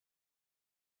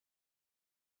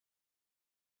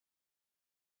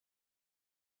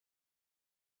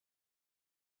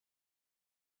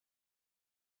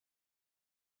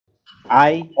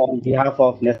I, on behalf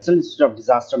of National Institute of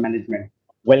Disaster Management,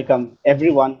 welcome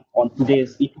everyone on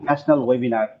today's international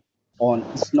webinar on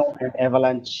snow and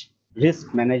avalanche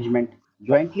risk management,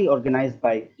 jointly organized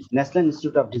by National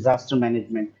Institute of Disaster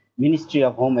Management, Ministry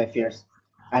of Home Affairs,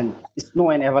 and Snow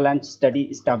and Avalanche Study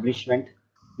Establishment,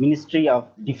 Ministry of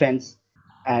Defense,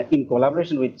 in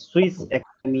collaboration with Swiss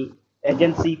Academy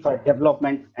Agency for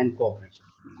Development and Cooperation.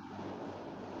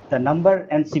 The number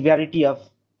and severity of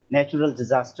natural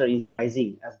disaster is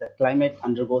rising as the climate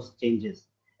undergoes changes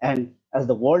and as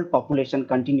the world population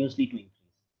continuously to increase.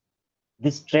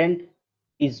 This trend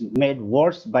is made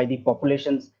worse by the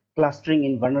populations clustering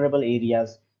in vulnerable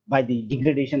areas, by the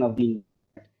degradation of the environment,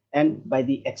 and by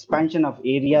the expansion of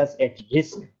areas at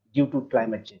risk due to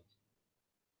climate change.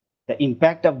 The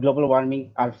impact of global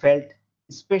warming are felt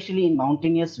especially in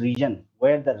mountainous regions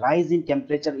where the rise in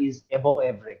temperature is above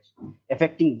average,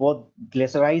 affecting both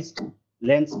glaciarized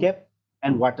landscape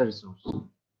and water resource.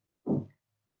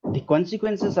 The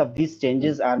consequences of these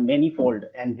changes are manifold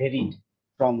and varied,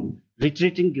 from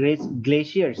retreating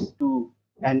glaciers to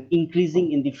an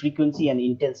increasing in the frequency and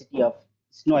intensity of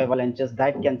snow avalanches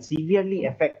that can severely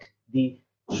affect the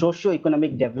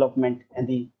socio-economic development and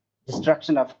the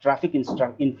destruction of traffic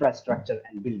infrastructure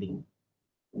and building.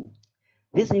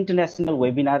 This international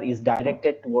webinar is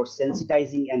directed towards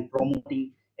sensitizing and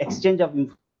promoting exchange of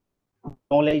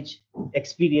knowledge,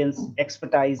 experience,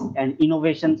 expertise, and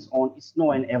innovations on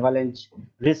snow and avalanche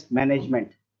risk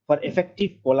management for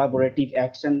effective collaborative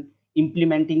action,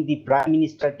 implementing the Prime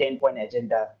Minister 10-point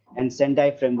agenda and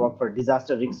Sendai framework for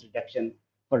disaster risk reduction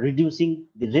for reducing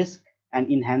the risk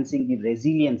and enhancing the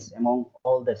resilience among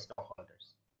all the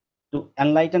stakeholders. To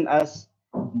enlighten us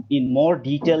in more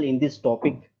detail in this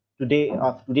topic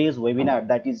today's webinar,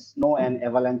 that is snow and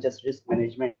avalanches risk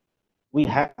management, we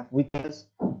have with us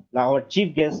our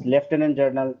chief guest, Lieutenant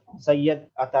General Syed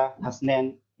Atta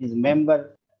Hasnan, is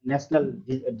member National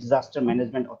Disaster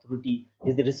Management Authority,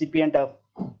 is the recipient of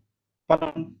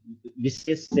Param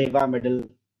Vishesh Seva Medal,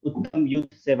 Uttam Youth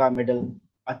Seva Medal,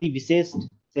 Ati Vishesh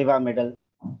Seva Medal,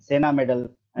 Sena Medal,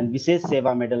 and Vishesh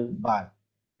Seva Medal Bar.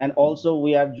 And also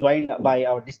we are joined by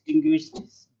our distinguished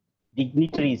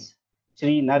dignitaries,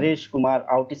 Shri Naresh Kumar,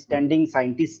 outstanding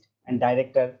scientist and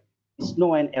director,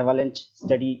 Snow and Avalanche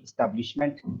Study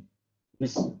Establishment,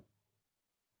 Ms.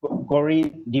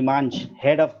 Corinne Dimanche,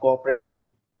 Head of Corporate,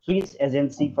 Swiss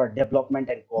Agency for Development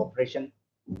and Cooperation,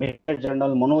 Major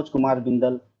General Manoj Kumar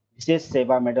Bindal, Vishesh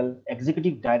Seva Medal,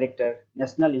 Executive Director,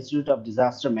 National Institute of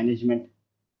Disaster Management,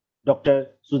 Dr.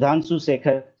 Sudhanshu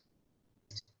Sekhar,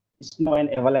 Snow and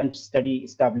Avalanche Study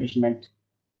Establishment,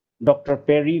 Dr.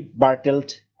 Perry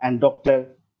Bartelt, and Dr.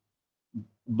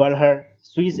 Balhar,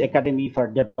 Swiss Academy for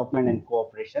Development and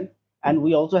Cooperation. And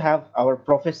we also have our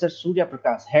Professor Surya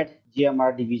Prakash, Head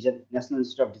GMR Division, National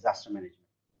Institute of Disaster Management.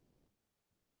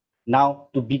 Now,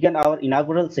 to begin our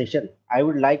inaugural session, I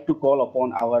would like to call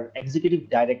upon our Executive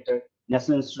Director,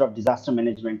 National Institute of Disaster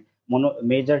Management,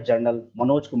 Major General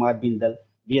Manoj Kumar Bindal,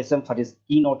 VSM, for his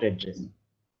keynote address.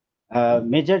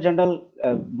 Major General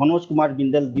Manoj Kumar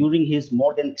Bindal, during his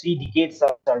more than 3 decades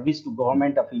of service to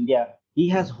Government of India, he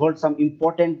has held some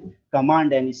important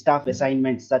command and staff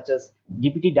assignments such as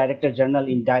Deputy Director General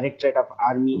in Directorate of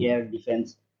Army Air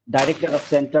Defense, Director of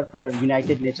Center for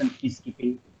United Nations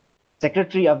Peacekeeping,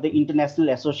 Secretary of the International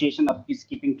Association of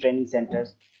Peacekeeping Training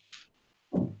Centers.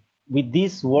 With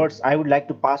these words, I would like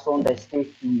to pass on the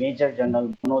stage to Major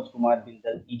General Manoj Kumar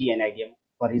Bindal, ED NIDM,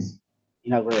 for his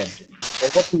inaugural address.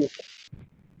 Over to you, sir.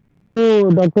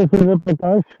 So, Dr. Surya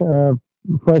Prakash,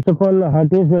 first of all,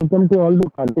 heartiest welcome to all the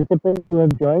participants who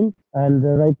have joined. And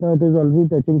right now it is already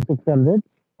touching 600.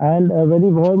 And a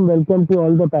very warm welcome to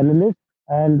all the panelists.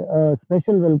 And a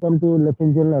special welcome to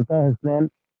Lieutenant General Atta Hasnan,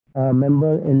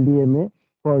 member NDMA,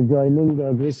 for joining,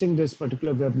 gracing this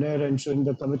particular webinar and showing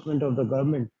the commitment of the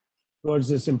government towards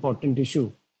this important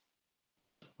issue.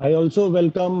 I also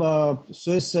welcome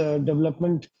Swiss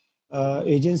Development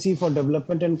Agency for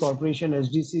Development and Cooperation,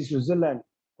 SDC Switzerland,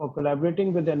 for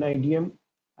collaborating with NIDM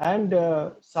and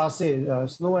SASE,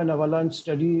 Snow and Avalanche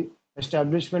Study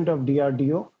Establishment of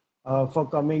DRDO, for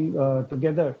coming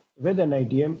together with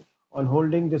NIDM on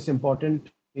holding this important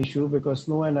issue, because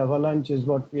snow and avalanche is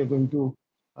what we are going to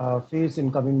face in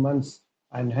coming months,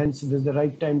 and hence this is the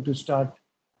right time to start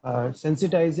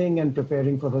sensitizing and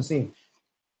preparing for the same.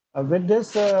 With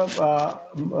this,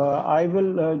 I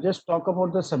will just talk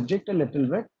about the subject a little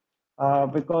bit,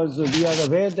 because we are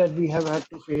aware that we have had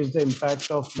to face the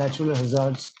impact of natural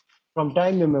hazards from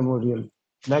time immemorial.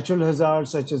 Natural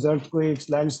hazards such as earthquakes,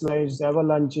 landslides,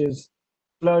 avalanches,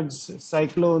 floods,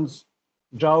 cyclones,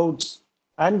 droughts,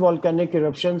 and volcanic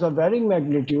eruptions of varying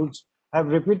magnitudes have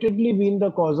repeatedly been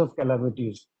the cause of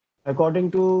calamities.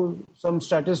 According to some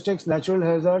statistics, natural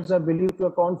hazards are believed to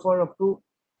account for up to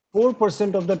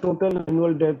 4% of the total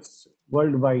annual deaths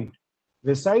worldwide,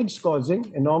 besides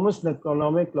causing enormous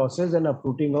economic losses and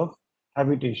uprooting of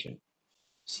habitation.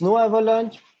 Snow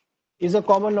avalanche is a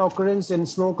common occurrence in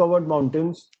snow-covered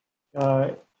mountains, uh,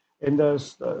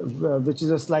 which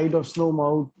is a slide of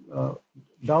snow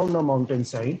down a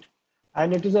mountainside,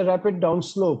 and it is a rapid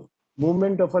downslope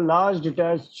movement of a large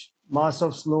detached mass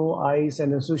of snow, ice,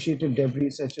 and associated debris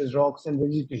such as rocks and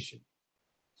vegetation.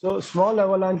 So small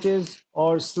avalanches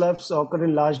or sloughs occur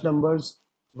in large numbers,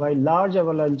 while large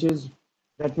avalanches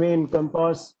that may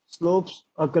encompass slopes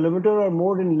a kilometer or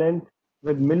more in length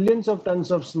with millions of tons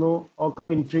of snow occur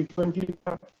infrequently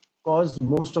cause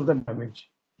most of the damage.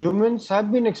 Humans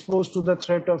have been exposed to the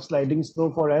threat of sliding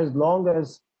snow for as long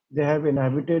as they have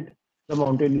inhabited the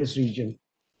mountainous region.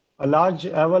 A large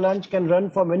avalanche can run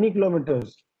for many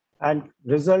kilometers and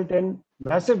result in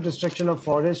massive destruction of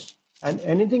forests and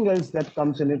anything else that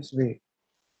comes in its way.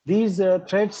 These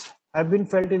threats have been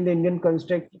felt in the Indian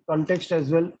context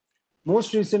as well.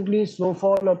 Most recently,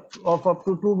 snowfall of up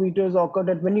to 2 meters occurred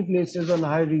at many places on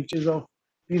high reaches of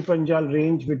Pir Panjal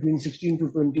range between 16 to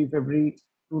 20 February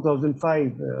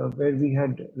 2005, where we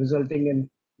had resulting in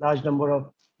large number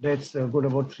of deaths, good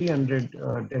about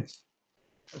 300 deaths.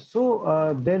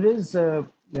 So there is the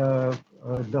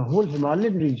whole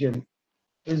Himalayan region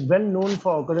is well known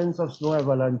for occurrence of snow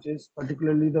avalanches,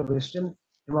 particularly the western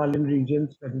Himalayan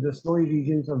regions, that is the snowy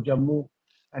regions of Jammu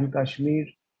and Kashmir,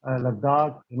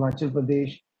 Ladakh, Himachal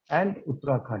Pradesh, and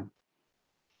Uttarakhand.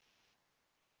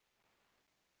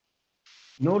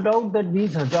 No doubt that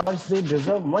these hazards, they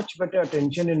deserve much better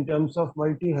attention in terms of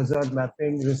multi-hazard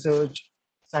mapping, research,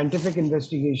 scientific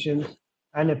investigations,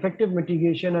 and effective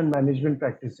mitigation and management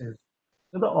practices.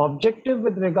 So the objective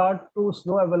with regard to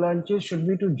snow avalanches should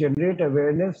be to generate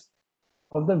awareness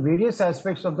of the various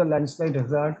aspects of the landslide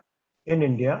hazard in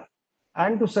India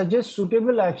and to suggest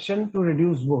suitable action to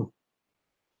reduce both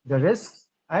the risks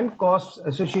and costs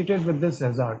associated with this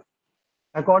hazard.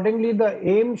 Accordingly, the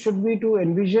aim should be to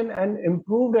envision an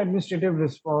improved administrative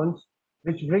response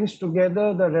which brings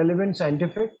together the relevant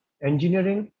scientific,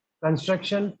 engineering,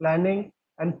 construction, planning,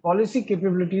 and policy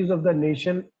capabilities of the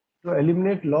nation to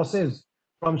eliminate losses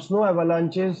from snow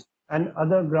avalanches and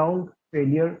other ground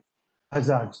failure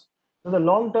hazards. So the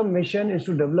long-term mission is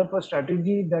to develop a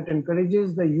strategy that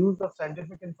encourages the use of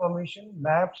scientific information,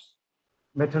 maps,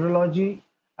 methodology,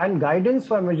 and guidance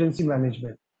for emergency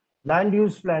management, land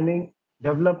use planning,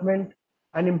 development,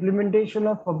 and implementation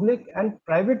of public and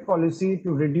private policy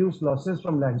to reduce losses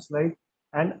from landslide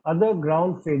and other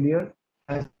ground failure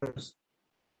hazards.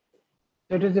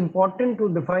 It is important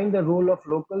to define the role of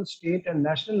local, state, and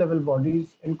national level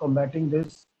bodies in combating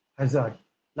this hazard.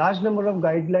 Large number of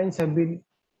guidelines have been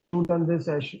issued on this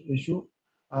issue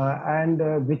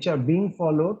and which are being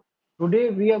followed.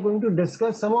 Today, we are going to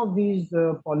discuss some of these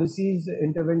policies,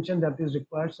 intervention that is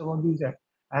required, some of these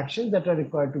actions that are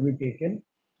required to be taken,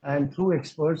 and through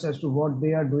experts as to what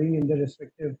they are doing in their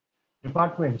respective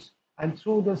departments. And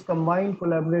through this combined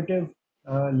collaborative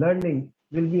learning,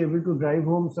 we'll be able to drive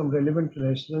home some relevant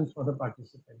lessons for the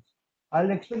participants. I'll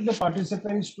expect the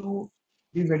participants to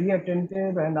be very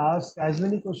attentive and ask as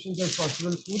many questions as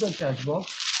possible through the chat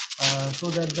box so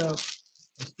that the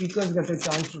speakers get a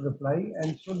chance to reply.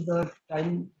 And should the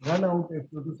time run out if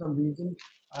due to some reason,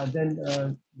 then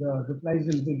the replies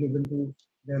will be given to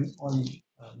them on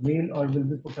mail or will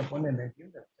be put up on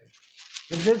NIDM website.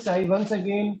 With this, I once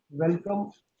again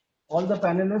welcome all the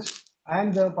panelists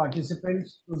and the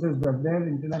participants to this webinar,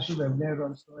 international webinar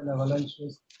on snow and avalanche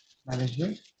risk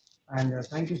management. And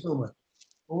thank you so much.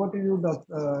 Over to you,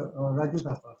 Dr. Raju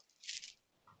Thapa.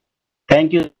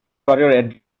 Thank you for your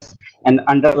address and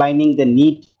underlining the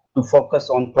need to focus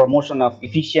on promotion of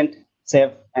efficient,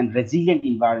 safe, and resilient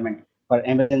environment for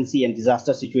emergency and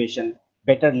disaster situation,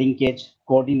 better linkage,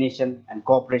 coordination, and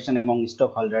cooperation among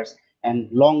stakeholders, and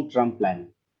long-term planning.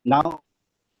 Now,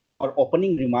 for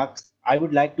opening remarks, I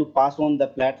would like to pass on the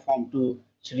platform to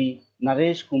Shri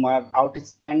Naresh Kumar,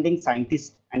 outstanding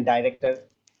scientist and director,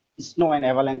 Snow and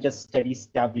Avalanche Studies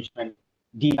Establishment,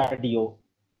 DRDO.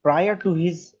 Prior to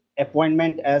his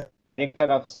appointment as director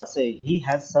of SASE, he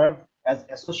has served as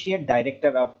associate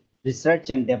director of research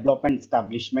and development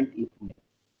establishment in Pune.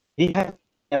 He has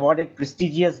awarded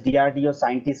prestigious DRDO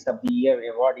Scientist of the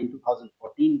Year award in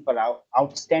 2014 for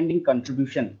outstanding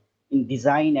contribution in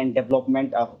design and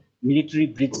development of military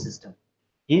bridge system.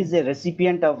 He is a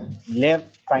recipient of LEV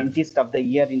Scientist of the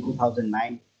Year in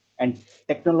 2009 and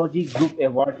Technology Group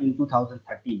Award in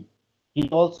 2013. He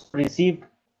also received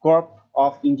Corp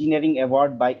of Engineering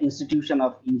Award by Institution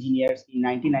of Engineers in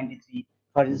 1993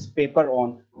 for his paper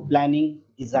on planning,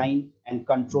 design, and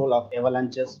control of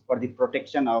avalanches for the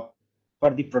protection of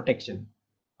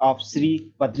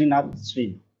Sri Badrinath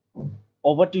Sri.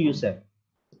 Over to you, sir.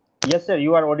 Yes, sir,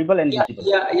 you are audible and visible.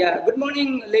 Yeah. Good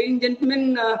morning, ladies and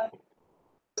gentlemen.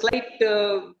 Slight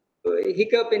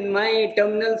hiccup in my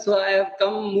terminal, so I have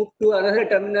moved to another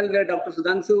terminal where Dr.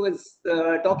 Sudhanshu is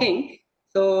talking.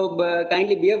 So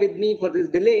kindly bear with me for this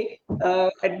delay.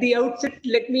 At the outset,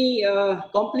 let me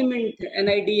compliment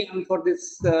NIDM for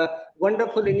this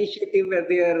wonderful initiative where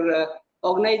they are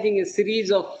organizing a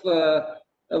series of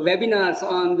webinars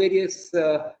on various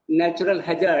natural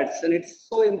hazards, and it's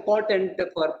so important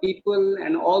for people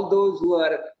and all those who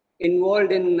are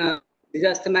involved in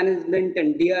disaster management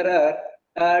and DRR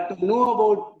to know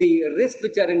about the risks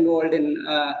which are involved in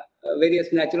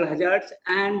various natural hazards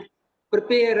and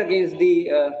prepare against the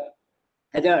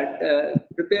hazard,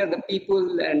 prepare the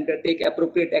people and take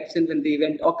appropriate action when the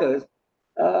event occurs.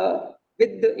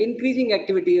 With the increasing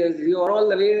activity, as you are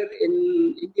all aware,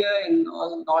 in India, in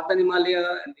all northern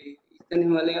Himalaya and the eastern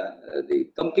Himalaya, the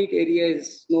complete area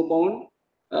is snowbound,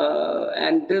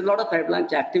 and there's a lot of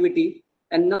avalanche activity.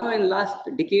 And now, in last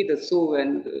decade or so,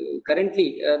 and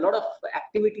currently, a lot of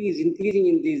activity is increasing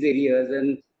in these areas,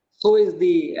 and so is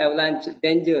the avalanche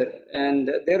danger.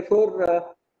 And therefore,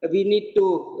 we need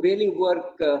to really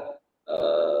work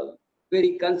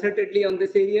very concertedly on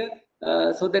this area.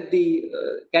 So that the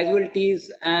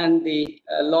casualties and the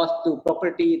loss to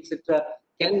property, etc.,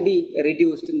 can be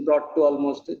reduced and brought to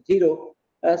almost zero.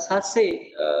 SASE,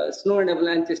 Snow and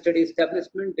Avalanche Study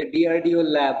Establishment, the DRDO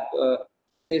lab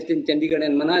based in Chandigarh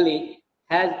and Manali,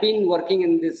 has been working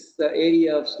in this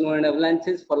area of snow and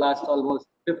avalanches for last almost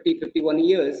 51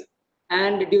 years.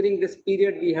 And during this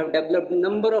period, we have developed a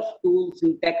number of tools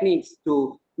and techniques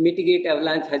to mitigate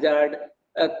avalanche hazard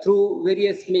through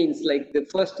various means. Like the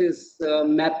first is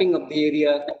mapping of the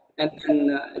area, and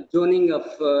then zoning of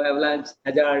avalanche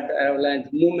hazard, avalanche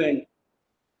movement.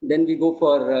 Then we go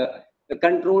for a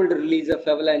controlled release of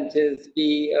avalanches.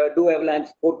 We do avalanche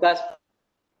forecast.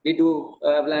 We do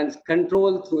avalanche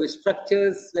control through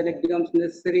structures when it becomes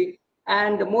necessary.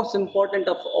 And the most important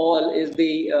of all is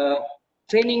the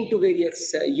training to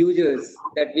various users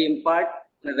that we impart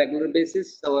on a regular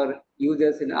basis. Our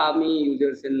users in army,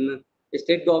 users in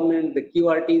state government, the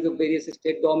QRTs of various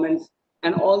state governments,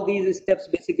 and all these steps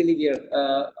basically we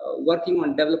are working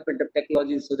on development of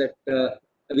technologies so that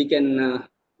we can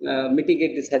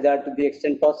mitigate this hazard to the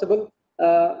extent possible.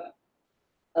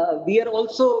 We are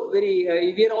also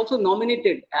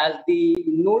nominated as the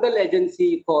nodal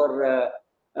agency for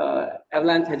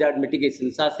avalanche hazard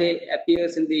mitigation. SASE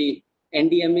appears in the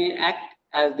NDMA Act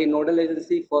as the nodal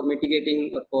agency for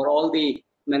mitigating for all the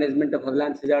management of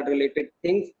avalanche hazard related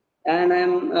things. And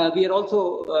we are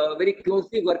also very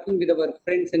closely working with our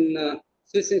friends in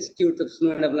Swiss Institute of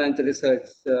Snow and Avalanche Research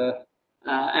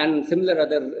and similar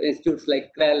other institutes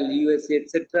like CRAL, USA,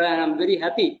 etc. And I'm very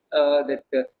happy that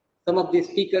some of the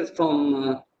speakers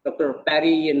from Dr.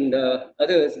 Parry and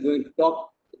others are going to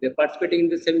talk. They're participating in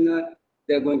this seminar.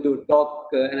 They're going to talk,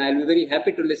 and I'll be very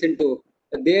happy to listen to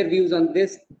their views on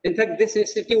this. In fact, this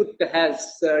institute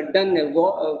has done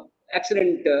a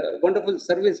excellent, wonderful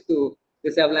service to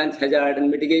this avalanche hazard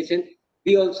and mitigation.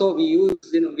 We use,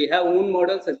 we have own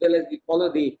models as well as we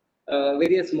follow the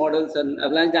various models on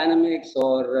avalanche dynamics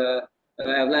or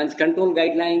avalanche control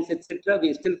guidelines, etc.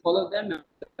 We still follow them.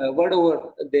 Word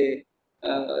over, the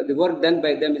work done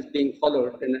by them is being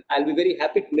followed, and I'll be very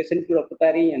happy to listen to Dr.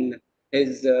 Parry and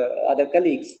his other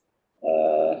colleagues.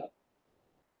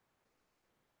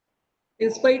 In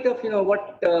spite of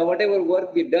whatever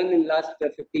work we've done in last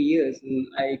 50 years, and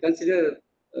I consider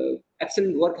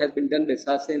excellent work has been done by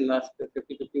SASE in last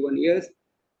 51 years.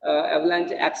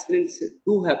 Avalanche accidents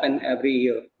do happen every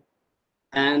year,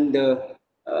 and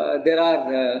there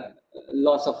are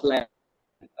loss of life,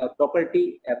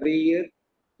 property every year,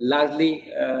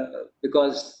 largely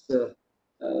because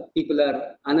people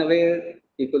are unaware.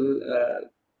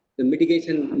 The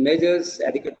mitigation measures,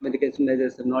 adequate mitigation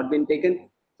measures have not been taken.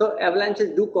 So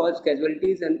avalanches do cause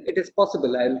casualties, and it is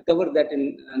possible. I'll cover that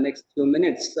in next few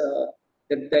minutes.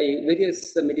 That by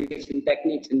various mitigation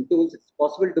techniques and tools, it's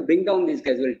possible to bring down these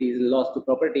casualties and loss to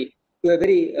property to a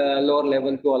very lower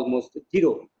level, to almost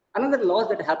zero. Another loss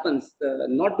that happens,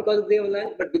 not because of the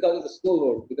avalanche, but because of the snow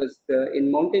load, because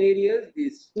in mountain areas, the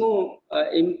snow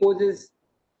imposes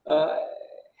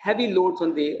heavy loads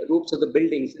on the roofs of the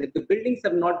buildings. If the buildings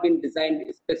have not been designed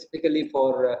specifically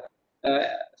for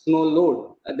snow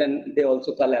load, then they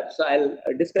also collapse. So I'll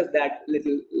discuss that a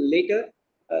little later.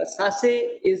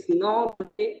 SASE is now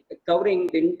covering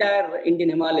the entire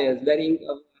Indian Himalayas,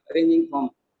 ranging from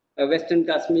Western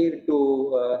Kashmir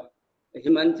to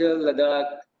Himachal,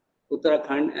 Ladakh,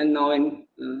 Uttarakhand, and now in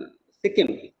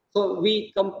Sikkim. So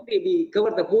we cover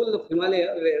the whole of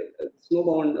Himalaya, where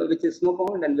which is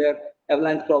snowbound, and where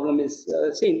avalanche problem is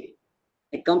seen.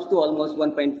 It comes to almost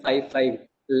 1.55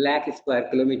 lakh square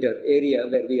kilometer area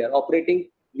where we are operating.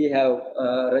 We have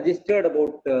registered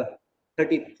about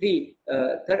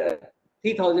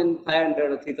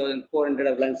 3,500 or 3,400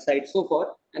 avalanche sites so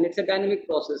far, and it's a dynamic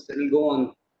process that will go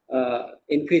on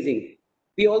increasing.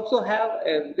 We also have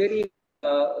a very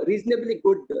reasonably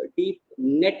good deep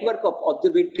network of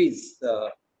observatories,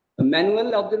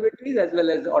 manual observatories as well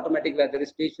as automatic weather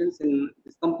stations in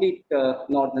this complete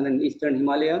northern and eastern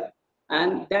Himalaya,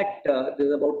 and that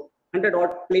there's about 100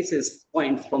 odd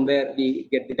points from where we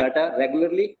get the data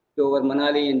regularly to our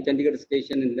Manali and Chandigarh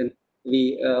station, and then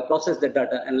we process the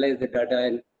data, analyze the data,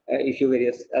 and issue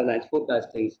various avalanche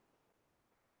forecastings.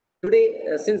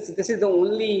 Today, since this is the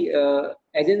only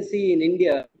agency in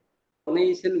India,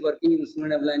 organization working in snow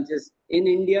and avalanches in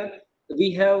India,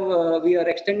 we are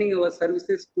extending our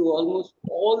services to almost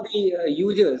all the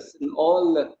users, in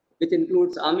all, which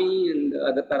includes Army and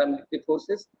other paramilitary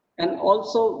forces, and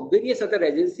also various other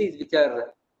agencies which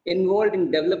are involved in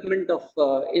development of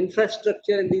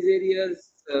infrastructure in these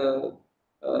areas.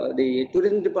 The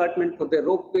tourism department for the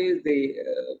ropeways, the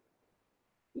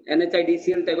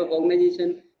NHIDCL type of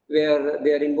organization, where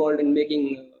they are involved in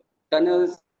making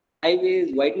tunnels,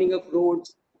 highways, widening of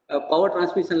roads, power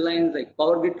transmission lines like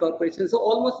Power Grid Corporation. So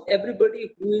almost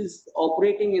everybody who is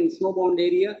operating in snowbound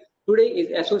area today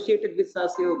is associated with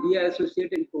SASE, or we are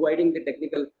associated in providing the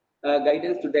technical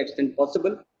guidance to the extent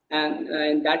possible. And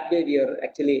in that way, we are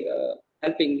actually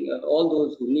helping all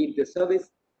those who need the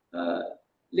service.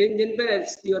 Ladies and gentlemen,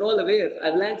 as you are all aware,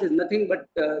 avalanche is nothing but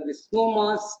the snow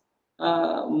mass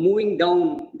moving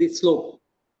down the slope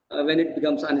when it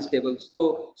becomes unstable.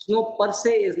 So snow per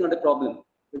se is not a problem.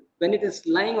 When it is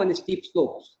lying on steep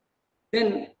slopes,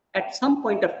 then at some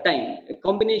point of time, a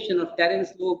combination of terrain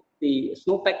slope, the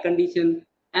snowpack condition,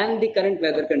 and the current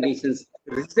weather conditions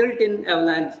result in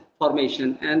avalanche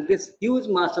formation. And this huge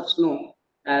mass of snow,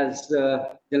 as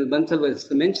General Bansal was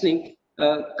mentioning,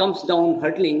 comes down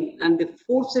hurtling, and the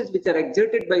forces which are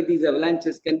exerted by these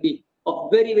avalanches can be of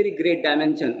very, very great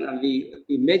dimension. We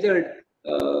measured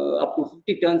up to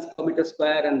 50 tons per meter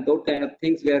square, and those kind of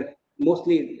things where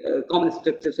mostly common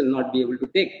structures will not be able to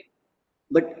take.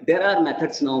 But there are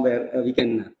methods now where we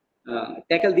can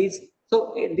tackle these.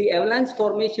 So the avalanche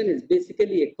formation is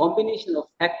basically a combination of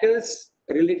factors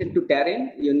related to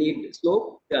terrain. You need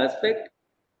slope, the aspect,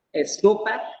 a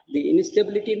snowpack, the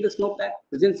instability in the snowpack,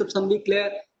 presence of some weak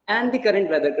layer, and the current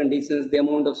weather conditions, the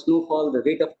amount of snowfall, the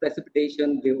rate of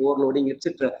precipitation, the overloading,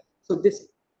 etc. So this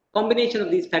combination of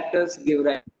these factors give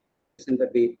rise to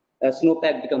that the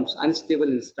snowpack becomes unstable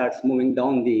and starts moving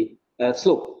down the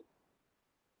slope.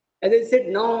 As I said,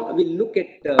 now we look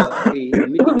at the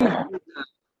mitigation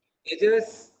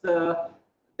measures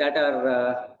that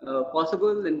are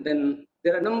possible, and then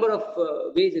there are a number of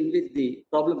ways in which the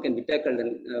problem can be tackled,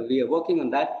 and we are working on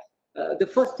that. The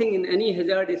first thing in any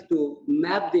hazard is to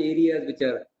map the areas which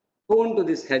are prone to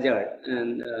this hazard,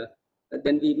 and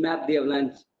then we map the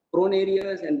avalanche prone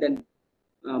areas, and then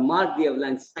mark the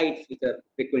avalanche sites which are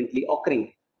frequently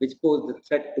occurring, which pose the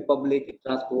threat to public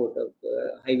transport of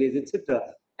highways, etc.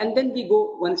 And then we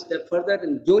go one step further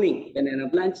in zoning. When an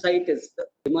avalanche site is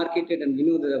demarcated and we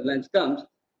know the avalanche comes,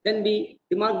 then we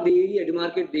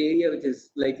demarcate the area which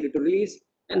is likely to release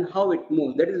and how it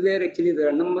moves. That is where actually there are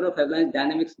a number of avalanche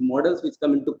dynamics models which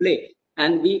come into play.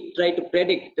 And we try to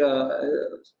predict,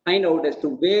 find out as to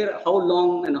where, how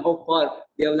long and how far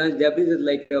the avalanche debris is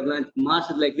likely, avalanche mass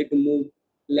is likely to move,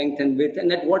 length and width,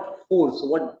 and at what force,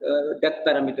 what depth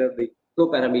parameter, the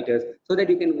flow parameters, so that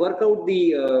you can work out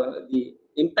the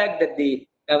impact that the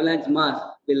avalanche mass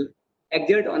will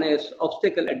exert on an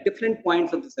obstacle at different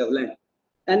points of this avalanche.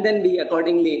 And then we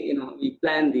accordingly, we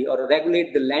plan or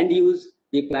regulate the land use,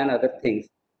 we plan other things.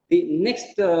 The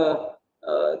next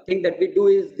thing that we do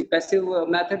is the passive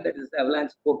method, that is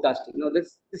avalanche forecasting.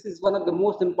 This is one of the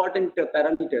most important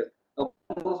parameters,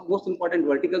 most important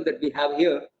vertical that we have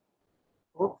here,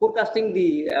 forecasting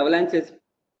the avalanches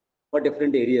for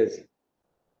different areas.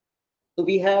 So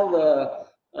we have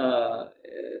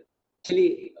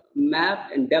actually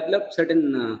mapped and developed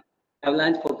certain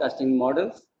avalanche forecasting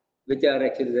models, which are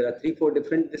actually, there are 3-4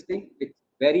 different things, which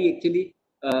vary actually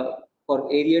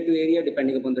for area to area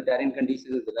depending upon the terrain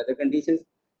conditions, the weather conditions.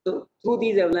 So through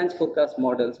these avalanche forecast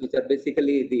models, which are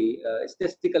basically the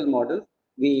statistical models,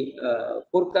 We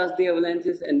forecast the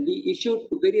avalanches, and we issued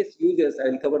to various users. I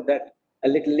will cover that a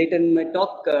little later in my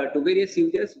talk, to various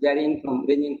users, ranging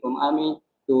from army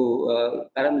to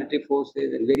paramilitary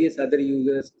forces and various other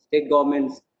users, state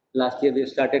governments. Last year we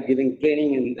started giving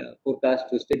training and forecast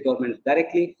to state governments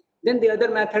directly. Then the other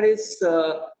method is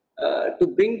to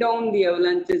bring down the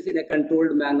avalanches in a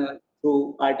controlled manner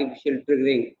through artificial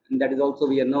triggering, and that is also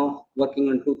we are now working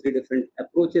on 2-3 different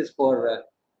approaches for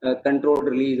controlled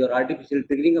release or artificial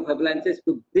triggering of avalanches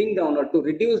to bring down or to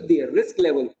reduce the risk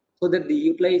level so that the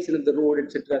utilization of the road,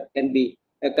 etc., can be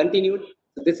continued.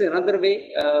 So this is another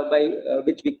way by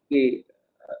which we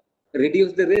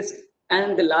reduce the risk.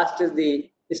 And the last is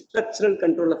the structural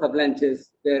control of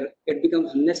avalanches, where it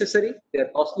becomes necessary. They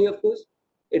are costly, of course.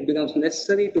 It becomes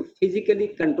necessary to physically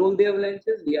control the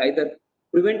avalanches. We either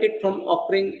prevent it from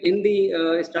occurring in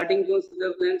the starting zones of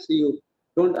the avalanche, so you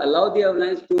don't allow the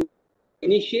avalanche to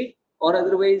initiate, or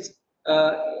otherwise,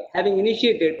 having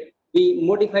initiated, we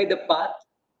modify the path.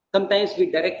 Sometimes we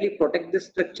directly protect the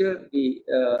structure, we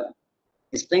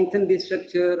strengthen the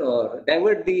structure or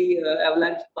divert the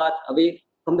avalanche path away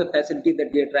from the facility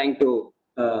that we are trying to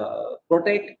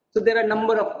protect. So there are a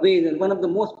number of ways, and one of the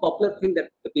most popular things that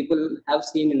the people have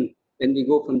seen when we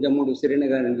go from Jammu to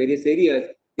Srinagar and various areas,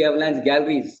 the avalanche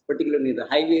galleries, particularly the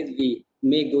highways, we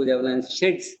make those avalanche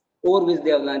sheds over which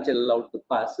the avalanche are allowed to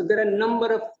pass. So there are a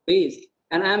number of ways,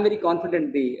 and I am very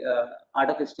confident the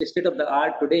state of the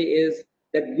art today is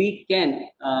that we can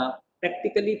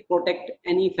practically protect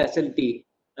any facility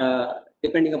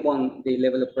depending upon the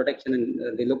level of protection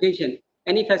and the location,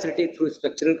 any facility through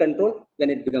structural control when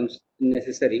it becomes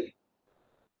necessary.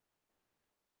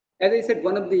 As I said,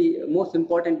 one of the most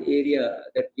important area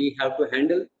that we have to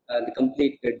handle, the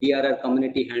complete DRR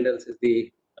community handles, is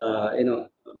the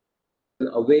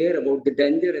aware about the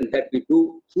danger, and that we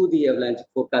do through the avalanche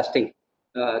forecasting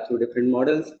through different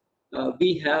models.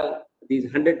 We have these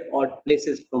 100 odd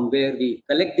places from where we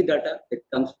collect the data that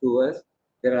comes to us.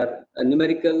 There are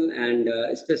numerical and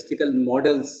statistical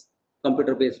models,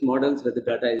 computer-based models where the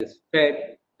data is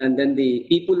fed, and then the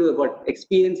people who have got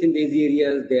experience in these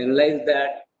areas, they analyze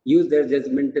that, use their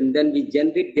judgment, and then we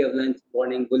generate the avalanche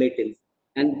warning bulletins.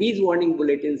 And these warning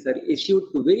bulletins are issued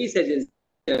to various agencies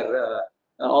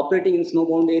operating in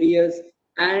snowbound areas,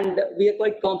 and we are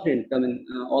quite confident. I mean,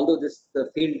 although this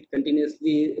field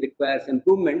continuously requires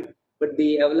improvement, but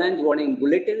the avalanche warning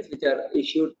bulletins which are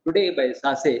issued today by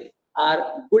SASE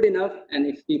are good enough, and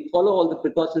if we follow all the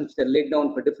precautions that are laid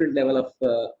down for different level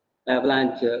of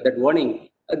avalanche, that warning,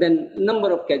 then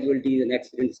number of casualties and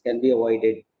accidents can be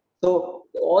avoided. So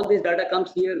all this data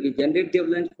comes here, we generate the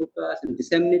avalanche forecast and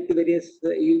disseminate to various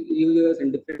users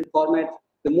in different formats.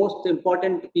 The most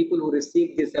important people who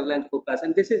receive this avalanche forecast,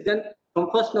 and this is done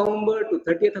from 1st November to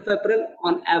 30th of April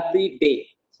on every day,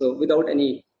 so without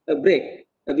any break.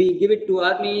 We give it to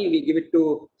Army, we give it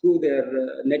to through their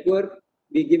network,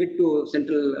 we give it to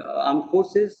Central Armed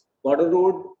Forces, Border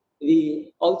Road,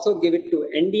 we also give it to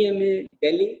NDMA,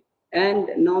 Delhi, and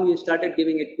now we started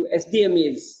giving it to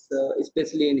SDMAs,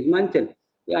 especially in Himachal.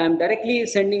 I am directly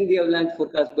sending the avalanche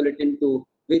forecast bulletin to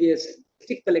various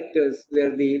district collectors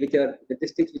which are the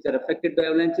districts which are affected by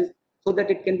avalanches, so that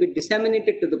it can be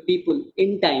disseminated to the people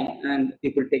in time and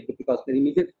people take the precautionary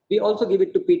measures. We also give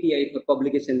it to PTI for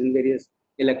publication in various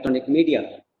electronic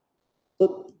media.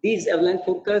 So these avalanche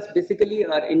forecasts basically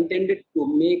are intended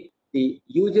to make the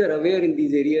user aware in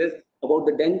these areas about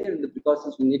the danger and the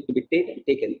precautions we need to be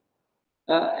taken.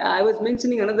 I was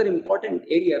mentioning another important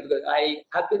area because I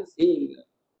have been seeing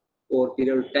over a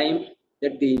period of time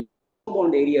that the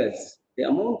snowbound areas, the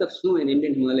amount of snow in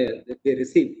Indian Himalaya that they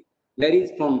receive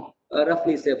varies from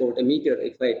roughly say about a meter.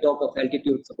 If I talk of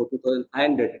altitudes about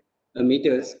 2,500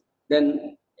 meters,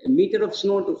 then a meter of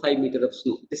snow to 5 meters of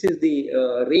snow. This is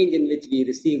the range in which we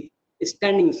receive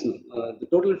standing snow. The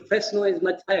total fresh snow is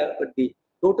much higher, but the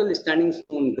total standing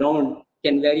snow on ground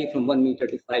can vary from 1 meter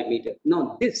to 5 meters.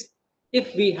 Now this,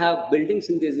 if we have buildings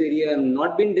in this area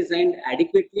not been designed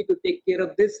adequately to take care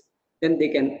of this, then they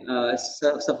can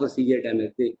suffer severe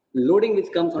damage. The loading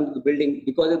which comes onto the building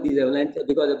because of these avalanches,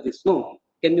 because of the snow,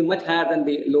 can be much higher than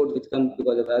the load which comes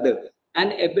because of other.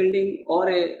 And a building or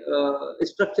a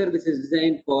structure which is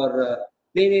designed for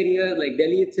plain areas like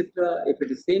Delhi, etc., if it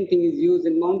is same thing is used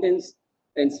in mountains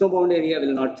and snowbound area,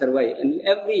 will not survive. And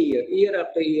every year, year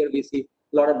after year, we see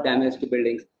a lot of damage to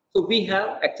buildings. So we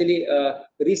have actually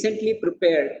recently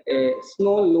prepared a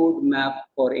snow load map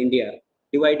for India,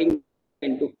 dividing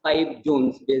into 5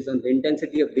 zones based on the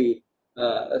intensity of the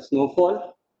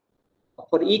snowfall.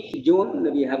 For each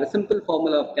zone, we have a simple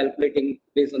formula of calculating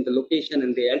based on the location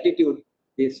and the altitude,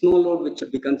 the snow load which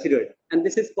should be considered. And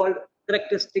this is called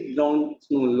characteristic ground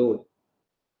snow load,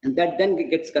 and that then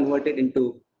gets converted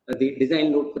into the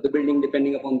design load for the building,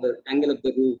 depending upon the angle of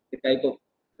the roof, the type of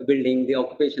the building, the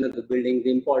occupation of the building,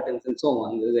 the importance, and so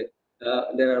on.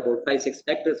 There are about 5-6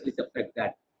 factors which affect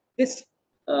that. This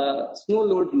snow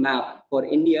load map for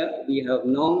India, we have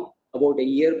now about a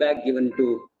year back given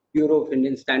to Bureau of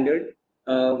Indian Standard,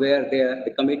 where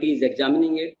the committee is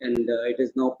examining it, and it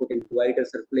is now put into wider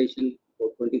circulation for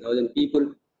 20,000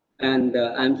 people. And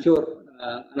I'm sure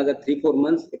another 3-4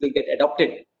 months it will get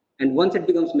adopted. And once it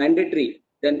becomes mandatory,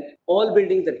 then all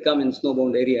buildings that come in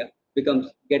snowbound area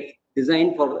get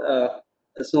designed for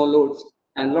snow loads,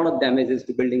 and a lot of damages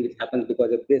to building which happens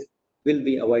because of this will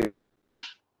be avoided.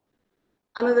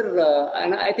 Another,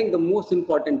 and I think the most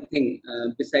important thing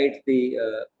besides the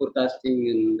forecasting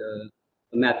and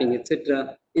mapping,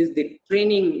 etc., is the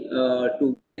training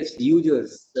to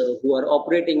users who are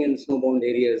operating in snowbound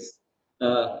areas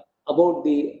about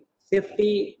the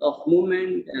safety of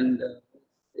movement and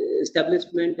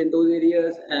establishment in those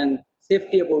areas, and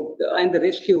safety about and the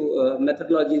rescue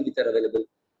methodologies which are available.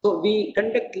 So we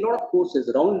conduct a lot of courses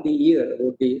around the year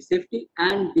about the safety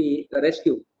and the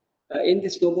rescue in the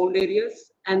snowbound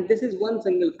areas, and this is one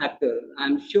single factor.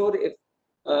 I'm sure if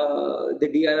the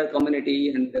DRR community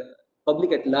and the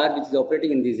public at large which is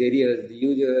operating in these areas, the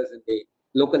users and the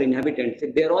local inhabitants,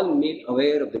 if they are all made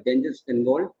aware of the dangers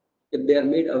involved, if they are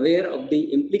made aware of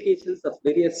the implications of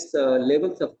various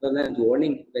levels of avalanche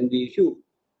warning when we issue,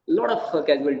 a lot of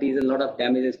casualties, a lot of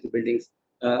damages to buildings.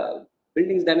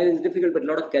 Buildings damage is difficult, but a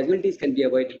lot of casualties can be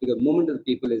avoided because movement of the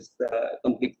people is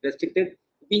completely restricted.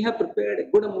 We have prepared a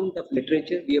good amount of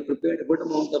literature. We have prepared a good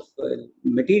amount of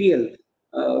material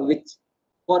which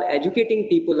for educating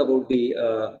people about the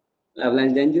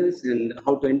avalanche dangers and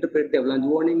how to interpret the avalanche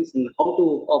warnings and how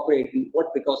to operate and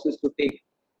what precautions to take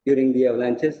during the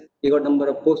avalanches. We got a number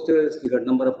of posters, we got a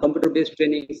number of computer-based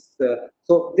trainings.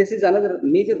 So this is another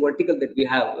major vertical that we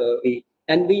have,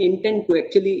 and we intend to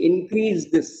actually increase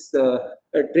this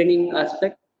training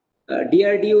aspect.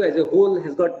 DRDO as a whole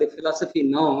has got the philosophy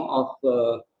now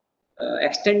of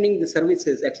extending the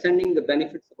services, extending the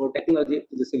benefits of technology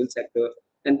to the civil sector,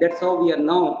 and that's how we are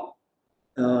now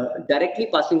directly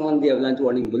passing on the avalanche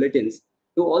warning bulletins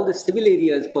to all the civil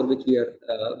areas for which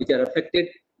which are affected,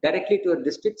 directly to our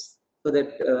districts, so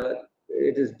that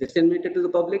it is disseminated to the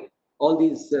public. All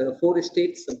these 4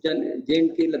 states,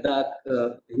 J&K, Ladakh,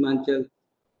 Himachal,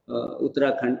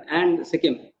 Uttarakhand, and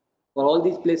Sikkim, for all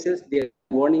these places, they are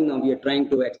warning now. We are trying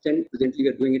to extend. Presently, we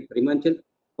are doing it for Himachal.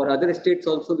 For other states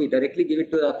also, we directly give it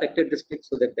to the affected districts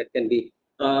so that can be.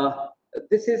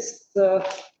 This is,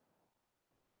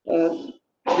 ladies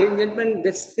and gentlemen,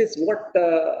 this is what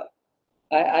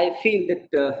I feel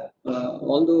that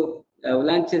although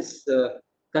avalanches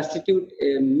constitute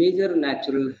a major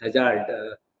natural hazard,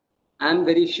 I'm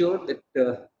very sure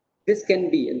that this can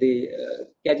be the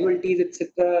casualties,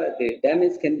 etc. The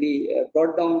damage can be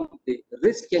brought down. The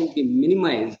risk can be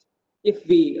minimized if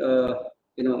we,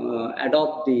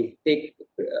 take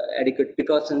adequate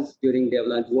precautions during the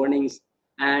avalanche warnings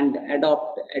and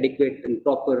adopt adequate and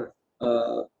proper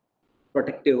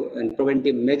protective and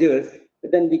preventive measures.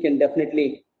 Then we can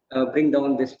definitely bring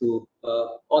down this to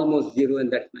almost zero,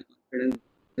 and that's my confidence.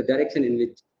 The direction in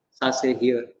which SASE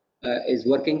here is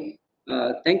working.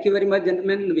 Thank you very much,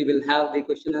 gentlemen. We will have the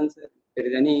question answer. If there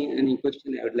is any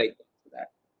question, I would like to answer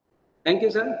that. Thank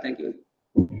you, sir. Thank you.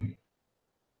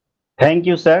 Thank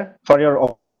you, sir, for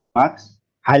your remarks,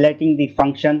 highlighting the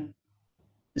function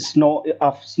snow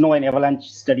and avalanche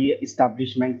study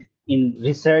establishment in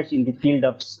research in the field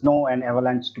of snow and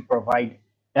avalanche to provide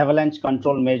avalanche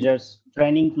control measures,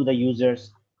 training to the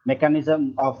users,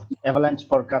 mechanism of avalanche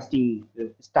forecasting,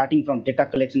 starting from data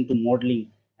collection to modeling,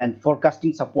 and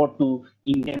forecasting support to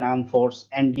Indian Armed Force,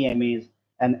 NDMAs,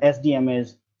 and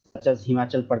SDMAs, such as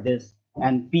Himachal Pradesh,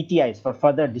 and PTIs for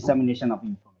further dissemination of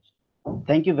information.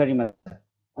 Thank you very much.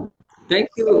 Thank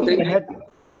you. Thank you.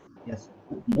 Yes.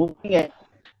 Moving ahead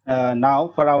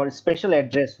now for our special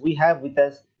address, we have with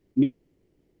us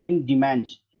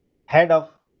Dimanche, Head of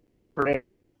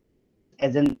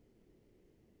Agent.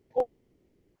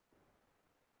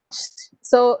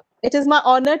 So it is my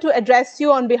honor to address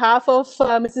you on behalf of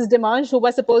Mrs. Dimanche, who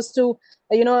was supposed to,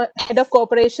 Head of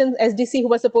Corporations, SDC, who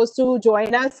was supposed to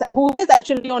join us, who is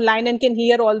actually online and can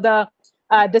hear all the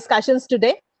discussions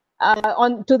today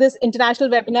on to this international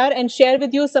webinar, and share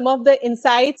with you some of the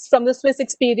insights from the Swiss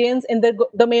experience in the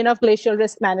domain of glacial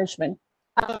risk management.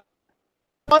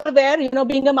 Aware,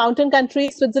 being a mountain country,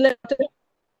 Switzerland,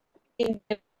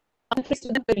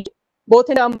 both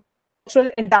in terms of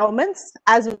natural endowments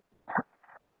as well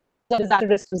as disaster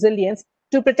risk resilience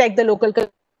to protect the local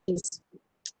communities.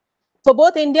 For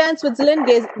both India and Switzerland,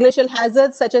 glacial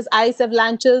hazards such as ice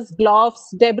avalanches, GOVT,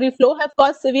 debris flow have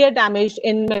caused severe damage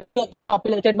in many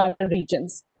populated mountain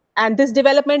regions. And this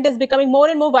development is becoming more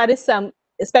and more worrisome,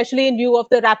 especially in view of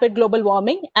the rapid global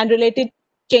warming and related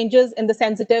changes in the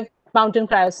sensitive mountain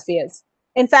cryospheres.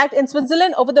 In fact, in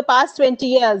Switzerland, over the past 20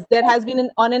 years, there has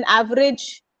been, on an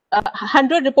average,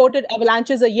 100 reported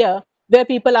avalanches a year where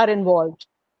people are involved.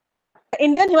 The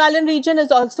Indian Himalayan region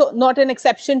is also not an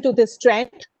exception to this trend.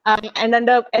 And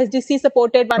under SDC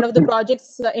supported one of the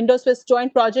projects, Indo-Swiss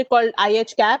joint project called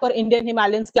IHCAP, or Indian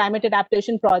Himalayan Climate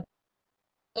Adaptation Project.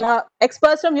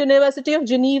 Experts from University of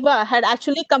Geneva had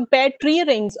actually compared tree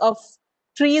rings of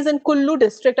trees in Kullu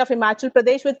district of Himachal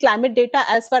Pradesh with climate data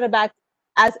as far back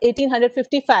as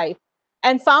 1855,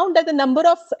 and found that the number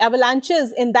of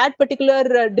avalanches in that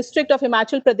particular district of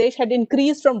Himachal Pradesh had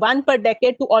increased from one per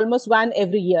decade to almost one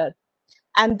every year.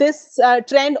 And this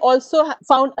trend also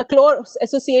found a close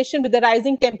association with the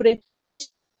rising temperature,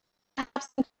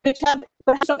 which have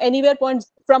perhaps from anywhere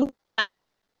points from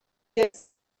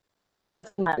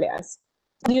Himalayas.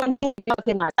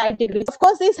 Of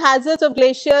course, these hazards of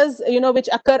glaciers, which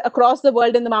occur across the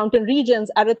world in the mountain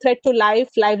regions, are a threat to life,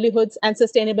 livelihoods, and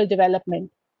sustainable development.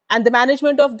 And the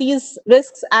management of these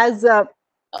risks, as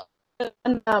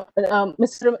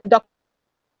Mr. Dr.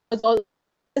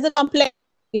 is a complex.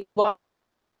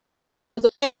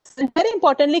 And very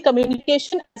importantly,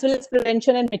 communication as well as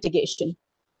prevention and mitigation.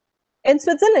 In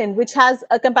Switzerland, which has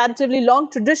a comparatively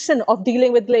long tradition of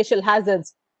dealing with glacial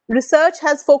hazards, research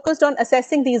has focused on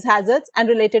assessing these hazards and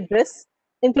related risks,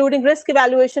 including risk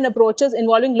evaluation approaches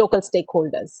involving local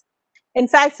stakeholders. In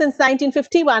fact, since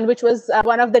 1951, which was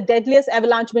one of the deadliest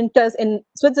avalanche winters in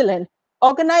Switzerland,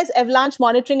 organized avalanche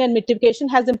monitoring and mitigation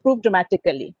has improved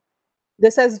dramatically.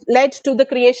 This has led to the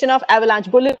creation of avalanche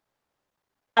bulletin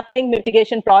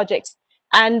mitigation projects.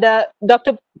 And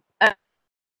Dr.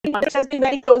 has been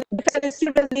very close to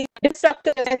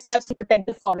destructive steps to protect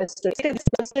the forest.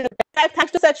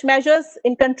 Thanks to such measures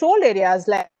in controlled areas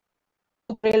like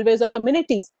railways or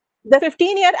communities, the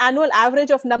 15-year annual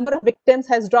average of number of victims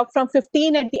has dropped from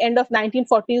 15 at the end of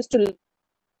 1940s to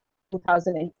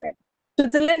 2010.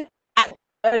 Switzerland,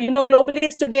 globally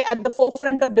is today at the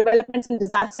forefront of developments in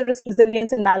disaster risk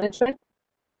resilience and management.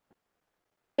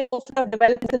 Of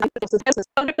development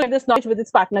in this knowledge with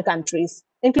its partner countries,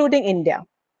 including India.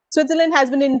 Switzerland has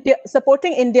been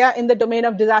supporting India in the domain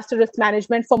of disaster risk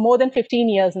management for more than 15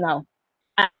 years now.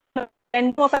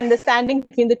 And of understanding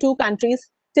between the two countries,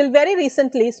 till very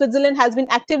recently, Switzerland has been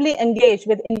actively engaged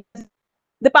with India.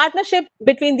 The partnership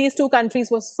between these two countries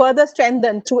was further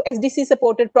strengthened through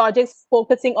SDC-supported projects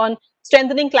focusing on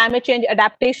strengthening climate change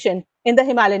adaptation in the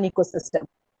Himalayan ecosystem.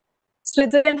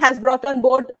 Switzerland has brought on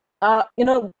board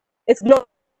it's global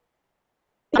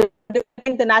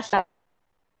international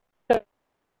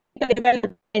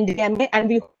NIDM, and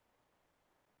we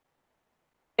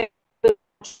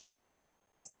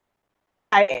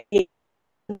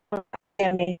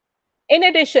in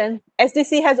addition,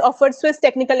 SDC has offered Swiss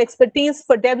technical expertise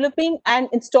for developing and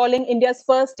installing India's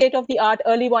first state-of-the-art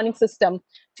early warning system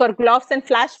for GOVT and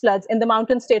flash floods in the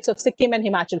mountain states of Sikkim and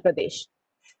Himachal Pradesh.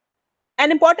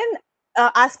 An important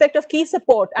aspect of key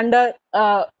support under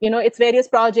its various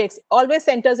projects always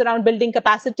centers around building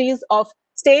capacities of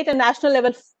state and national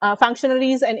level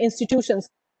functionaries and institutions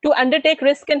to undertake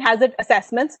risk and hazard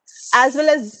assessments, as well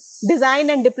as design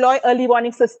and deploy early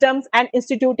warning systems and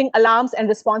instituting alarms and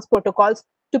response protocols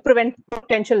to prevent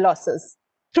potential losses.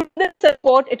 Through this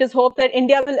support, it is hoped that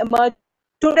India will emerge.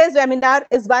 Today's webinar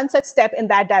is one such step in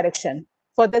that direction.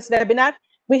 For this webinar,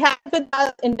 we have with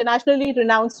us internationally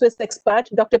renowned Swiss expert,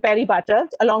 Dr. Perry Butters,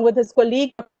 along with his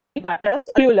colleague, Butters,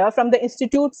 from the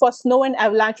Institute for Snow and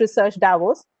Avalanche Research,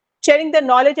 Davos, sharing their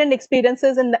knowledge and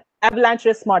experiences in the avalanche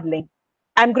risk modeling.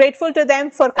 I'm grateful to them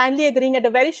for kindly agreeing at a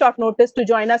very short notice to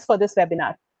join us for this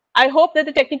webinar. I hope that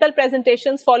the technical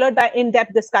presentations followed by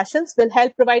in-depth discussions will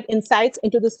help provide insights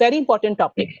into this very important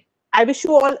topic. I wish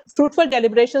you all fruitful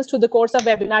deliberations through the course of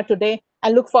webinar today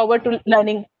and look forward to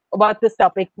learning about this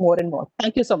topic more and more.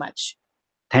 Thank you so much.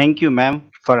 Thank you, ma'am,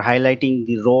 for highlighting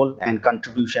the role and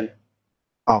contribution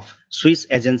of Swiss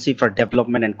Agency for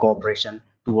Development and Cooperation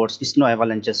towards snow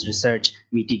avalanches research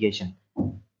mitigation.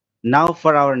 Now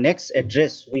for our next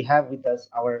address, we have with us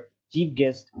our chief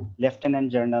guest,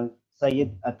 Lieutenant General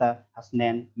Syed Atta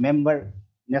Hasnain, member,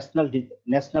 National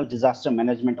Disaster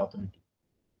Management Authority.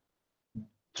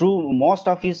 Through most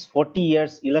of his 40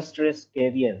 years illustrious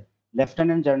career,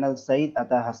 Lieutenant General Syed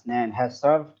Atta Hasnain has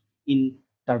served in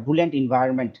turbulent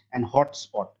environment and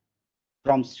hotspot,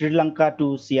 from Sri Lanka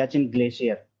to Siachen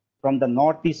Glacier, from the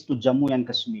northeast to Jammu and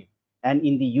Kashmir, and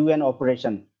in the UN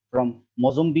operation from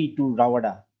Mozambique to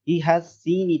Rawada. He has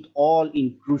seen it all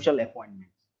in crucial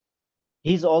appointments.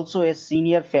 He is also a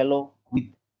senior fellow with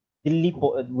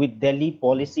Delhi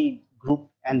Policy Group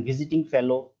and visiting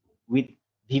fellow with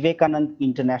Vivekanand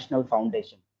International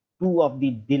Foundation, two of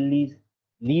the Delhi's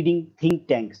leading think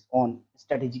tanks on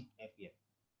strategic affairs.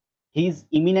 He is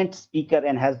eminent speaker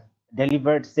and has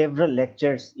delivered several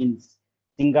lectures in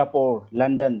Singapore,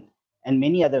 London, and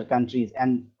many other countries,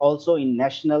 and also in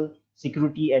national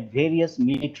security at various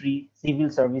military, civil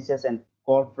services, and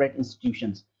corporate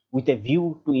institutions, with a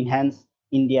view to enhance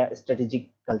India's strategic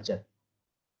culture.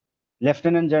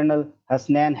 Lieutenant General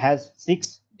Hasnan has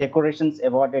 6 decorations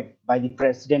awarded by the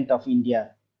President of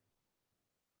India: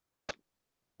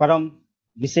 Param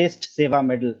Visesht Seva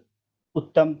Medal,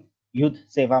 Uttam Yudh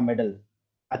Seva Medal,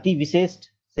 Ati Visesht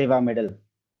Seva Medal,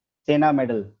 Sena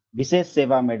Medal, Visesh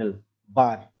Seva Medal,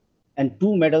 Bar, and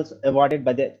 2 medals awarded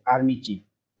by the Army Chief.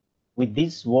 With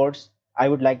these words, I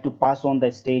would like to pass on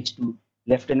the stage to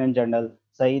Lieutenant General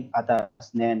Saeed Ata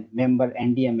Hasnan, member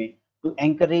NDMA, to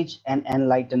encourage and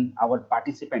enlighten our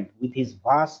participant with his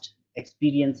vast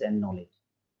experience and knowledge.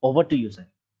 Over to you, sir.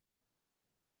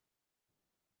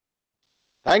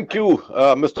 Thank you,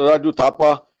 Mr. Raju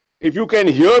Thapa. If you can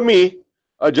hear me,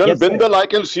 Jan Yes, sir. Bindal, I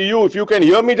can see you. If you can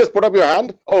hear me, just put up your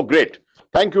hand. Oh, great.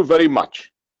 Thank you very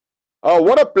much.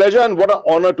 What a pleasure and what an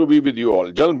honor to be with you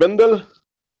all. Jan Bindal,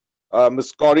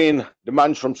 Ms. Corinne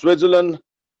Demange from Switzerland,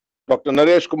 Dr.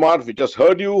 Naresh Kumar, we just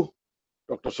heard you,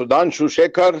 Dr. Sudhanshu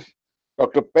Shekhar,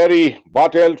 Dr. Perry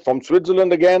Bartelt from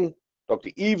Switzerland again,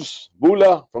 Dr. Yves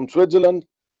Bula from Switzerland,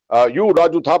 you,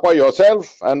 Raju Thapa,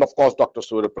 yourself, and of course, Dr.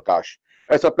 Surya Prakash.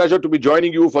 It's a pleasure to be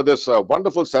joining you for this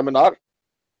wonderful seminar,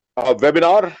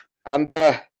 webinar, and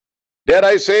dare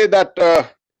I say that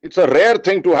it's a rare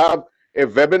thing to have a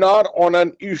webinar on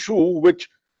an issue which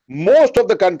most of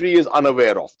the country is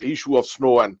unaware of, the issue of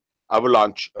snow and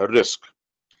avalanche risk.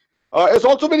 It's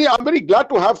also I'm very glad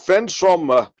to have friends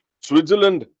from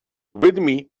Switzerland with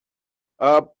me.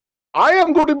 I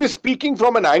am going to be speaking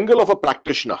from an angle of a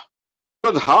practitioner,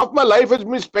 because half my life has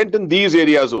been spent in these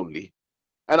areas only.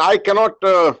 And I cannot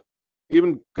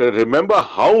even remember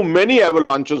how many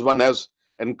avalanches one has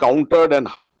encountered and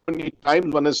how many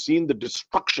times one has seen the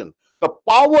destruction, the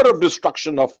power of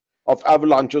destruction of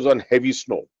avalanches on heavy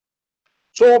snow.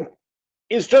 So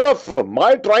instead of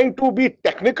my trying to be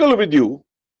technical with you,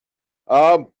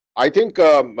 I think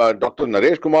Dr.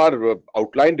 Naresh Kumar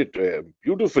outlined it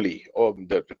beautifully,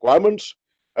 the requirements.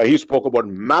 He spoke about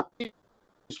mapping.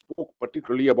 Spoke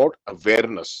particularly about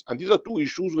awareness, and these are 2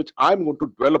 issues which I'm going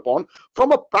to dwell upon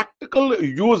from a practical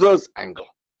user's angle.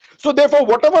 So therefore,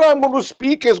 whatever I'm going to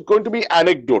speak is going to be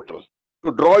anecdotal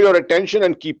to draw your attention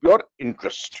and keep your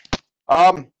interest.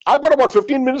 I've got about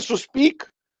 15 minutes to speak.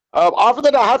 After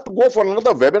that, I have to go for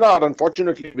another webinar,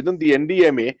 unfortunately, within the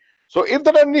NDMA. So if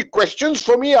there are any questions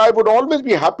for me, I would always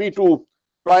be happy to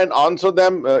try and answer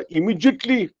them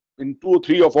immediately in 2 or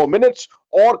 3 or 4 minutes,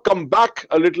 or come back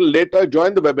a little later,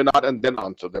 join the webinar, and then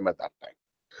answer them at that time.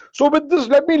 So with this,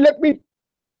 let me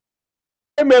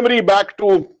my memory back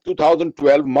to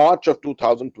 2012, March of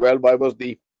 2012. I was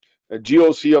the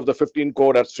GOC of the 15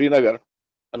 Corps at Srinagar,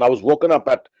 and I was woken up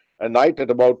at night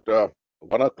at about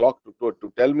 1 o'clock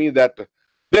to tell me that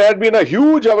there had been a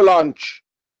huge avalanche.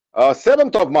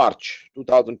 7th of March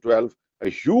 2012, a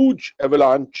huge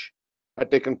avalanche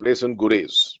had taken place in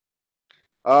Gurez.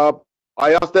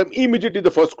 I asked them immediately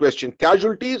the first question,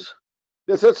 casualties?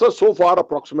 They said, sir, so far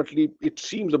approximately it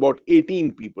seems about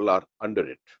 18 people are under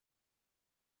it.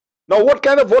 Now, what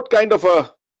kind of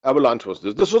a avalanche was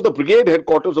this? This was the brigade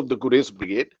headquarters of the Gurez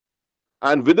Brigade,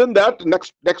 and within that,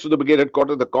 next to the brigade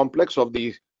headquarters, the complex of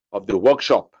the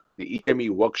workshop, the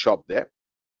EME workshop there.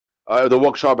 The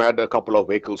workshop had a couple of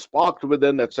vehicles parked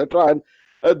within, etc., and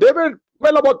they were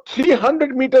well about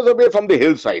 300 meters away from the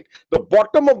hillside. The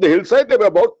bottom of the hillside, they were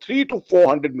about 300 to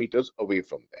 400 meters away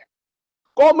from there.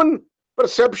 Common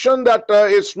perception that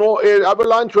a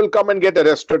avalanche will come and get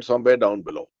arrested somewhere down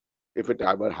below, if it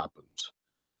ever happens.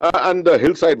 And the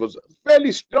hillside was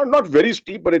fairly, not very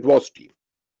steep, but it was steep.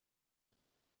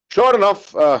 Sure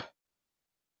enough, the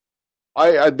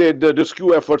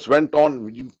rescue efforts went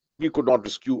on. We could not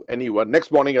rescue anyone.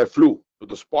 Next morning, I flew to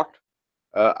the spot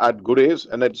at Gurez,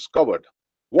 and I discovered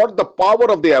what the power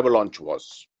of the avalanche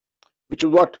was, which is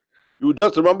what you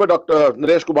just remember Dr.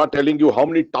 Naresh Kumar telling you how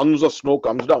many tons of snow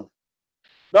comes down.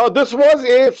 Now, this was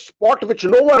a spot which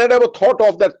no one had ever thought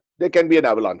of, that there can be an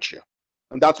avalanche here.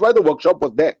 And that's why the workshop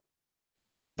was there.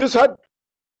 This had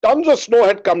tons of snow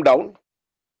had come down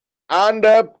and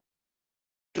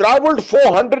traveled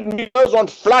 400 meters on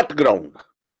flat ground.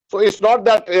 So it's not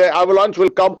that avalanche will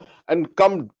come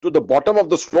to the bottom of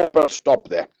the slope and stop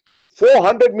there.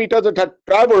 400 meters it had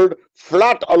traveled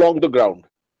flat along the ground.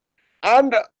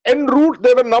 And en route,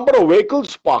 there were a number of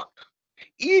vehicles parked.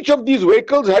 Each of these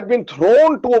vehicles had been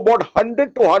thrown to about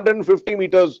 100 to 150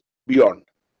 meters beyond,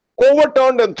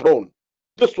 overturned and thrown.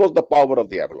 This was the power of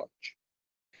the avalanche.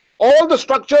 All the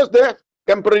structures there,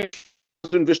 temporary,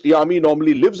 in which the army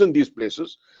normally lives in these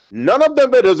places, none of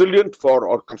them were resilient for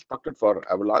or constructed for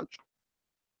avalanche.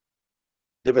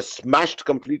 They were smashed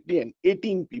completely, and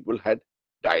 18 people had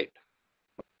died.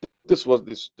 This was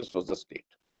the state.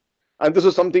 And this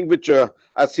is something which,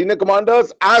 as senior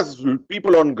commanders, as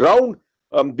people on ground,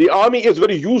 the army is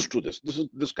very used to this. This is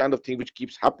this kind of thing which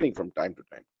keeps happening from time to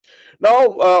time.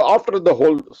 Now, after the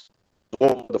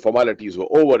formalities were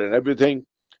over and everything,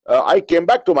 I came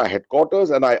back to my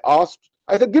headquarters and I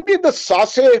said, give me the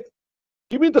SASE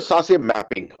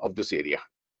mapping of this area.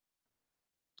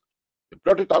 They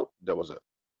brought it out. There was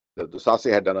the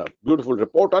SASE had done a beautiful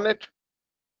report on it.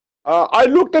 I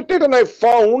looked at it and I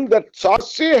found that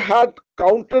SASE had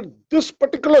counted this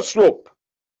particular slope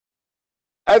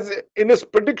as in his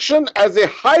prediction as a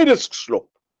high-risk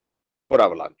slope for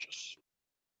avalanches.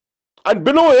 And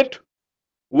below it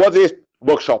was a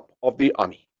workshop of the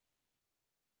army.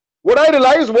 What I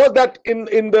realized was that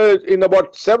in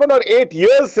about 7 or 8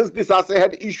 years since the SASE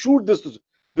had issued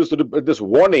this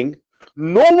warning,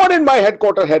 no one in my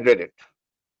headquarters had read it.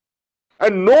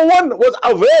 And no one was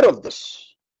aware of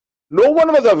this. No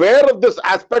one was aware of this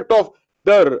aspect of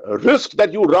the risk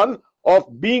that you run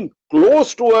of being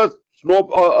close to a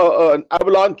slope, an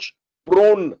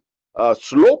avalanche-prone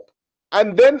slope,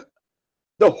 and then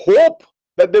the hope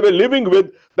that they were living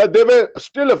with, that they were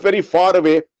still very far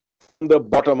away from the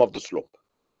bottom of the slope.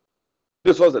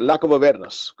 This was a lack of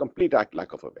awareness, complete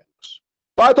lack of awareness.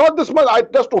 So I thought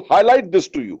just to highlight this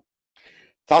to you.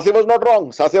 SASE was not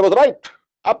wrong. SASE was right.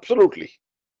 Absolutely.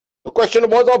 The question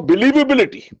was of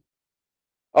believability.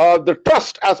 The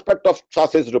trust aspect of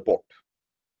SASE's report.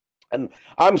 And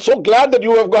I'm so glad that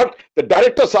you have got the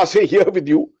director SASE here with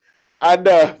you, and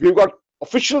we've got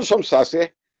officials from SASE,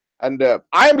 and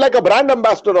I am like a brand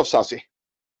ambassador of SASE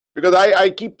because I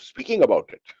keep speaking about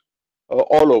it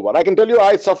all over. I can tell you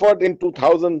I suffered in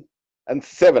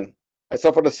 2007. I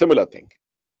suffered a similar thing.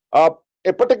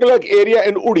 A particular area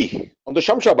in Udi on the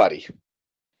Shamshabari.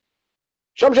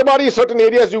 Shamshabari, certain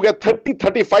areas you get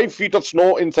 30-35 feet of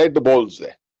snow inside the bowls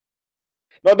there.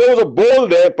 Now there was a bowl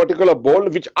there, particular bowl,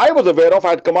 which I was aware of. I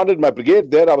had commanded my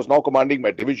brigade there. I was now commanding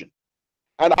my division.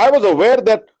 And I was aware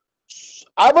that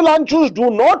avalanches do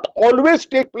not always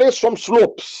take place from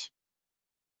slopes.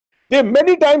 They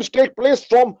many times take place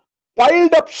from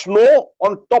piled up snow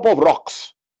on top of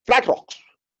rocks, flat rocks.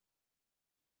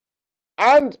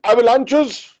 And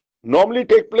avalanches normally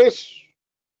take place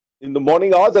in the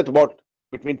morning hours at about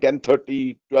between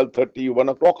 10:30, 12:30, 1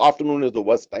 o'clock. Afternoon is the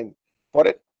worst time for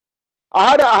it.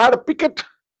 I had a picket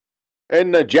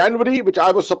in January, which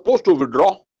I was supposed to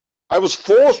withdraw. I was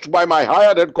forced by my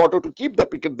higher headquarters to keep the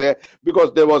picket there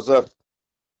because there was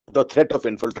the threat of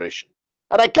infiltration.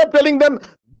 And I kept telling them,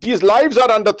 these lives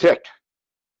are under threat.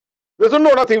 They said,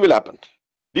 no, nothing will happen.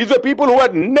 These were people who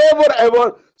had never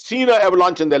ever seen an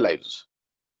avalanche in their lives.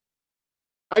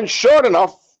 And sure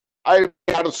enough, I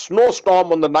had a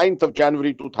snowstorm on the 9th of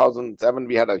January 2007.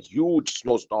 We had a huge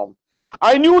snowstorm.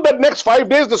 I knew that next 5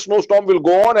 days the snowstorm will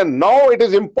go on, and now it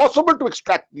is impossible to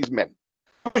extract these men.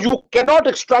 You cannot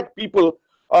extract people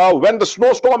when the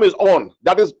snowstorm is on.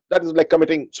 That is like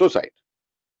committing suicide.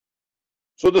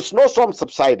 So the snowstorm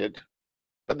subsided,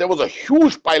 but there was a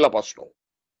huge pile up of snow.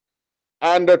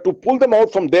 And to pull them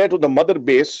out from there to the mother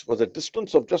base was a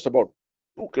distance of just about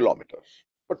 2 kilometers.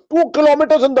 But 2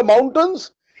 kilometers in the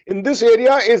mountains in this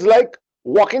area is like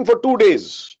walking for 2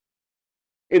 days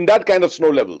in that kind of snow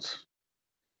levels.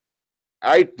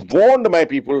 I warned my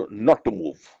people not to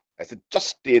move. I said,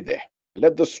 just stay there.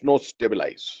 Let the snow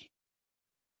stabilize.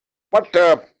 But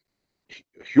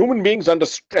human beings under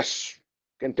stress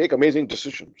can take amazing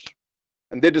decisions.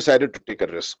 And they decided to take a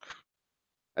risk.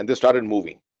 And they started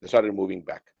moving. They started moving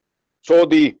back. So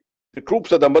the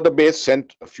troops at the mother base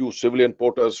sent a few civilian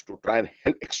porters to try and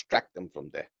help extract them from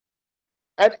there.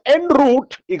 And en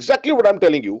route, exactly what I'm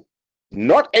telling you,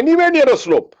 not anywhere near a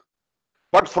slope,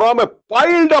 but from a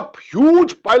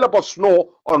huge pile up of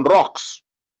snow on rocks,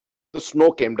 the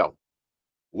snow came down.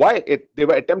 Why? They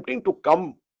were attempting to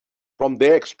come from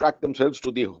there, extract themselves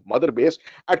to the mother base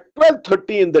at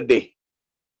 12:30 in the day.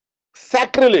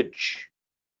 Sacrilege.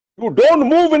 You don't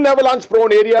move in avalanche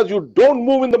prone areas. You don't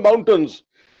move in the mountains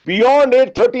beyond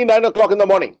 8:30, 9 o'clock in the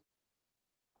morning.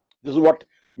 This is what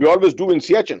we always do in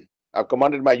Siachen. I've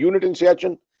commanded my unit in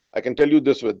Siachen. I can tell you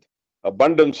this with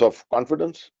abundance of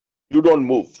confidence. You don't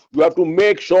move. You have to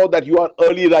make sure that you are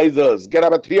early risers. Get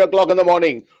up at 3 o'clock in the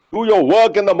morning. Do your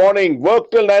work in the morning.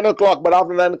 Work till 9 o'clock. But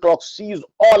after 9 o'clock, cease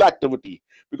all activity,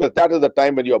 because that is the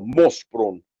time when you are most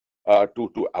prone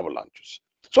to avalanches.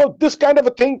 So this kind of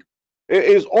a thing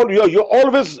is all you're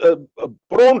always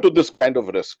prone to this kind of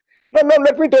risk. Now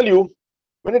let me tell you,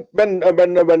 when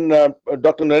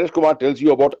Dr. Naresh Kumar tells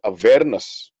you about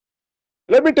awareness,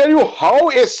 let me tell you how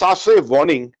a SASE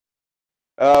warning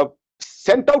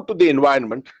sent out to the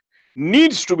environment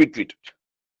needs to be treated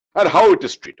and how it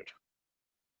is treated.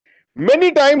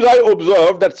 Many times I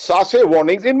observed that SASE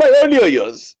warnings in my earlier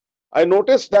years. I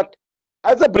noticed that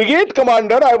as a brigade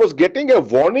commander, I was getting a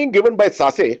warning given by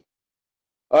SASE,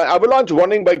 avalanche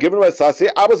warning given by SASE.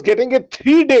 I was getting it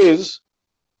 3 days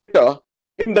later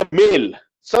in the mail,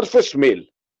 surface mail,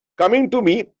 coming to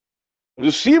me,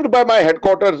 received by my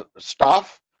headquarters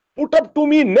staff, put up to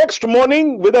me next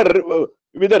morning with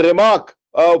a remark,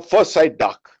 first sight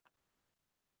dark.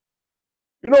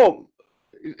 You know,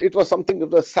 it was something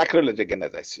of a sacrilege again,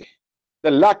 as I say.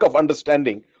 The lack of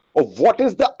understanding of what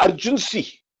is the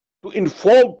urgency to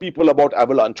inform people about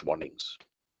avalanche warnings.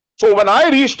 So when I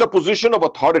reached a position of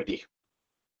authority,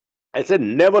 I said,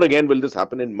 never again will this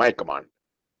happen in my command.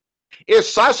 A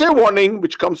SASE warning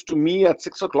which comes to me at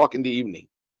 6 o'clock in the evening,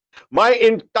 my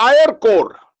entire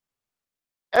corps,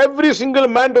 every single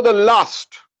man to the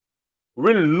last,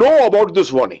 will know about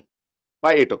this warning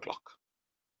by 8 o'clock.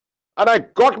 And I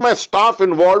got my staff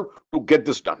involved to get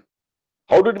this done.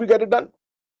 How did we get it done?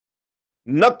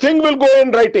 Nothing will go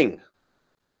in writing.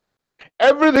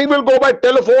 Everything will go by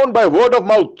telephone, by word of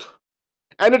mouth.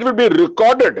 And it will be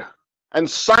recorded and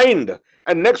signed.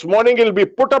 And next morning it will be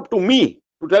put up to me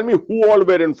to tell me who all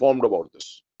were informed about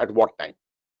this, at what time.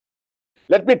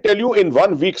 Let me tell you, in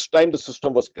 1 week's time, the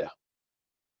system was clear.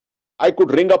 I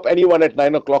could ring up anyone at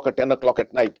 9 o'clock or 10 o'clock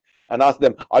at night and ask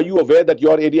them, are you aware that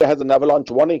your area has an avalanche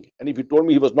warning? And if he told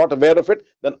me he was not aware of it,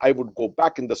 then I would go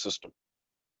back in the system.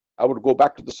 I would go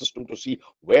back to the system to see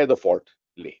where the fault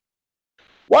lay.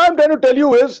 What I'm trying to tell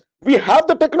you is, we have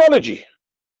the technology.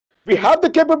 We have the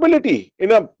capability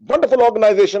in a wonderful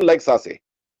organization like SASE.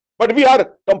 But we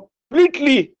are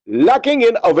completely lacking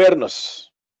in awareness.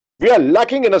 We are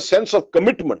lacking in a sense of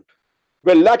commitment.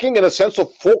 We're lacking in a sense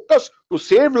of focus to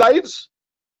save lives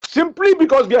simply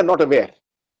because we are not aware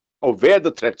of where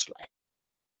the threats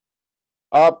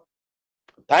lie.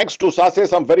 Thanks to SASE,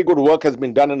 some very good work has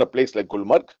been done in a place like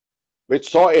Gulmarg,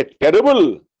 which saw a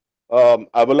terrible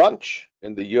avalanche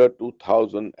in the year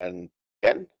 2010.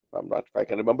 If I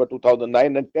can remember,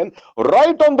 2009 and 10,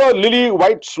 right on the lily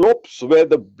white slopes where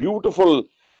the beautiful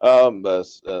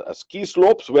ski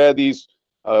slopes where these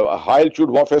high altitude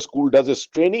warfare school does its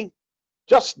training.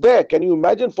 Just there, can you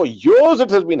imagine? For years it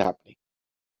has been happening.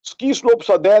 Ski slopes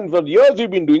are there, and for years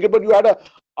we've been doing it, but you had an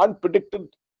unpredicted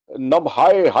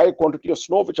high quantity of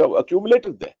snow which have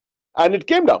accumulated there, and it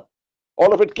came down.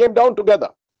 All of it came down together.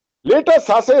 Later,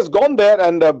 SASE has gone there,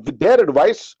 and with their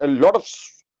advice, a lot of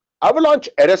avalanche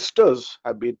arresters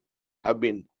have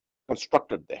been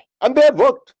constructed there, and they have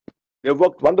worked. They have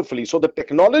worked wonderfully. So the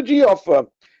technology of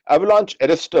avalanche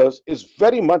arresters is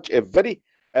very much a very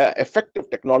effective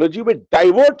technology which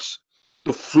diverts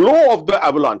the flow of the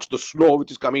avalanche, the snow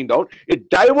which is coming down. It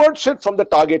diverts it from the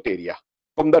target area,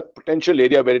 from that potential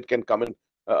area where it can come and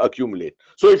accumulate.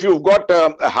 So if you've got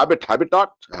a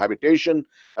habitation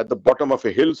at the bottom of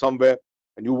a hill somewhere,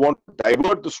 and you want to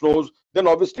divert the snows, then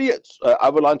obviously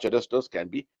avalanche arresters can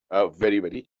be very,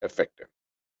 very effective.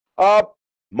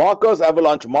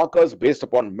 Avalanche markers based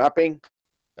upon mapping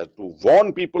to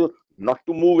warn people not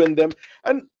to move in them.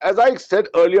 And as I said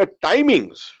earlier,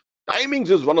 timings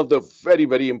is one of the very,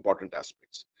 very important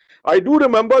aspects. I do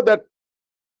remember that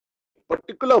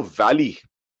particular valley,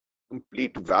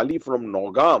 complete valley from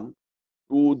Nogam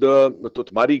to the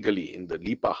Tutmari Gali in the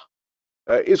Lipa,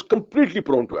 is completely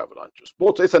prone to avalanches.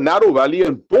 It's a narrow valley,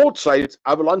 and both sides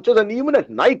avalanches, and even at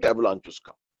night avalanches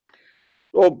come.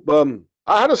 So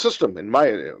I had a system in my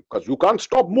area, because you can't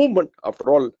stop movement. After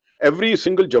all, every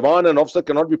single Jawan and officer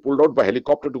cannot be pulled out by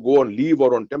helicopter to go on leave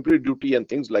or on temporary duty and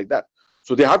things like that.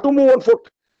 So they have to move on foot,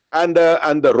 and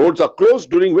the roads are closed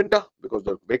during winter because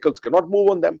the vehicles cannot move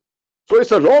on them. So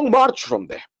it's a long march from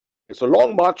there. It's a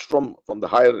long march from the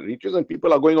higher reaches, and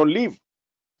people are going on leave.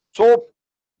 So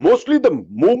mostly the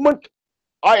movement,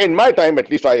 in my time at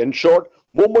least, I ensured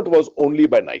movement was only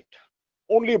by night.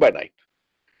 Only by night.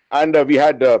 And we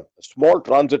had small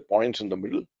transit points in the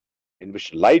middle in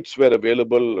which lights were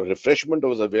available, refreshment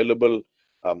was available,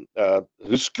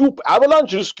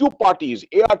 avalanche rescue parties,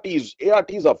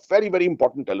 ARTs are very, very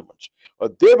important elements.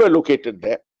 They were located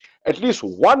there. at least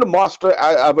one master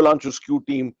avalanche rescue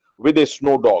team with a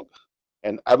snow dog,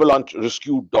 an avalanche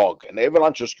rescue dog. An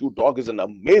avalanche rescue dog is an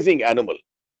amazing animal.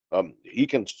 He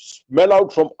can smell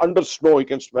out from under snow. He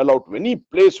can smell out any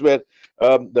place where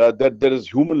there is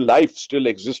human life still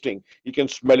existing. He can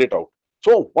smell it out.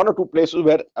 So one or two places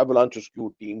where avalanche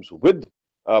rescue teams with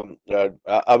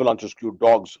avalanche rescue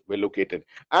dogs were located.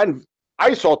 And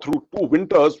I saw through 2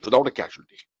 winters without a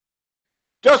casualty.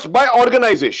 Just by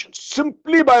organization,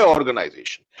 simply by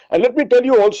organization. And let me tell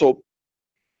you also,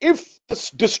 if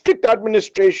this district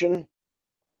administration,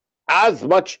 as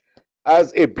much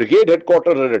as a brigade headquarter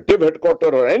or a div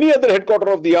headquarter or any other headquarter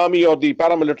of the army or the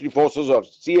paramilitary forces or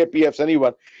CAPFs,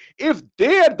 anyone, if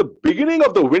they at the beginning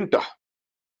of the winter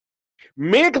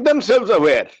make themselves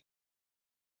aware,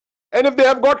 and if they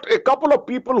have got a couple of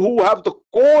people who have the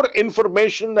core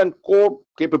information and core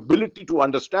capability to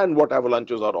understand what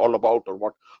avalanches are all about or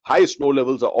what high snow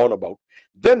levels are all about,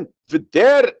 then with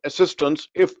their assistance,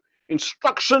 if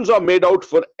instructions are made out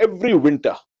for every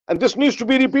winter, and this needs to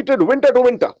be repeated winter to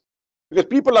winter, because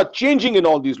people are changing in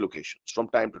all these locations from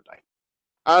time to time.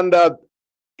 And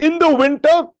in the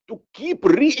winter, to keep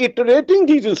reiterating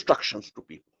these instructions to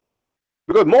people.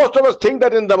 Because most of us think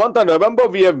that in the month of November,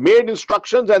 we have made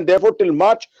instructions and therefore till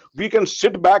March, we can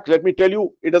sit back. Let me tell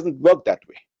you, it doesn't work that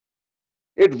way.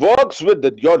 It works with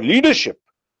your leadership,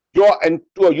 your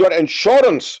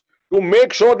insurance to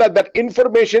make sure that that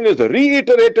information is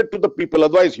reiterated to the people.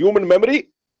 Otherwise, human memory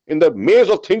in the maze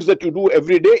of things that you do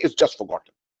every day is just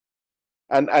forgotten.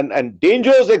 And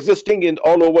dangers existing in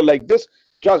all over like this,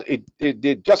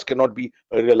 they just cannot be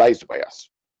realized by us.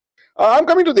 I'm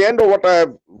coming to the end of what I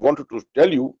wanted to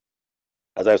tell you,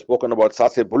 as I've spoken about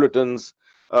SASE bulletins.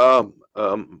 I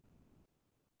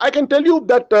can tell you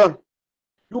that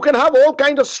you can have all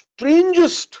kinds of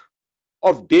strangest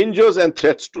of dangers and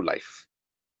threats to life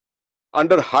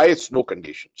under high snow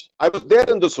conditions. I was there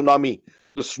in the tsunami,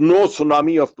 the snow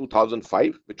tsunami of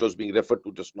 2005, which was being referred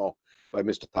to just now by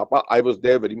Mr. Thapa. I was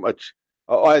there very much,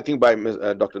 I think by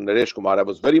Dr. Naresh Kumar. I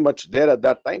was very much there at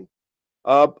that time.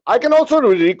 I can also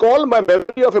recall my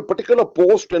memory of a particular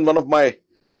post in one of my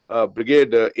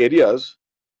brigade areas.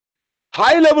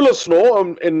 High level of snow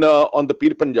on the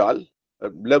Pir Panjal,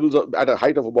 levels at a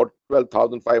height of about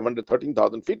 12,500,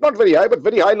 13,000 feet. Not very high, but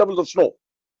very high levels of snow.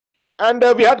 And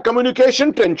we had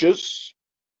communication trenches.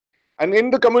 And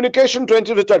in the communication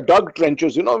trenches, which are dug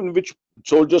trenches, you know, in which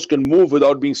soldiers can move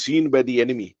without being seen by the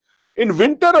enemy. In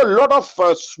winter, a lot of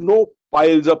snow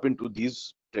piles up into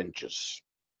these trenches.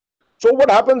 So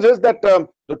what happens is that the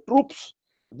troops,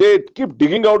 they keep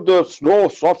digging out the snow,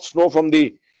 soft snow from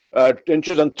the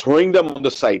trenches and throwing them on the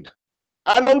side.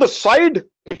 And on the side,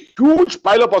 a huge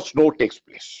pile up of snow takes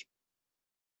place.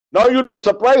 Now you're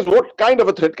surprised what kind of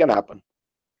a threat can happen.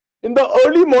 In the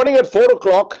early morning at 4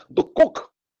 o'clock, the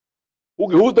cook,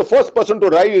 who's the first person to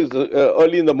rise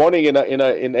early in the morning in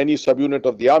any subunit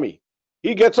of the army,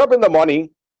 he gets up in the morning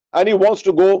and he wants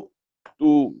to go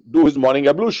to do his morning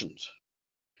ablutions.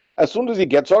 As soon as he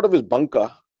gets out of his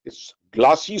bunker, it's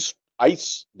glassy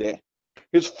ice there.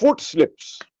 His foot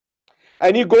slips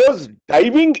and he goes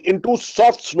diving into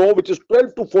soft snow, which is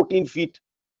 12 to 14 feet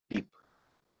deep.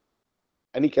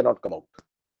 And he cannot come out.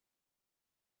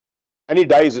 And he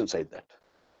dies inside that.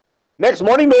 Next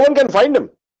morning, no one can find him.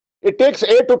 It takes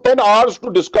 8 to 10 hours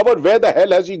to discover where the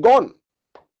hell has he gone.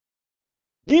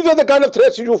 These are the kind of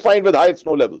threats you find with high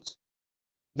snow levels.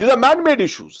 These are man-made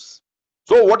issues.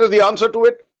 So what is the answer to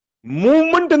it?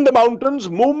 Movement in the mountains,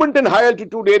 movement in high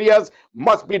altitude areas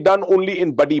must be done only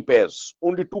in buddy pairs,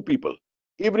 only 2 people.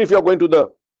 Even if you're going to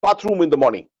the bathroom in the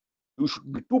morning, you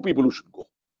should be 2 people who should go.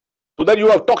 So that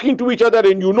you are talking to each other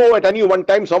and you know at any one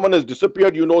time someone has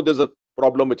disappeared, you know there's a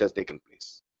problem which has taken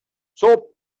place. So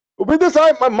with this,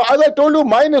 as I told you,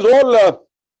 mine is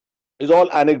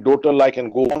all anecdotal. I can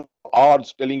go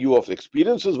hours telling you of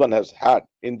experiences one has had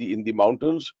in the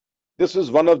mountains. This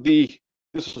is one of the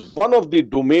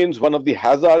domains, one of the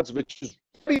hazards which is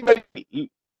very,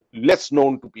 very less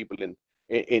known to people in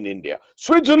India.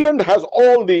 Switzerland has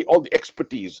all the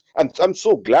expertise, and I'm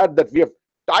so glad that we have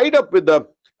tied up with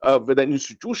an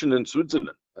institution in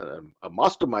Switzerland, a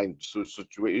mastermind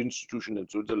institution in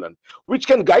Switzerland, which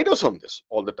can guide us on this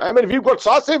all the time. And we've got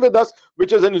SASE with us,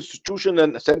 which is an institution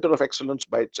and a center of excellence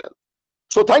by itself.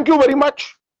 So thank you very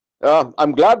much.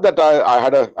 I'm glad that I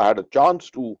had a chance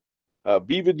to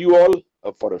be with you all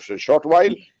for a short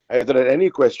while. If there are any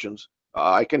questions,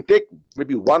 I can take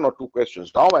maybe 1 or 2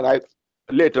 questions now, and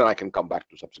later I can come back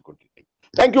to subsequently.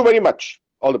 Thank you very much.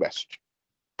 All the best.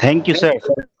 Thank you, sir,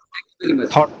 for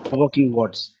thought-provoking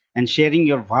words and sharing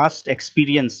your vast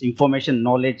experience, information,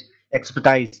 knowledge,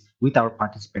 expertise with our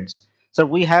participants. So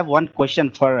we have one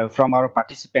question from our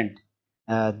participant,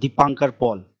 Dipankar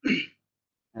Paul.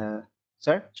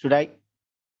 Sir, should I?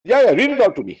 Yeah, read it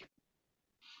out to me.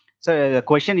 So the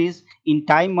question is, in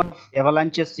time of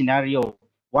avalanche scenario,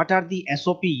 what are the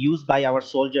SOP used by our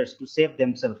soldiers to save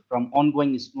themselves from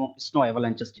ongoing snow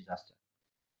avalanches disaster?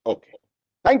 Okay.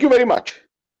 Thank you very much.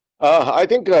 I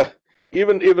think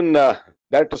even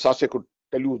Director SASE could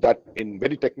tell you that in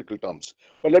very technical terms.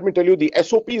 But let me tell you the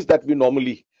SOPs that we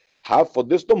normally have for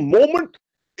this. The moment,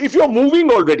 if you're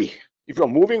moving already,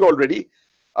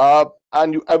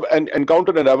 and you have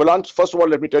encountered an avalanche, first of all,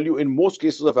 let me tell you, in most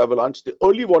cases of avalanche, the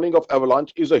early warning of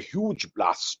avalanche is a huge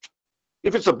blast.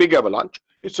 If it's a big avalanche,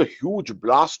 it's a huge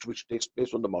blast which takes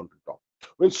place on the mountaintop.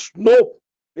 When snow,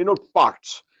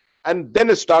 parts, and then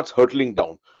it starts hurtling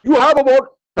down. You have about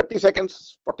 30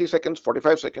 seconds, 40 seconds,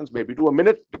 45 seconds, maybe to a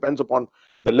minute, depends upon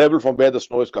the level from where the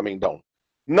snow is coming down.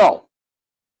 Now,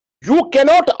 you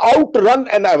cannot outrun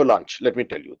an avalanche, let me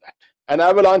tell you that. An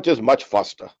avalanche is much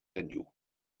faster than you.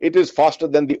 It is faster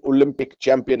than the Olympic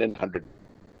champion in 100,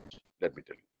 let me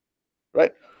tell you,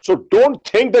 right? So don't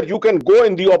think that you can go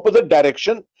in the opposite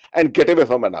direction and get away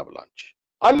from an avalanche,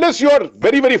 unless you are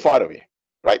very, very far away,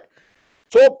 right?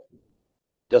 So,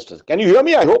 can you hear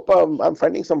me? I hope I'm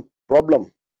finding some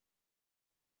problem.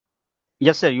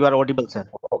 Yes, sir, you are audible, sir.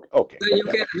 Okay.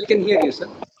 We can hear you, sir.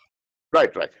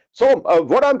 Right. So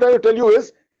what I'm trying to tell you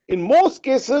is, in most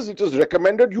cases, it is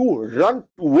recommended you run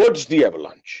towards the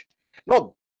avalanche.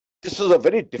 Now, this is a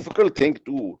very difficult thing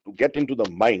to get into the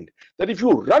mind, that if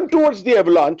you run towards the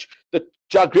avalanche, the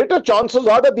greater chances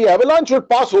are that the avalanche will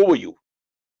pass over you.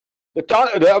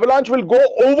 The avalanche will go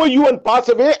over you and pass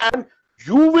away, and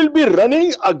you will be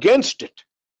running against it.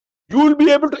 You will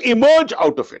be able to emerge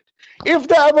out of it. If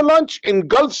the avalanche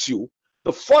engulfs you,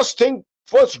 the first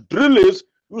drill is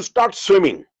you start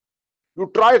swimming.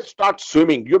 You start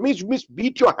swimming. You must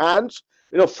beat your hands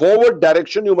in a forward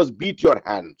direction. You must beat your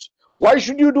hands. Why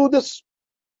should you do this?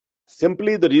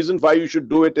 Simply, the reason why you should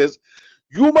do it is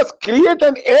you must create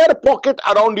an air pocket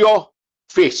around your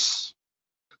face,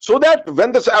 so that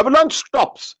when this avalanche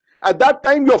stops, at that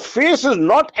time your face is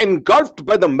not engulfed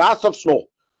by the mass of snow.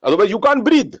 Otherwise, you can't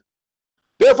breathe.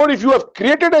 Therefore, if you have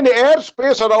created an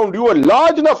airspace around you, a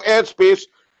large enough airspace,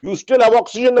 you still have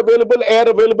oxygen available, air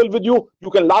available with you, you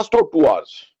can last out 2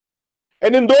 hours.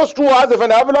 And in those 2 hours, if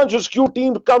an avalanche rescue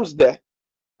team comes there,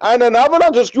 and an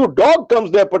avalanche rescue dog comes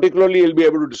there particularly, he'll be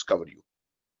able to discover you.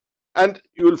 And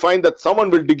you will find that someone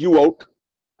will dig you out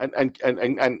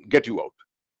and get you out.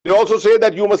 They also say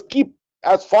that you must keep,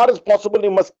 as far as possible,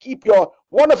 you must keep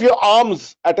one of your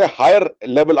arms at a higher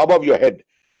level above your head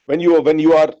when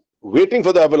you are waiting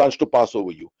for the avalanche to pass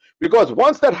over you. Because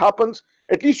once that happens,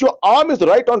 at least your arm is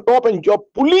right on top and you're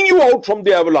pulling you out from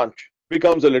the avalanche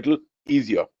becomes a little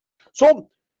easier. So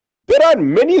there are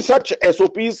many such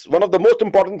SOPs. One of the most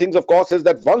important things, of course, is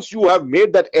that once you have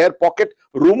made that air pocket,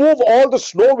 remove all the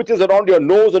snow which is around your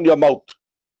nose and your mouth.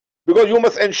 Because you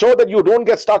must ensure that you don't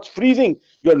start freezing.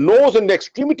 Your nose and the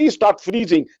extremities start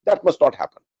freezing. That must not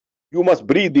happen. You must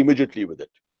breathe immediately with it.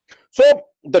 So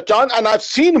and I've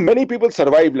seen many people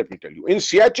survive, let me tell you. In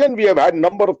Siachen, we have had a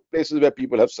number of places where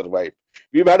people have survived.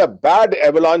 We've had a bad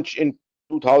avalanche in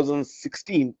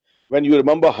 2016, when you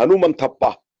remember Hanuman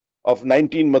Thappa of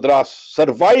 19 Madras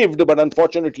survived, but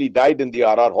unfortunately died in the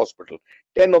RR hospital.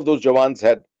 10 of those Jawans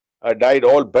had died,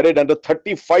 all buried under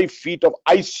 35 feet of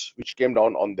ice which came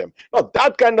down on them. Now,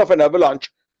 that kind of an avalanche,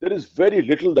 there is very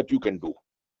little that you can do.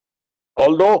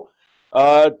 Although,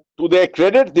 to their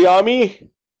credit, the army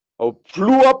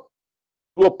flew up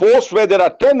to a post where there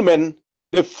are 10 men.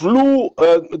 They flew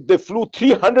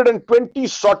 320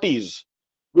 sorties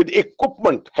with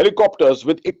equipment, helicopters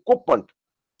with equipment,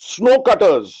 snow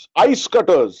cutters, ice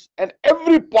cutters, and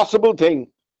every possible thing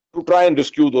to try and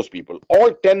rescue those people.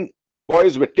 All 10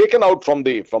 boys were taken out from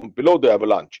below the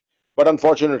avalanche, but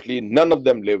unfortunately, none of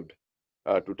them lived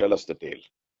to tell us the tale.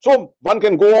 So one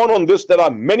can go on this. There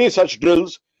are many such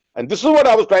drills, and this is what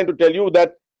I was trying to tell you,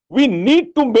 that we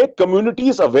need to make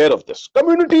communities aware of this.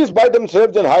 Communities by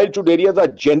themselves in high altitude areas are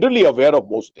generally aware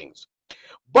of most things,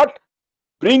 but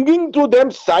bringing to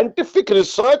them scientific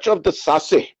research of the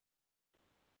SASE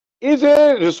is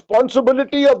a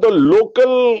responsibility of the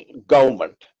local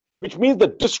government, which means the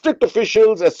district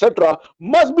officials, etc.,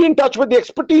 must be in touch with the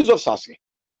expertise of SASE.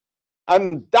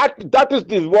 And that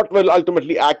is what will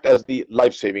ultimately act as the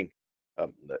life-saving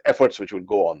efforts which will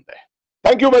go on there.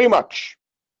 Thank you very much.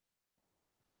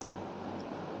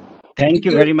 Thank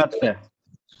you very much, sir.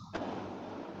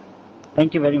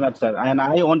 Thank you very much, sir. And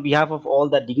I, on behalf of all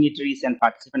the dignitaries and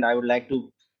participants, I would like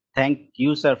to thank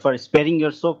you, sir, for sparing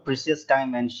your so precious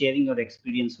time and sharing your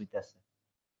experience with us.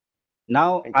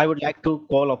 Now, I would like to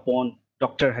call upon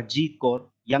Dr. Harjeet Kaur,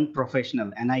 young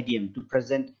professional, NIDM, to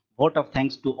present vote of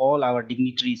thanks to all our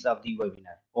dignitaries of the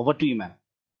webinar. Over to you, ma'am.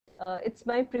 It's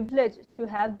my privilege to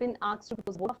have been asked to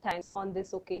propose vote of thanks on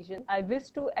this occasion. I wish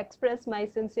to express my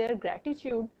sincere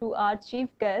gratitude to our chief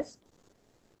guest,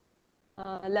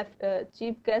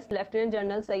 Lieutenant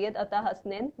General Syed Atta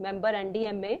Hasnain, member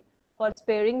NDMA, for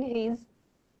sparing his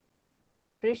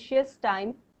precious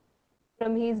time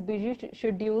from his busy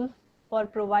schedule for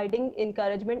providing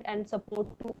encouragement and support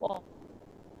to all.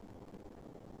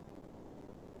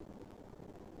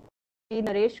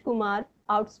 Naresh Kumar,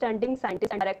 outstanding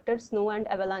scientist and director, Snow and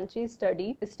Avalanche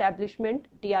Study Establishment,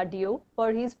 DRDO,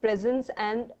 for his presence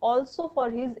and also for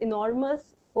his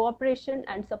enormous cooperation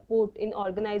and support in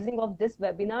organizing of this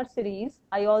webinar series.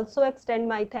 I also extend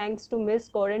my thanks to Ms.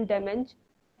 Corinne Demenge,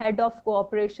 Head of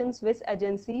Cooperation Swiss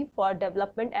Agency for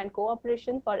Development and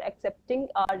Cooperation, for accepting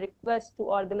our request to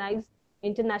organize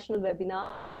international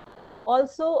webinar.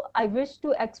 Also, I wish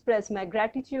to express my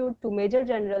gratitude to Major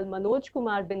General Manoj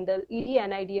Kumar Bindal, ED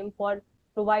NIDM, for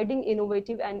providing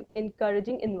innovative and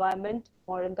encouraging environment,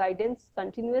 moral guidance,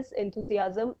 continuous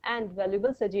enthusiasm, and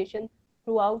valuable suggestion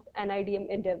throughout NIDM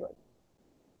endeavor.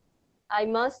 I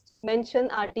must mention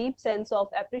our deep sense of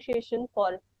appreciation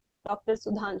for Dr.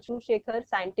 Sudhanshu Shekhar,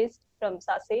 scientist from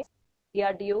SASE,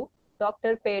 DRDO,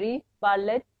 Dr. Perry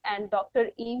Bartlett, and Dr.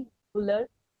 E. Buller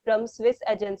from Swiss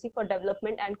Agency for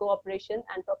Development and Cooperation,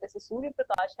 and Professor Surya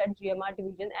Prakash, Head GMR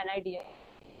Division, NIDM,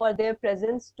 for their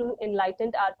presence to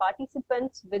enlighten our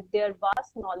participants with their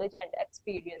vast knowledge and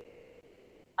experience.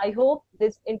 I hope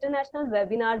this international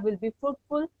webinar will be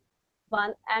fruitful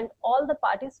one and all the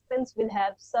participants will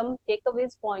have some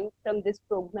takeaways point from this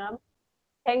program.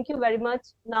 Thank you very much.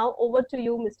 Now over to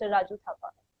you, Mr. Raju Thapa.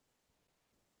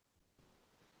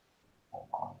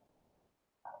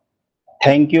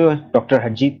 Thank you, Dr.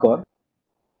 Harjeet Kaur.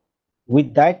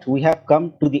 With that, we have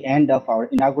come to the end of our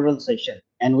inaugural session,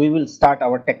 and we will start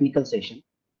our technical session.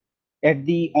 At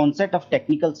the onset of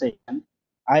technical session,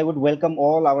 I would welcome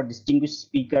all our distinguished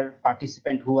speaker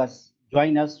participant who has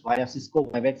joined us via Cisco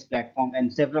WebEx platform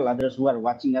and several others who are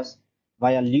watching us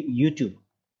via YouTube.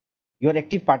 Your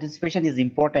active participation is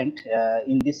important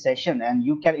in this session, and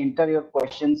you can enter your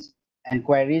questions and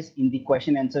queries in the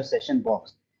question answer session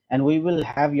box. And we will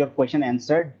have your question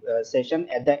answered session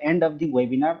at the end of the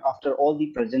webinar after all the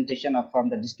presentation from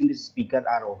the distinguished speaker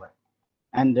are over.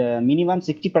 And minimum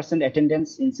 60%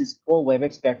 attendance in Cisco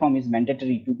WebEx platform is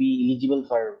mandatory to be eligible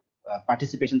for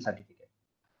participation certificate.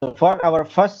 So for our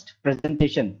first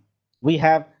presentation, we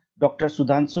have Dr.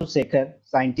 Sudhanshu Shekhar,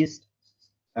 scientist,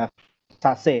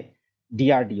 SASE,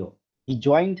 DRDO. He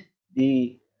joined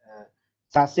the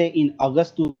SASE in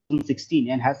August 2016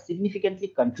 and has significantly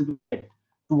contributed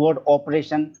toward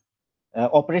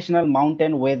operational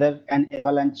mountain weather and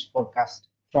avalanche forecast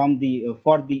from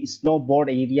for the snowboard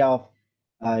area of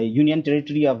Union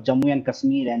Territory of Jammu and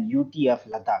Kashmir and UT of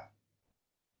Ladakh,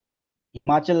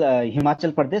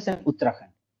 Himachal Pradesh and Uttarakhand.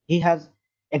 He has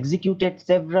executed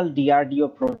several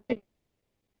DRDO projects,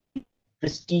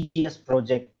 prestigious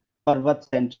project Parvat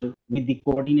Central with the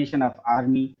coordination of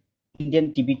Army,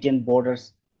 Indian Tibetan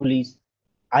Borders Police,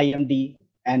 IMD,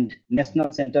 and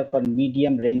National Center for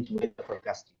Medium Range Weather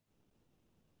Forecasting.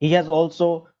 He has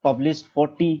also published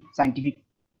 40 scientific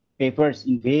papers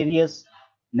in various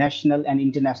national and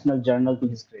international journals to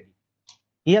his credit.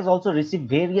 He has also received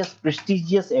various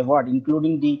prestigious awards,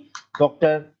 including the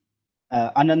Dr.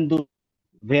 Anandu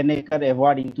Venekar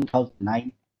Award in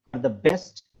 2009 for the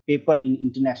best paper in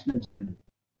international journal,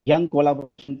 Young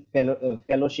Collaboration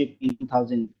Fellowship in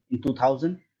 2000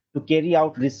 to carry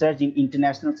out research in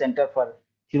International Center for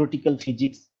Theoretical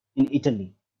Physics in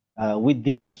Italy. With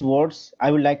these words,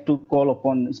 I would like to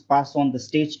pass on the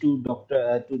stage to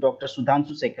Dr.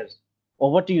 Sudhanshu Shekhar.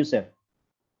 Over to you, sir.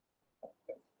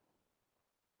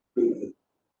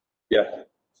 Yeah,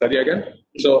 sorry again.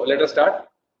 So let us start.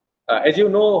 As you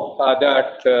know,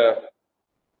 that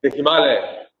the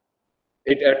Himalaya,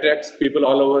 it attracts people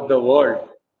all over the world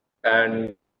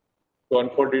and to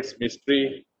unfold its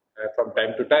mystery from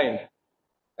time to time.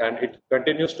 And it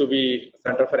continues to be a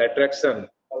center for attraction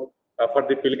for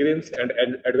the pilgrims and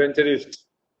adventurers.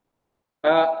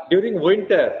 During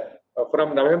winter,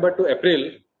 from November to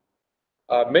April,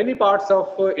 many parts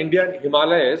of Indian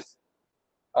Himalayas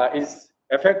is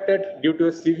affected due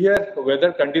to severe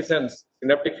weather conditions,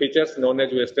 synaptic features known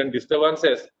as western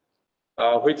disturbances,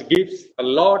 which gives a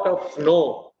lot of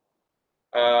snow.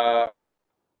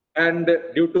 And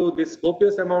due to this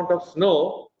copious amount of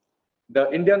snow, the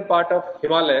Indian part of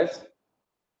Himalayas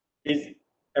is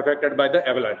affected by the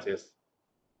avalanches.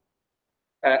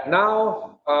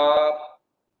 Now,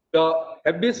 the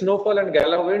heavy snowfall and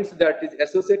gale winds that is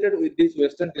associated with these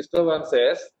western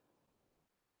disturbances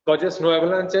causes snow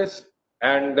avalanches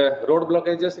and road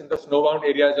blockages in the snowbound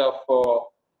areas of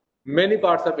many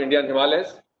parts of Indian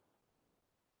Himalayas.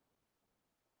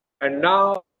 And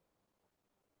now,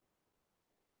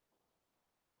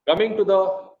 coming to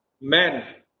the main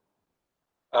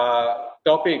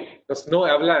topic, the snow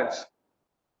avalanche.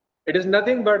 It is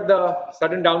nothing but the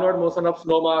sudden downward motion of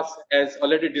snow mass, as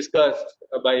already discussed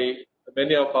by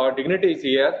many of our dignitaries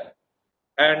here,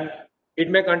 and it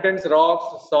may contain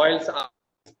rocks, soils,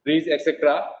 trees,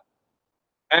 etc.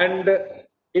 And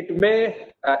it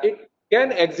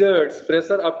can exert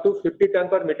pressure up to 50 ton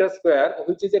per meter square,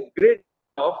 which is a great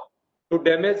enough to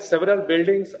damage several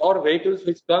buildings or vehicles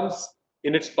which comes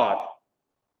in its path.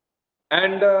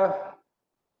 And the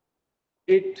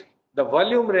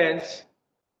volume range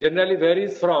generally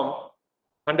varies from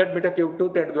 100 meter cube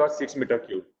to 10 to the power 6 meter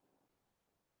cube.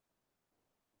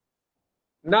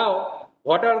 Now,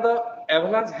 what are the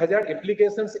avalanche hazard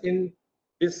implications in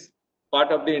this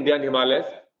part of the Indian Himalayas?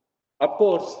 Of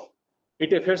course,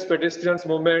 it affects pedestrians'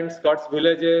 movements, cuts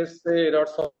villages,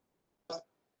 roads,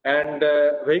 and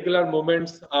vehicular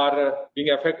movements are being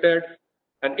affected,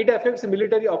 and it affects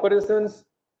military operations,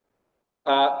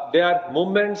 their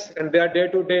movements and their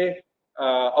day-to-day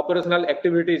operational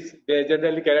activities they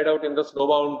generally carried out in the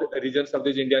snowbound regions of the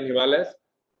Indian Himalayas.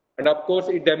 And of course,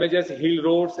 it damages hill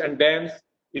roads and dams,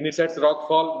 initiates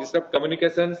rockfall, disrupts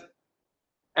communications,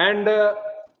 and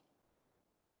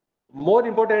more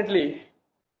importantly,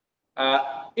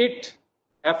 it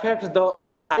affects the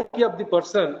psyche of the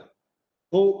person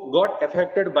who got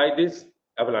affected by these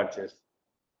avalanches.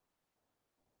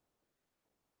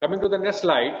 Coming to the next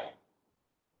slide,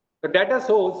 the data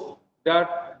shows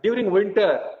that during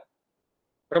winter,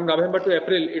 from November to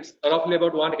April, it's roughly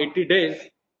about 180 days.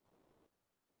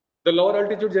 The lower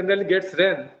altitude generally gets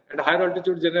rain and higher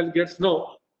altitude generally gets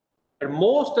snow. And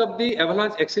most of the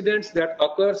avalanche accidents that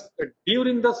occurs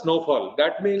during the snowfall,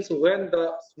 that means when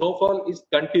the snowfall is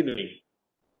continuing.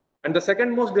 And the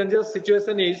second most dangerous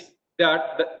situation is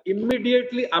that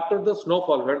immediately after the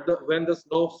snowfall, when the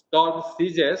snowstorm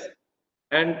ceases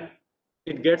and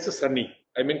it gets sunny,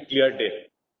 I mean clear day.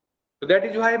 So that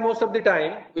is why most of the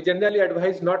time we generally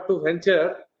advise not to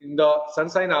venture in the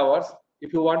sunshine hours.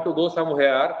 If you want to go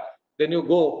somewhere, then you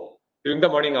go during the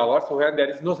morning hours when there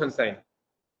is no sunshine.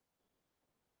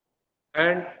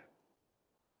 And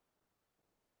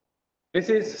this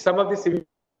is some of the severe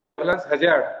avalanche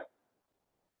hazard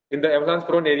in the avalanche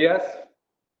prone areas.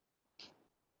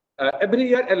 Every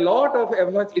year, a lot of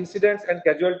avalanche incidents and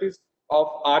casualties of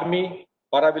army,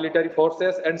 paramilitary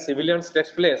forces and civilians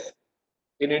takes place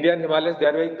in Indian Himalayas,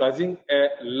 thereby causing a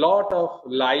lot of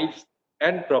lives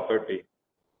and property.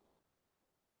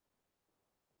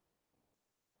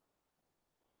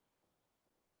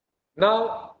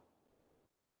 Now,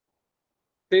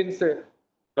 since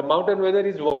the mountain weather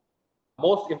is one of the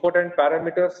most important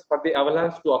parameters for the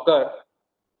avalanche to occur,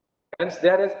 hence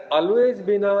there has always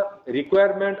been a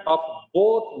requirement of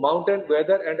both mountain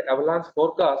weather and avalanche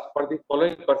forecast for the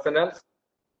following personnel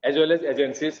as well as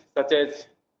agencies such as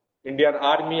Indian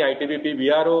Army, ITBP,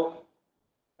 BRO,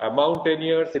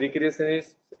 mountaineers,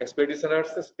 recreationists,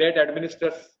 expeditioners, state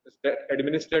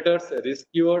administrators,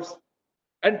 rescuers,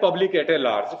 and public at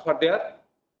large for their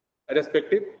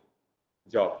respective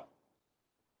job.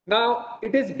 Now,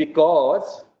 it is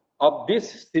because of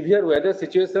these severe weather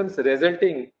situations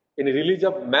resulting in release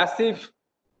of massive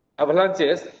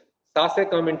avalanches,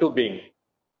 SASE come into being.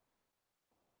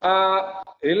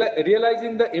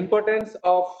 Realizing the importance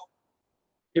of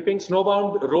keeping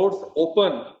snowbound roads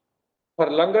open for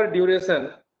longer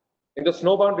duration in the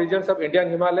snowbound regions of Indian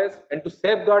Himalayas and to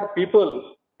safeguard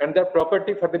people and their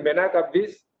property for the menace of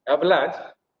this avalanche,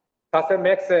 SASE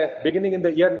makes a beginning in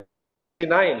the year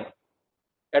 1999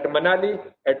 at Manali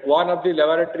at one of the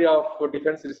laboratory of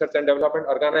Defense Research and Development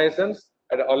Organizations,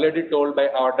 as already told by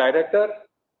our director.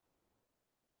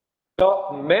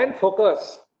 The main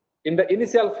focus in the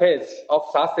initial phase of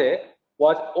SASE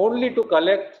was only to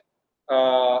collect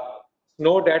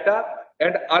snow data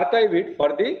and archive it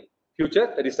for the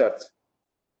future research.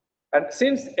 And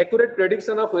since accurate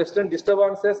prediction of western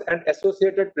disturbances and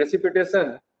associated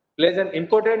precipitation plays an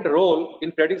important role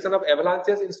in prediction of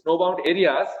avalanches in snowbound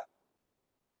areas,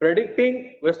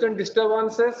 predicting western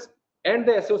disturbances and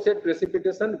the associated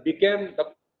precipitation became the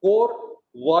core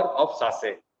work of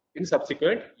SASE in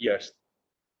subsequent years.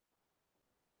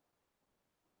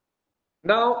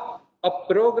 Now, a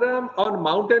program on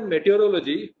mountain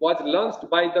meteorology was launched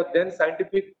by the then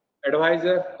scientific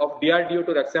advisor of DRDO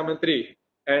to Raksha Mantri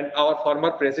and our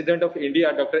former President of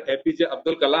India, Dr. APJ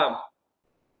Abdul Kalam,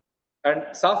 And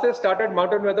SASE started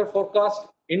mountain weather forecast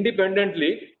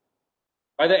independently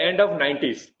by the end of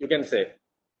 90s, you can say.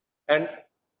 And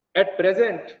at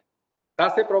present,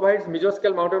 SASE provides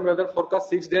mesoscale mountain weather forecast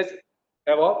 6 days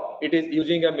above. It is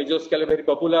using a mesoscale, a very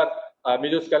popular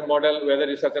mesoscale model, weather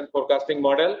research and forecasting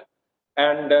model.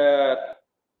 And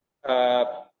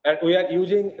we are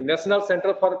using National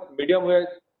Center for Medium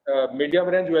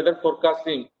Range Weather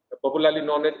Forecasting, popularly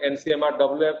known as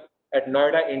NCMRWF, at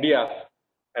Noida, India.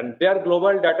 And their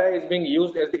global data is being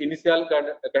used as the initial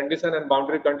condition and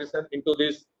boundary condition into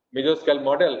this mesoscale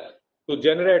model to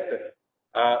generate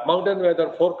mountain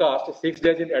weather forecast 6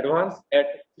 days in advance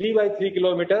at 3 by 3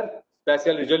 kilometer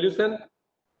spatial resolution.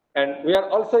 And we are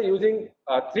also using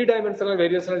three-dimensional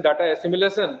variational data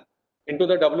assimilation into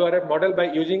the WRF model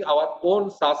by using our own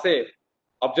SASE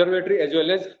observatory as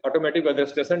well as automatic weather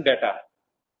station data.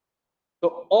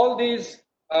 So all these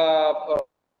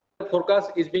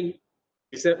forecasts is being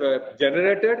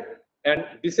generated and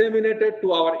disseminated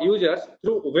to our users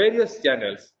through various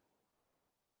channels.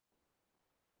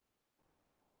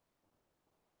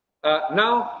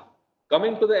 Now,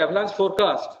 coming to the avalanche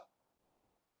forecast,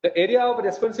 the area of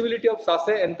responsibility of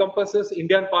SASE encompasses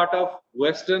Indian part of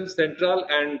Western, Central,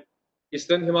 and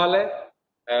Eastern Himalaya.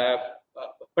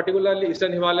 Particularly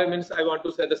Eastern Himalaya means I want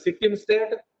to say the Sikkim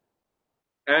state.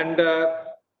 And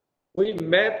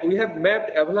we have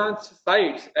mapped avalanche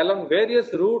sites along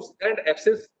various routes and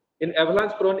access in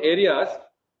avalanche-prone areas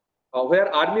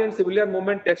where army and civilian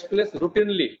movement takes place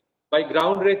routinely by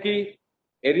ground recce,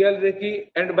 aerial recce,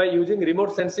 and by using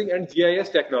remote sensing and GIS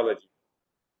technology.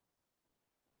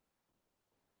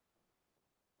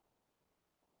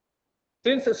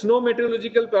 Since snow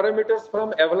meteorological parameters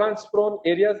from avalanche-prone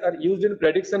areas are used in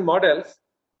prediction models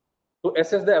to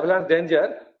assess the avalanche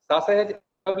danger, SASE has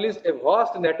established a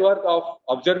vast network of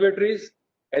observatories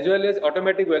as well as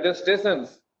automatic weather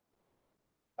stations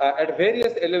at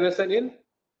various elevations in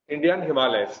Indian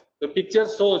Himalayas. The picture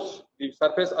shows the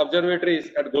surface observatories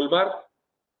at Gulmarg,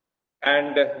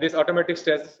 and these automatic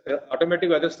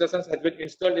weather stations have been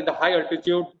installed in the high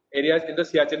altitude areas in the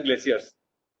Siachen glaciers.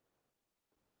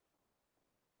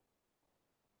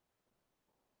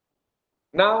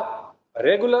 Now,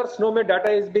 regular snowmelt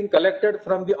data is being collected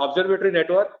from the observatory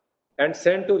network and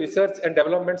sent to Research and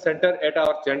Development Center at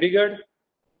our Chandigarh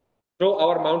through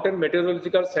our mountain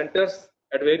meteorological centers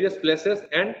at various places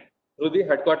and through the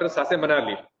headquarters SASE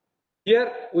Manali.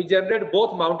 Here, we generate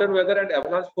both mountain weather and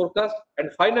avalanche forecast,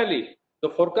 and finally,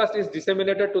 the forecast is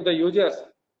disseminated to the users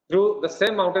through the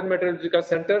same mountain meteorological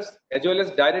centers as well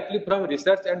as directly from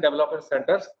Research and Development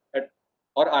Centers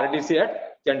or RDC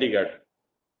at Chandigarh.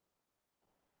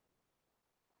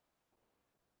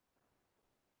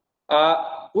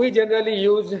 We generally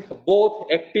use both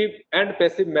active and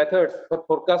passive methods for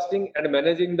forecasting and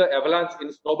managing the avalanche in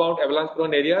snowbound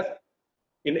avalanche-prone areas.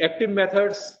 In active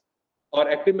methods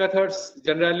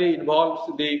generally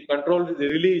involves the controlled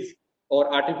release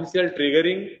or artificial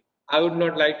triggering. I would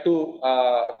not like to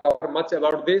cover much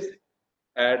about this.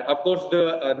 And of course,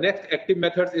 the next active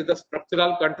methods is the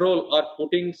structural control or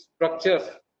putting structures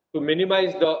to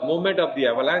minimize the movement of the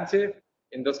avalanche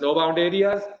in the snowbound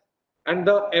areas, and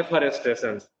the FRS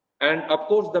stations. And of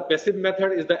course, the passive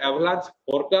method is the avalanche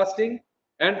forecasting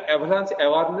and avalanche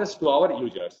awareness to our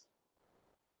users.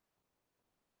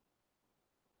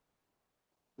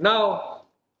 Now,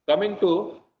 coming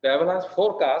to the avalanche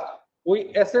forecast,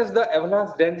 we assess the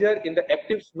avalanche danger in the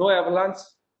active snow avalanche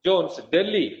zones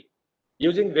daily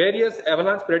using various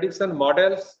avalanche prediction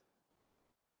models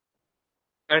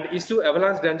and issue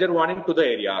avalanche danger warning to the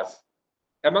areas.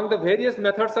 Among the various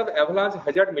methods of avalanche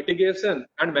hazard mitigation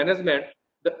and management,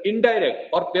 the indirect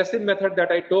or passive method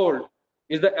that I told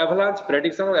is the avalanche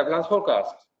prediction or avalanche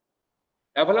forecast.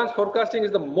 Avalanche forecasting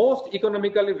is the most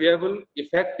economically viable,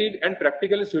 effective, and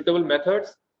practically suitable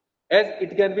methods, as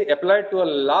it can be applied to a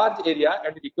large area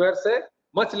and requires a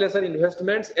much lesser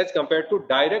investments as compared to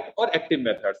direct or active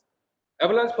methods.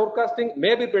 Avalanche forecasting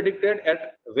may be predicted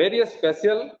at various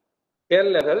spatial scale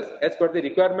levels as per the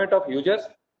requirement of users.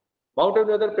 Mountain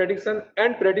weather prediction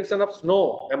and prediction of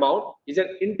snow amount is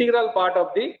an integral part of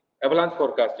the avalanche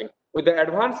forecasting. With the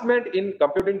advancement in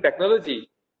computing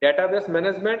technology, database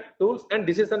management tools, and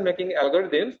decision-making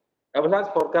algorithms, avalanche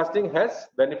forecasting has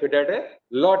benefited a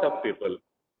lot of people.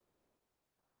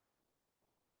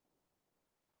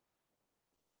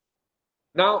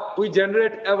 Now, we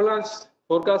generate avalanche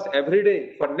forecast every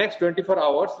day for next 24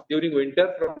 hours during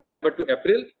winter from November to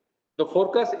April. The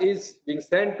forecast is being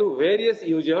sent to various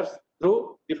users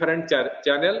through different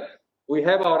channels. We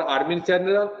have our army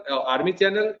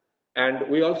channel, and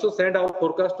we also send our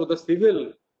forecast to the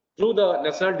civil through the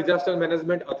National Disaster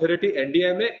Management Authority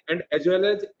NDMA and as well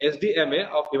as SDMA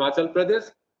of Himachal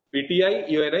Pradesh, PTI,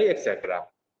 UNI, etc.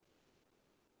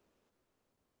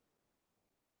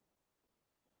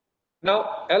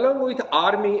 Now, along with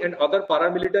army and other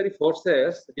paramilitary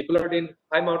forces deployed in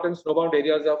high mountain snowbound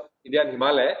areas of Indian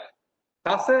Himalaya,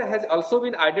 SASE has also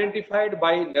been identified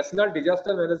by National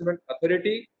Disaster Management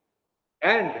Authority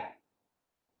and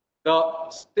the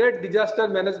State Disaster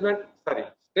Management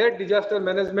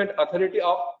Authority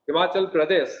of Himachal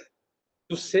Pradesh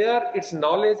to share its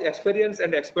knowledge, experience,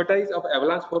 and expertise of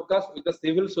avalanche forecast with the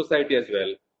civil society as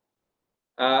well.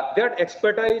 That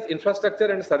expertise, infrastructure,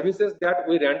 and services that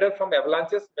we render from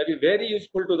avalanches may be very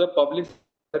useful to the public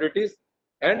authorities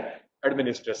and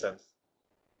administrations.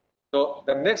 So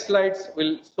the next slides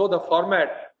will show the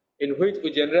format in which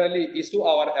we generally issue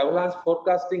our avalanche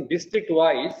forecasting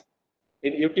district-wise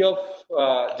in UT of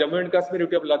Jammu and Kashmir,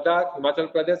 UT of Ladakh,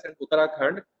 Himachal Pradesh, and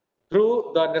Uttarakhand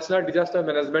through the National Disaster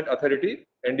Management Authority,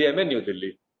 NDMA, New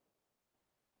Delhi.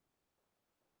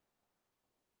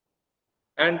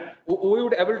 And we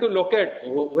would be able to locate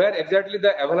where exactly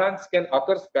the avalanche can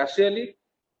occur spatially.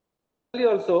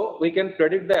 Also, we can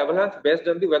predict the avalanche based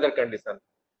on the weather condition.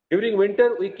 During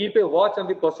winter, we keep a watch on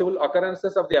the possible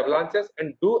occurrences of the avalanches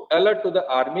and do alert to the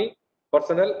army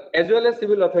personnel as well as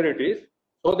civil authorities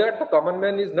so that the common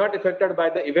man is not affected by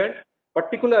the event,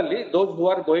 particularly those who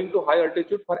are going to high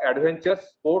altitude for adventures,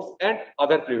 sports, and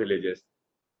other privileges.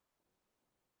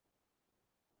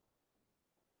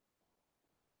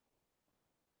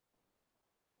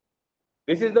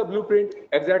 This is the blueprint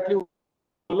exactly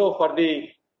follow for the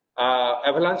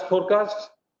avalanche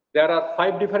forecast. There are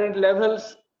 5 different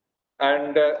levels,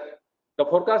 and the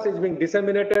forecast is being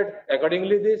disseminated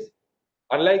accordingly. This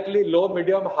unlikely, low,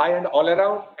 medium, high, and all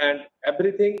around, and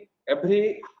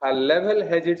every level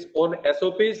has its own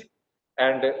SOPs,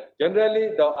 and generally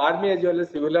the army as well as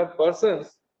civil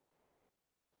persons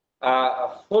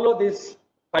follow these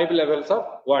 5 levels of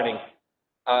warning.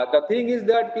 The thing is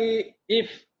that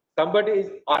if somebody is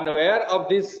unaware of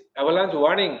this avalanche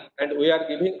warning and we are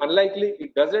giving unlikely,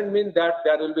 it doesn't mean that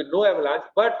there will be no avalanche,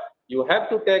 but you have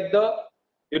to take the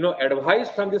advice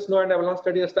from the Snow and Avalanche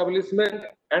Study Establishment,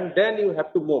 and then you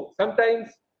have to move. Sometimes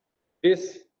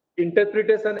this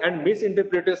interpretation and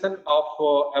misinterpretation of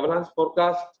avalanche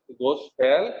forecast goes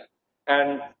fail,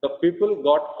 and the people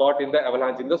got caught in the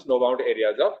avalanche in the snowbound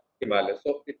areas of Himalaya.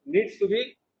 So it needs to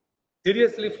be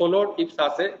seriously followed if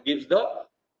SASE gives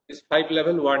this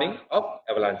 5-level warning of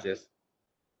avalanches.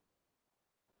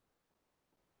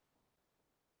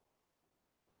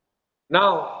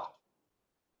 Now,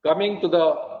 coming to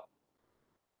the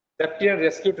safety and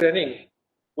rescue training,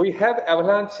 we have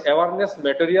avalanche awareness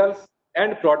materials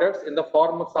and products in the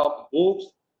form of books,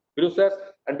 brochures,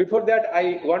 and before that,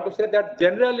 I want to say that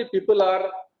generally people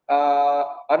are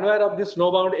unaware of the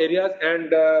snowbound areas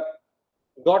and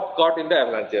got caught in the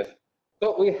avalanches.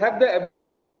 So we have the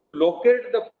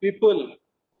locate the people.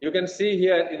 You can see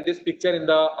here in this picture in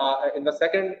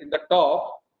the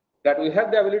top that we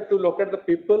have the ability to locate the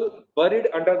people buried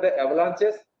under the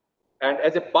avalanches, and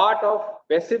as a part of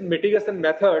passive mitigation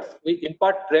methods, we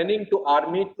impart training to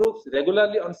army troops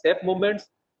regularly on safe movements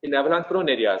in avalanche prone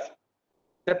areas,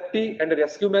 safety and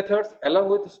rescue methods along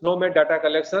with snow-made data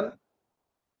collection.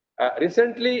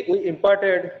 Recently we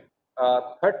imparted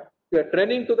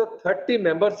training to the 30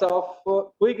 members of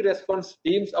quick response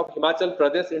teams of Himachal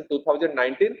Pradesh in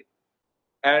 2019,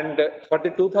 and for the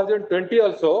 2020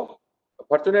 also,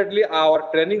 fortunately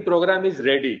our training program is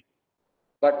ready,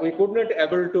 but we could not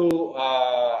able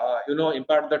to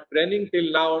impart the training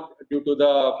till now due to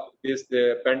this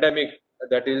pandemic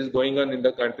that is going on in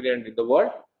the country and in the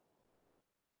world.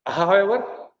 However,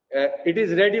 it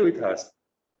is ready with us.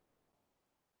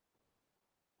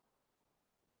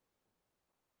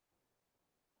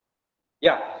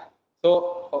 Yeah,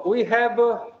 so we have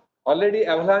already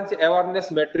avalanche awareness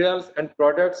materials and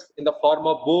products in the form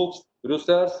of books,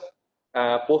 brochures,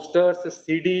 posters,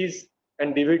 CDs,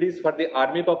 and DVDs for the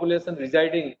army population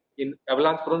residing in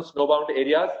avalanche-prone snowbound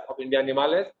areas of Indian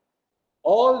Himalayas.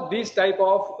 All these type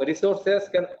of resources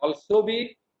can also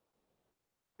be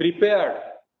prepared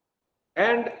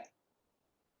and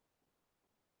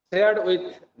shared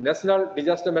with national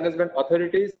disaster management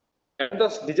authorities and the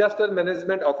disaster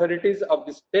management authorities of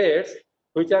the states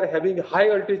which are having high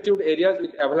altitude areas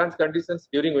with avalanche conditions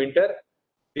during winter.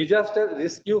 Disaster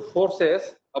rescue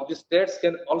forces of the states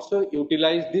can also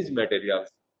utilize these materials.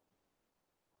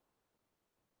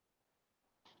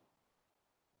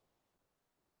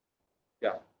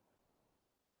 Yeah.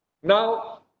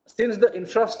 Now, since the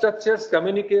infrastructures,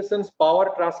 communications,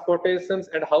 power, transportations,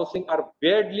 and housing are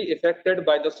badly affected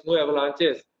by the snow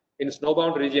avalanches in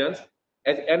snowbound regions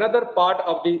as another part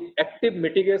of the active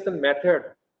mitigation method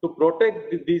to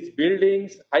protect these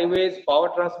buildings, highways, power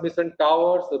transmission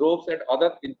towers, ropes, and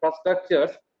other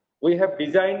infrastructures. We have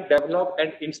designed, developed,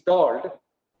 and installed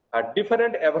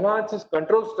different avalanche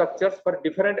control structures for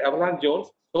different avalanche zones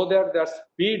so that their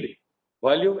speed,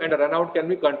 volume, and runout can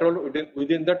be controlled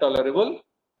within the tolerable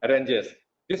ranges.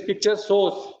 This picture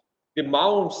shows the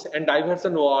mounts and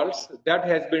diversion walls that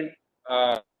has been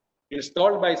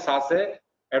installed by SASE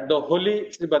at the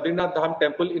holy Sri Badrinath Dham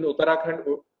temple in Uttarakhand,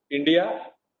 India.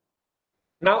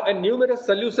 Now, a numerous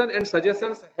solutions and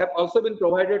suggestions have also been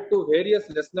provided to various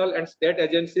national and state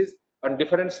agencies on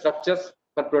different structures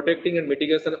for protecting and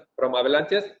mitigation from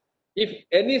avalanches. If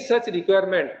any such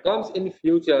requirement comes in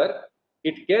future,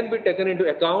 it can be taken into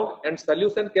account and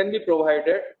solution can be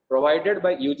provided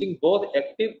by using both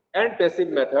active and passive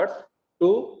methods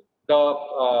to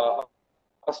the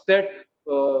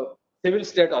civil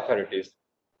state authorities.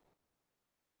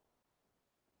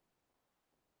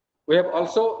 We have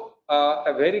also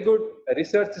a very good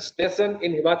research station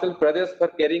in Himachal Pradesh for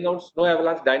carrying out snow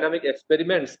avalanche dynamic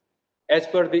experiments as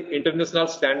per the international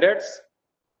standards.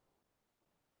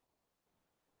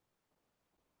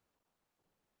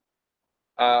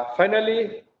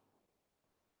 Finally,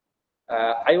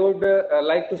 I would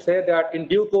like to say that in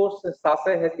due course,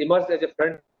 SASE has emerged as a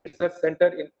front research center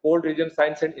in cold region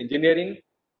science and engineering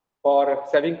for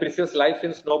saving precious lives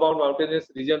in snowbound mountainous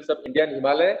regions of India and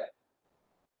Himalaya.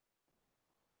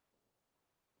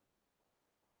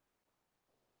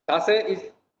 SASE is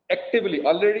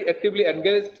already actively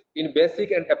engaged in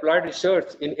basic and applied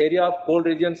research in area of cold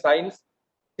region science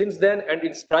since then, and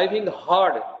is striving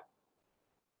hard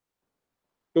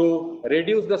to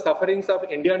reduce the sufferings of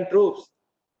Indian troops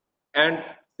and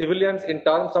civilians in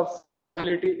terms of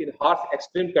stability in harsh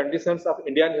extreme conditions of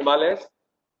Indian Himalayas.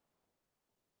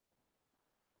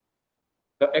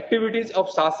 The activities of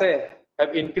SASE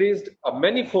have increased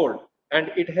many-fold,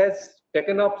 and it has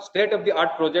taken up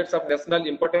state-of-the-art projects of national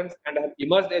importance and have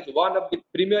emerged as one of the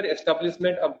premier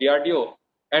establishment of DRDO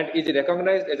and is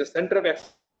recognized as a center of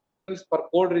excellence for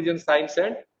cold region science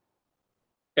and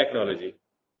technology.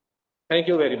 Thank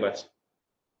you very much.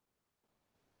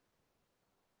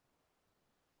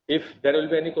 If there will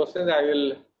be any questions, I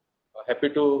will happy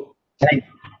to take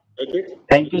it.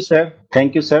 Thank you, sir.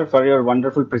 Thank you, sir, for your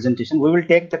wonderful presentation. We will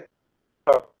take the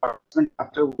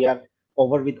after we are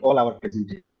over with all our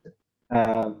presentations.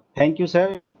 Thank you,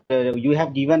 sir. You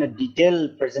have given a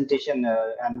detailed presentation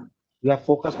and you have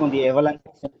focused on the avalanche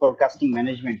forecasting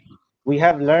management. We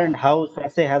have learned how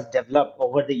SASE has developed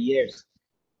over the years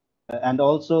and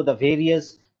also the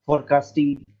various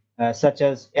forecasting such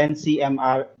as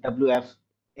NCMRWF,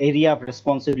 area of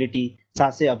responsibility,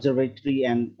 SASE observatory,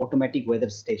 and automatic weather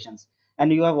stations.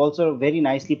 And you have also very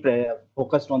nicely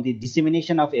focused on the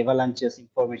dissemination of avalanches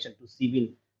information to civil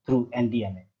through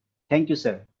NDMA. Thank you,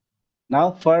 sir.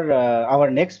 Now for our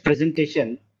next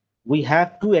presentation, we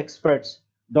have two experts,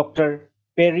 Dr.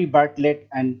 Perry Bartlett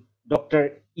and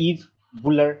Dr. Yves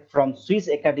Buller from Swiss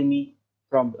Academy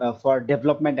for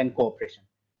Development and Cooperation.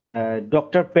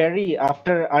 Dr. Perry,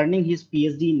 after earning his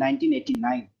PhD in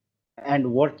 1989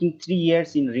 and working 3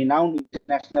 years in renowned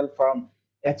international firm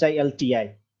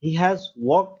HILTI, he has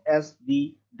worked as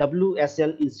the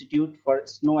WSL Institute for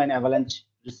Snow and Avalanche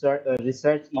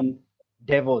Research in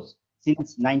Davos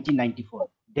since 1994,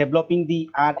 developing the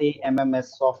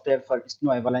RAMMS software for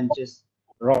snow avalanches,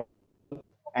 rock,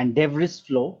 and debris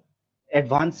flow,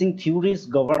 advancing theories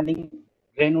governing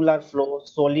granular flow,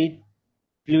 solid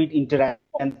fluid interaction,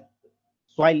 and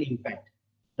soil impact.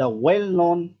 The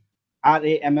well-known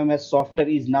RAMMS software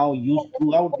is now used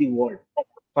throughout the world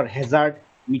for hazard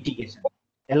mitigation.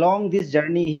 Along this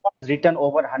journey, he has written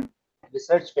over 100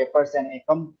 research papers and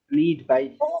accompanied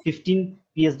by 15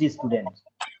 PhD students.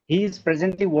 He is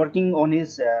presently working on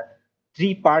his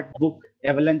 3-part book,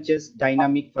 Avalanches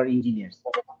Dynamic for Engineers.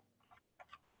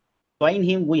 Join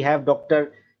him, we have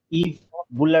Dr. Yves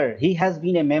Buller. He has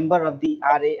been a member of the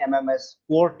RAMMS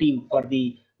core team for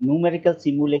the numerical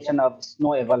simulation of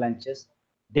snow avalanches,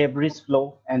 debris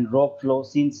flow, and rock flow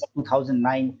since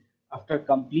 2009 after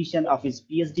completion of his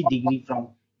PhD degree from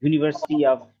University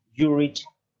of Zurich,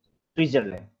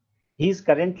 Switzerland. He is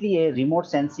currently a remote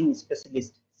sensing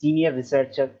specialist, senior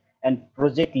researcher, and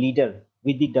project leader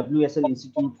with the WSL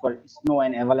Institute for Snow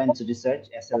and Avalanche Research,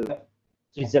 SLF,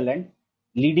 Switzerland,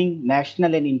 leading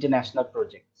national and international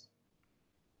projects.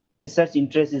 Research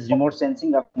interest is remote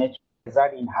sensing of natural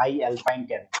hazard in high alpine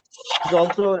terrain. He is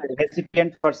also a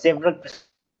recipient for several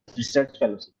research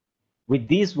fellowships. With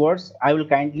these words, I will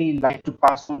kindly like to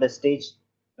pass on the stage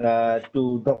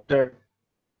to Dr.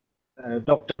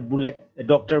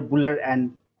 Dr. Buller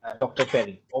and Dr.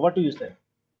 Perry. Over to you, sir.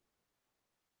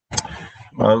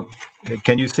 Well,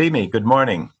 can you see me? Good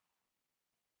morning.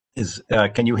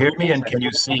 Can you hear me and can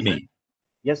you see me?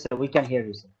 Yes, sir, we can hear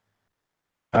you, sir.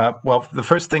 Well, the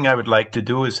first thing I would like to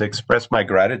do is express my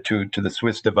gratitude to the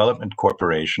Swiss Development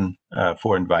Corporation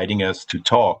for inviting us to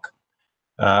talk.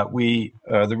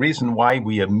 The reason why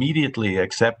we immediately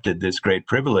accepted this great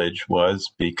privilege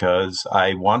was because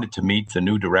I wanted to meet the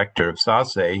new director of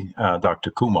SASE,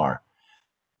 Dr. Kumar.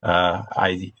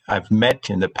 I've met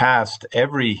in the past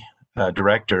every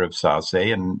director of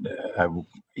SASE, and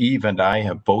Eve and I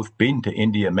have both been to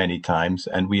India many times,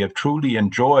 and we have truly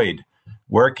enjoyed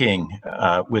working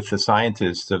with the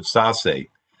scientists of SASE.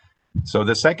 So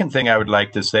the second thing I would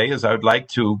like to say is I would like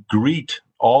to greet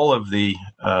all of the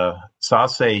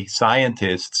SASE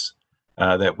scientists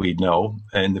that we know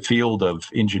in the field of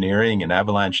engineering and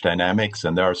avalanche dynamics,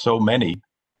 and there are so many.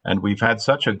 And we've had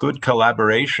such a good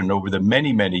collaboration over the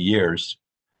many, many years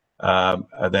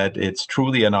that it's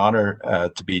truly an honor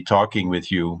to be talking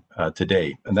with you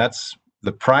today. And that's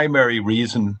the primary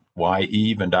reason why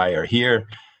Eve and I are here.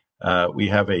 We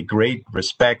have a great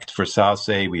respect for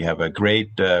SASE. We have a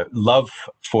great love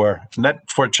for,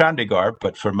 not for Chandigarh,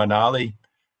 but for Manali.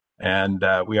 And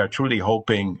we are truly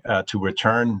hoping to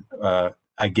return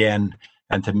again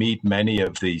and to meet many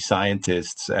of the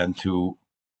scientists and to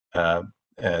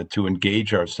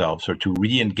engage ourselves or to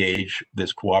re-engage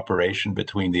this cooperation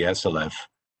between the SLF,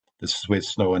 the Swiss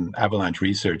Snow and Avalanche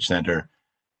Research Center,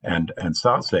 and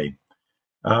SASE.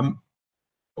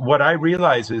 What I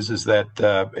realize is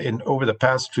that over the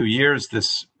past few years,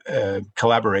 this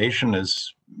collaboration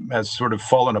has sort of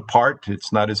fallen apart.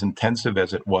 It's not as intensive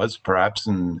as it was perhaps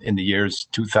in the years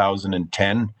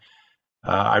 2010.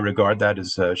 I regard that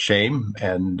as a shame,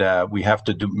 and we have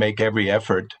to make every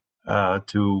effort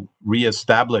to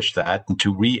reestablish that and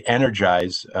to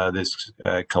re-energize this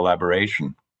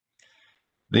collaboration.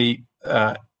 The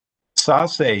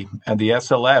SASE and the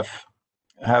SLF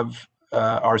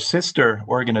are sister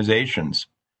organizations.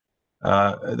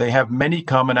 They have many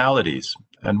commonalities,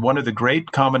 and one of the great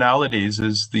commonalities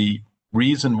is the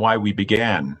reason why we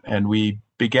began. And we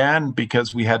began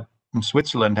because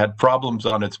Switzerland had problems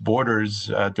on its borders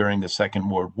during the Second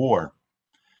World War.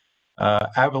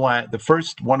 Avalanche,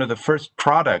 one of the first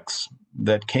products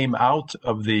that came out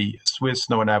of the Swiss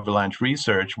Snow and Avalanche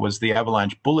research was the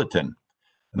Avalanche Bulletin.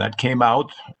 And that came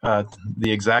out,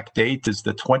 the exact date is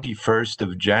the 21st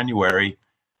of January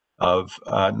of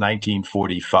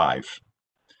 1945.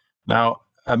 Now,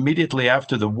 immediately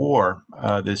after the war,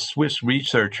 the Swiss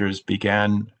researchers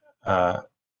began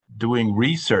doing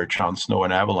research on snow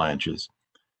and avalanches.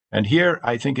 And here,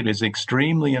 I think it is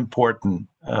extremely important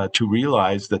to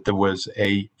realize that there was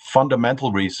a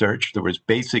fundamental research, there was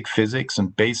basic physics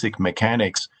and basic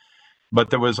mechanics, but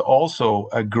there was also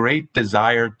a great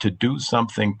desire to do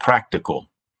something practical,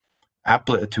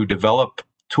 to develop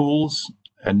tools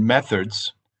and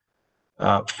methods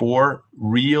for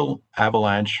real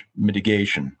avalanche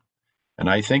mitigation. And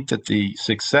I think that the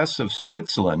success of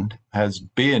Switzerland has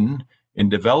been in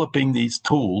developing these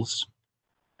tools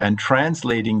and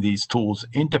translating these tools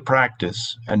into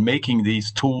practice and making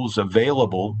these tools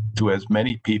available to as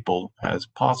many people as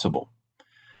possible.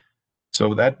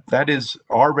 So that is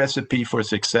our recipe for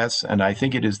success, and I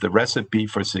think it is the recipe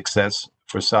for success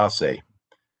for SASE.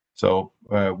 So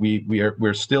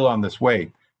we're still on this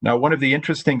way. Now, one of the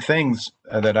interesting things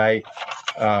that I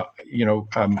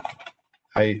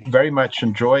very much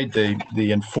enjoyed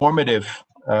the informative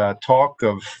talk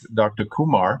of Dr.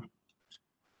 Kumar,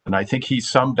 and I think he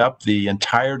summed up the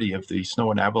entirety of the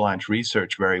snow and avalanche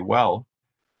research very well.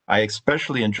 I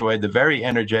especially enjoyed the very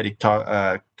energetic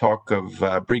talk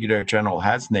of Brigadier General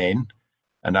Hasnain,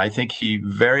 and I think he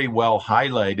very well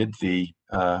highlighted the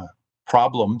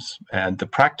problems and the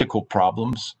practical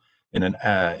problems in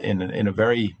a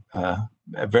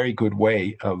very good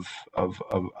way of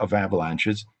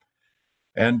avalanches.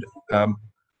 And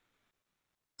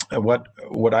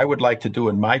what I would like to do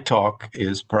in my talk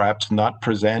is perhaps not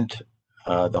present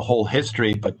the whole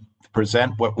history, but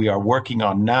present what we are working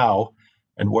on now,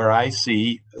 and where I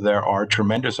see there are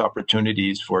tremendous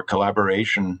opportunities for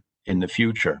collaboration in the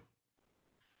future.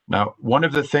 Now, one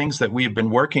of the things that we've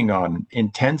been working on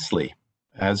intensely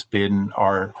has been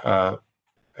our,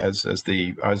 as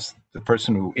the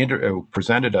person who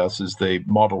presented us, is the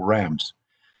model RAMS.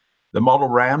 The model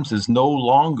RAMS is no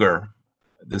longer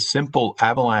the simple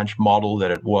avalanche model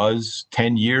that it was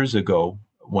 10 years ago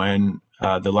when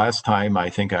the last time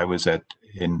I think I was at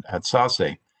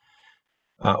SASE.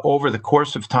 Over the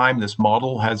course of time, this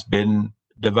model has been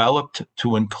developed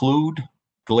to include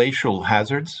glacial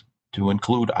hazards. to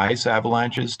include ice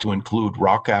avalanches, to include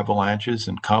rock avalanches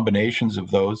and combinations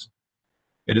of those.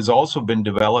 It has also been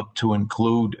developed to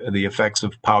include the effects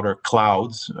of powder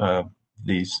clouds,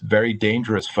 these very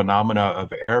dangerous phenomena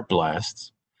of air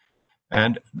blasts.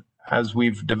 And as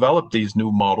we've developed these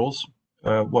new models,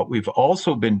 what we've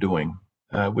also been doing,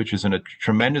 which is a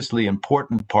tremendously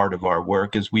important part of our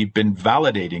work, is we've been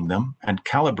validating them and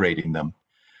calibrating them.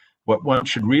 What one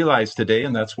should realize today,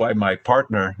 and that's why my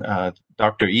partner,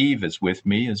 Dr. Eve, is with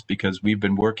me, is because we've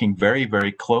been working very,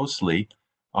 very closely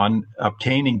on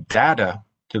obtaining data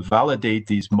to validate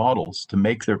these models, to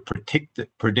make their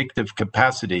predictive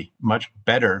capacity much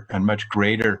better and much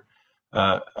greater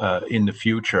in the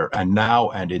future, and now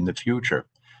and in the future.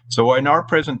 So in our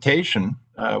presentation,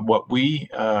 what we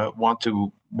want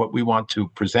to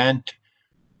present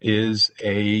is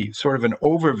a sort of an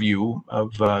overview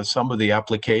of some of the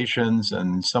applications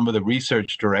and some of the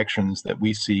research directions that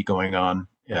we see going on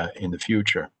in the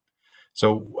future.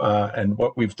 So, and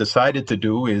what we've decided to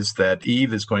do is that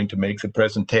Eve is going to make the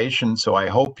presentation. So I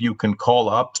hope you can call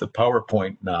up the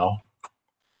PowerPoint now.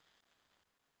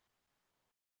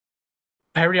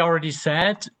 Perry already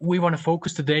said, we want to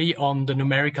focus today on the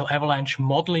numerical avalanche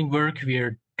modeling work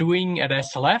we're doing at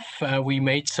SLF. We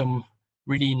made some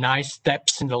really nice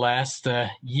steps in the last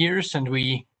years, and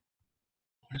we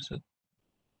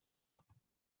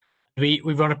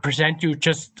want to present you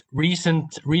just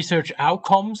recent research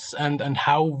outcomes and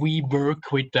how we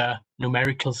work with the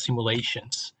numerical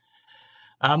simulations.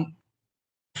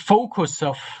 Focus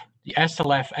of the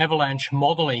SLF avalanche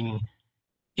modeling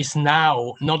is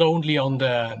now not only on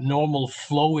the normal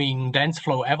flowing dense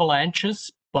flow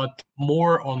avalanches, but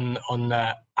more on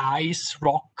ice,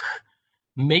 rock,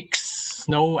 mixed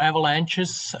snow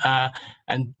avalanches,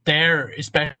 and there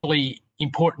especially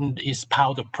important is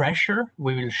powder pressure.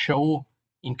 We will show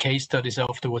in case studies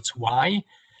afterwards why.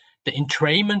 The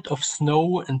entrainment of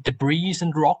snow and debris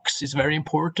and rocks is very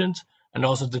important, and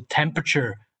also the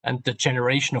temperature and the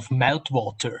generation of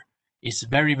meltwater is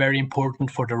very, very important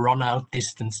for the run-out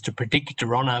distance, to predict the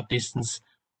run-out distance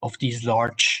of these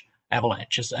large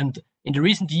avalanches. And in the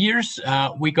recent years,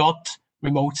 we got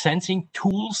remote sensing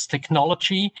tools,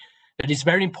 technology that is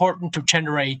very important to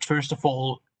generate, first of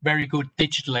all, very good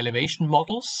digital elevation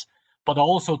models, but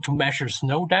also to measure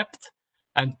snow depth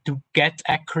and to get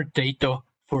accurate data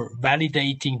for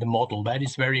validating the model. That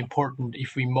is very important.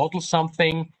 If we model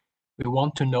something, we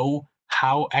want to know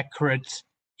how accurate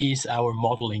is our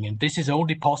modeling. And this is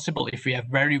only possible if we have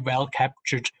very well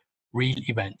captured real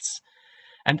events.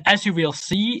 And as you will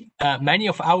see, many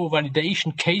of our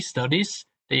validation case studies,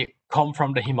 they come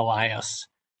from the Himalayas,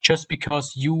 just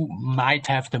because you might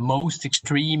have the most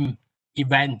extreme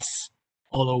events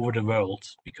all over the world,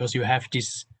 because you have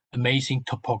this amazing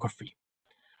topography.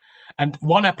 And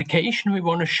one application we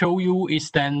want to show you is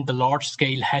then the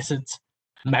large-scale hazard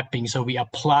mapping. So we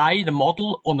apply the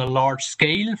model on a large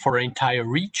scale for an entire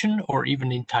region or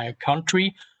even entire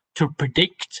country to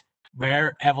predict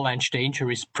where avalanche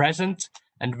danger is present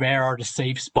and where are the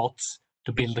safe spots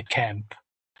to build a camp,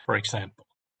 for example.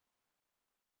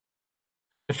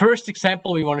 The first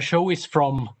example we want to show is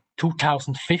from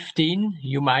 2015.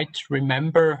 You might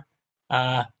remember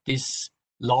this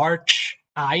large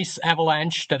ice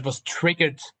avalanche that was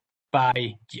triggered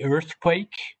by the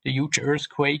earthquake, the huge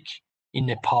earthquake in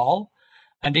Nepal,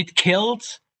 and it killed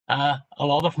a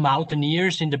lot of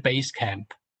mountaineers in the base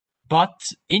camp. But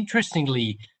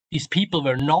interestingly, these people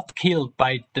were not killed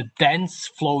by the dense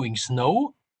flowing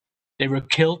snow. They were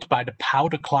killed by the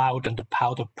powder cloud and the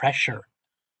powder pressure.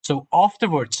 So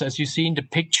afterwards, as you see in the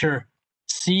picture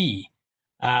C,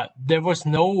 there was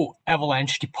no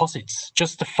avalanche deposits,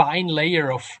 just a fine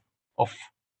layer of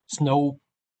snow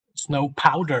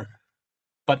powder.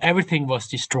 But everything was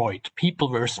destroyed. People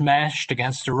were smashed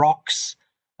against the rocks,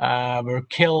 were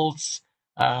killed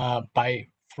by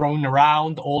thrown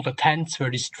around. All the tents were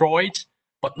destroyed,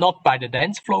 but not by the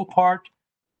dense flow part,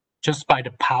 just by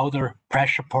the powder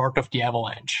pressure part of the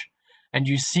avalanche. And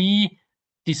you see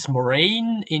this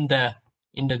moraine in the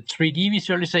 3D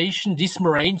visualization. This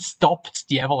moraine stopped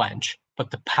the avalanche,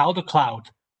 but the powder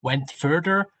cloud went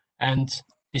further and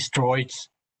destroyed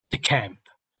the camp.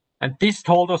 And this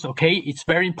told us, okay, it's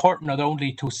very important not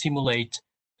only to simulate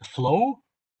the flow,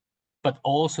 but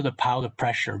also the powder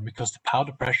pressure, because the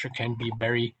powder pressure can be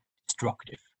very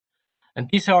destructive. And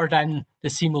these are then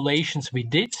the simulations we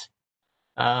did.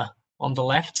 On the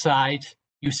left side,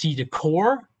 you see the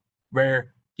core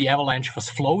where the avalanche was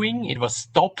flowing. It was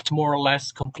stopped more or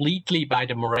less completely by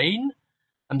the moraine.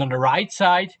 And on the right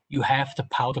side, you have the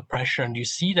powder pressure. And you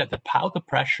see that the powder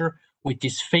pressure with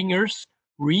these fingers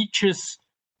reaches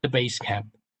the base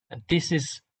camp. And this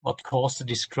is what caused the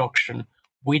destruction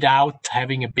without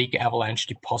having a big avalanche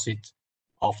deposit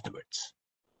afterwards.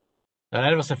 Now,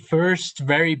 that was the first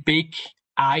very big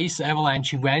ice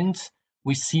avalanche event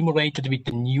we simulated with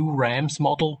the new RAMS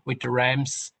model, with the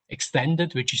RAMS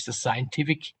extended, which is the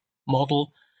scientific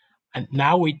model. And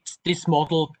now with this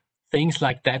model, things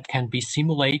like that can be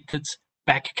simulated,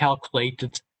 back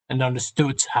calculated, and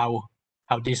understood how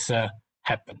this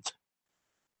happened.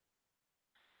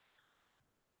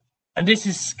 And this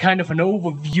is kind of an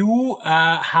overview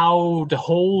how the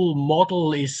whole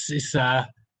model is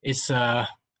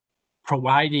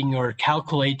providing or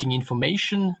calculating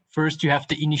information. First, you have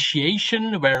the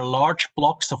initiation, where large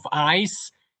blocks of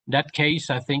ice, in that case,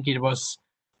 I think it was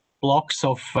blocks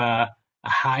of a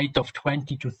height of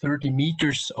 20 to 30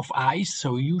 meters of ice,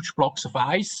 so huge blocks of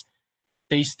ice.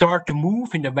 They start to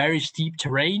move in a very steep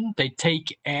terrain. They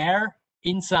take air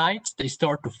inside. They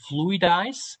start to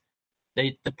fluidize.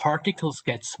 The particles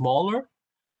get smaller,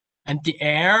 and the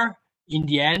air in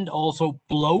the end also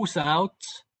blows out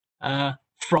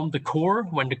from the core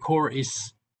when the core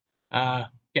is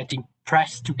getting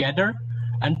pressed together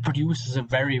and produces a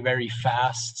very, very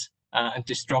fast and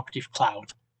destructive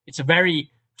cloud. It's a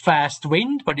very fast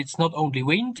wind, but it's not only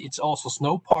wind, it's also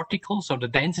snow particles. So the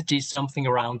density is something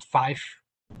around 5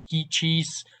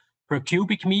 kgs per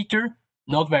cubic meter.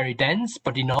 Not very dense,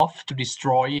 but enough to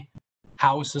destroy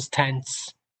houses,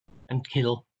 tents, and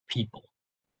kill people.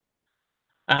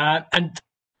 And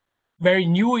very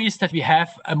new is that we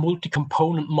have a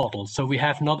multi-component model. So we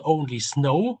have not only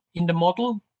snow in the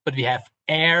model, but we have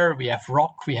air, we have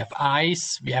rock, we have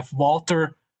ice, we have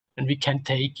water, and we can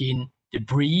take in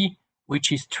debris,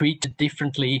 which is treated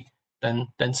differently than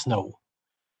snow.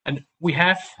 And we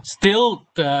have still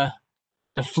the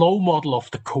flow model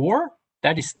of the core,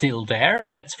 that is still there.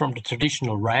 It's from the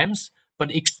traditional RAMS,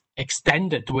 but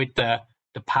extended with the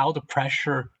powder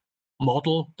pressure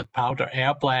model, the powder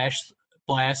air blast,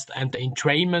 and the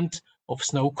entrainment of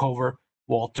snow cover,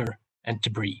 water, and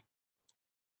debris.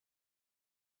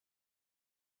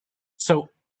 So,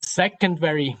 second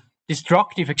very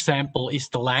destructive example is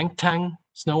the Langtang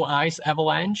snow ice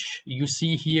avalanche. You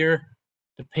see here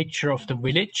the picture of the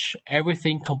village,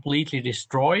 everything completely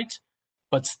destroyed,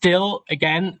 but still,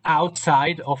 again,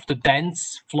 outside of the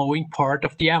dense flowing part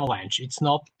of the avalanche. It's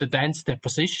not the dense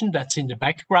deposition that's in the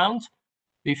background,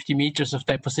 50 meters of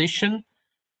deposition,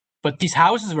 but these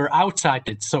houses were outside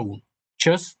that zone,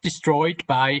 just destroyed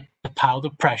by the powder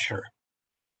pressure.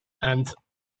 And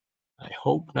I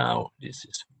hope now this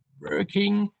is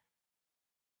working.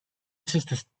 This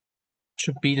is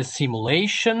should be the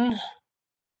simulation.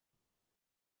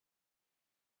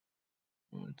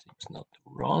 It's not to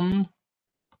run.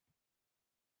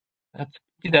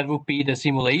 That would be the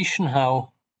simulation,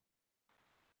 how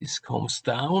this comes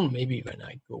down. Maybe when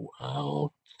I go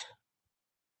out.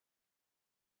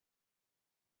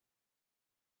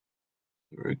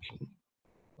 Working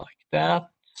like that.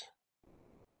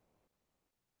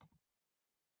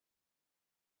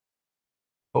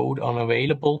 Code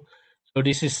unavailable. So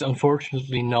this is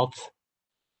unfortunately not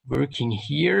working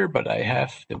here, but I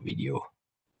have the video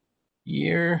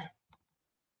here.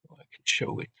 I can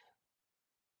show it.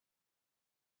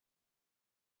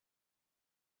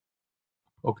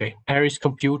 Okay, Harry's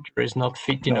computer is not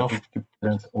fit enough.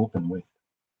 There's open with.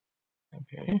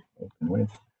 Okay. Open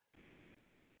with.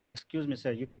 Excuse me,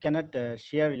 sir. You cannot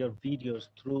share your videos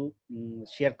through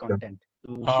share content.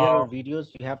 To share your videos,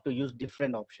 you have to use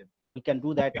different option. You can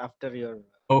do that after your.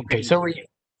 Okay, so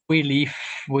we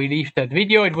leave that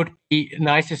video. It would be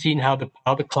nice to see how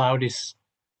the cloud is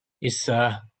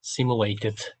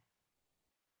simulated.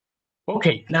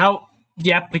 Okay, now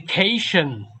the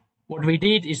application. What we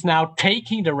did is now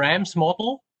taking the RAMS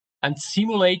model and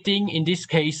simulating, in this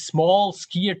case, small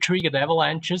skier-triggered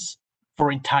avalanches for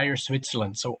entire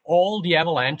Switzerland. So all the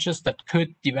avalanches that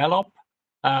could develop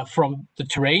from the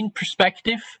terrain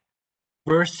perspective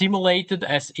were simulated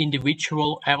as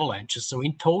individual avalanches. So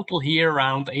in total here,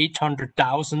 around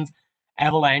 800,000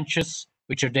 avalanches,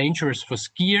 which are dangerous for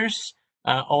skiers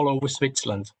all over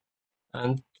Switzerland.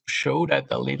 And to show that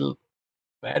a little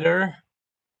better,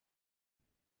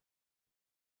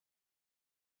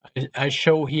 I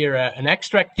show here an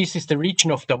extract. This is the region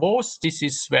of Davos. This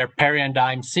is where Perry and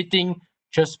I'm sitting,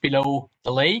 just below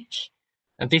the lake.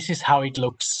 And this is how it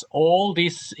looks. All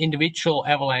these individual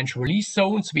avalanche release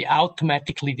zones we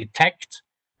automatically detect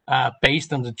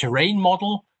based on the terrain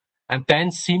model, and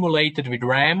then simulated with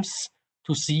RAMS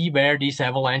to see where these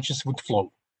avalanches would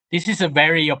flow. This is a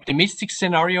very optimistic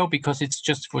scenario because it's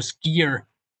just for skier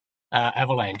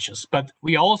avalanches. But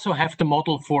we also have the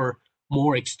model for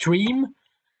more extreme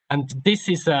And this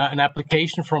is an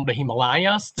application from the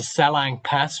Himalayas, the Salang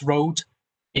Pass Road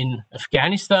in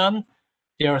Afghanistan.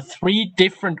 There are 3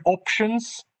 different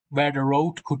options where the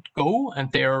road could go, and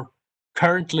they're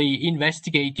currently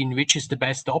investigating which is the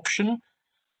best option.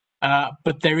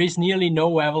 But there is nearly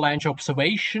no avalanche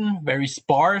observation, very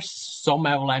sparse. Some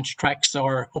avalanche tracks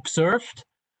are observed.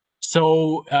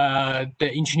 So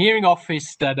the engineering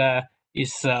office that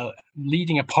is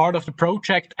leading a part of the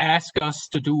project asked us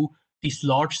to do this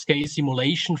large-scale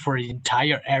simulation for the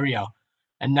entire area.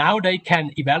 And now they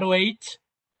can evaluate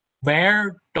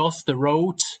where does the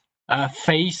road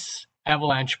face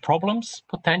avalanche problems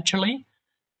potentially.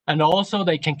 And also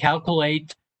they can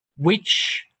calculate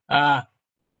which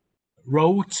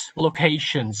road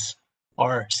locations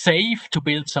are safe to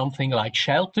build something like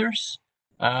shelters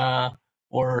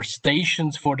or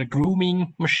stations for the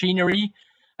grooming machinery.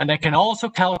 And they can also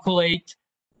calculate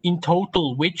in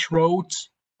total which road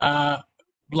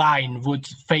line would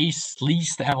face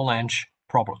least avalanche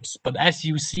problems. But as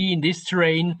you see in this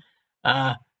terrain,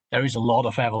 there is a lot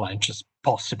of avalanches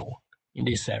possible in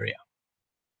this area.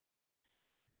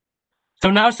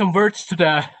 So now some words to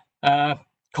the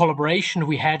collaboration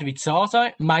we had with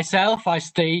SASE. Myself, I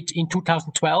stayed in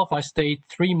 2012, I stayed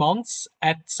 3 months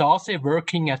at SASE,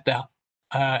 working at the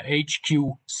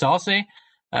HQ SASE,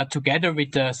 together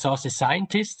with the SASE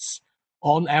scientists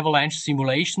on avalanche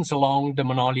simulations along the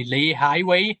Manali-Leh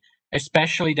highway,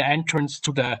 especially the entrance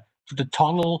to the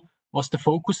tunnel was the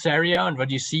focus area. And what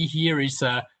you see here is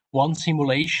one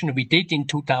simulation we did in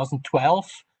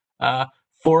 2012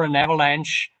 for an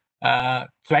avalanche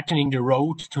threatening the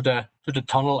road to the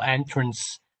tunnel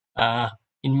entrance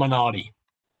in Manali.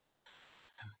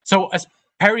 So as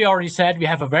Perry already said, we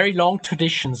have a very long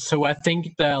tradition. So I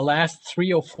think the last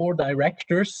 3 or 4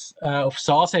 directors of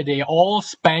SASE, they all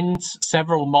spent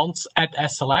several months at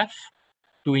SLF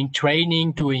doing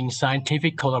training, doing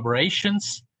scientific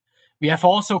collaborations. We have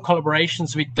also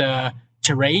collaborations with the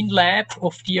terrain lab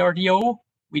of DRDO.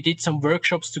 We did some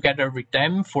workshops together with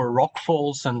them for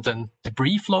rockfalls and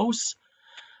debris flows.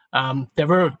 There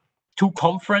were 2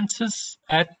 conferences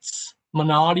at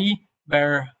Manali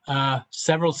where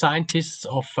several scientists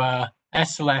of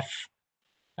SLF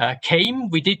came.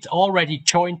 We did already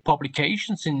joint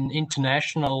publications in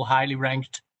international highly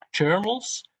ranked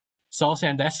journals, SASE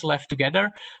and SLF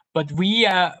together. But we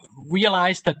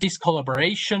realized that this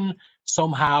collaboration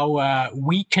somehow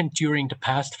weakened during the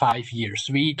past 5 years.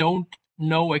 We don't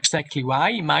know exactly why.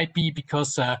 It might be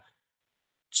because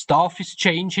staff is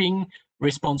changing,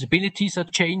 responsibilities are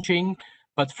changing.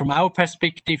 But from our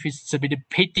perspective, it's a bit of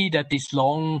pity that this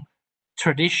long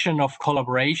tradition of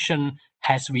collaboration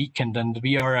has weakened, and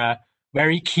we are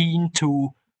very keen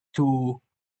to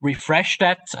refresh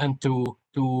that and to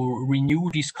renew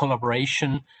this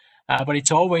collaboration. But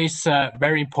it's always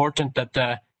very important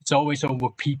that it's always over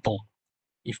people.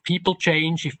 If people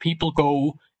change, if people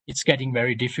go, it's getting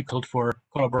very difficult for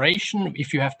collaboration.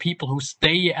 If you have people who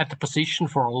stay at the position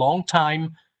for a long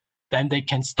time, then they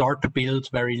can start to build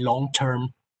very long-term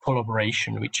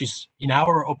collaboration, which is, in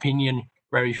our opinion,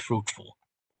 very fruitful.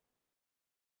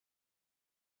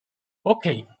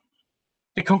 Okay,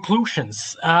 the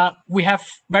conclusions. We have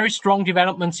very strong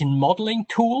developments in modeling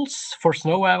tools for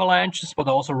snow avalanches, but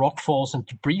also rockfalls and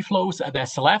debris flows at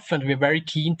SLF, and we're very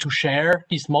keen to share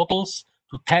these models,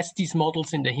 to test these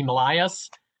models in the Himalayas,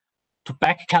 to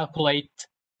back calculate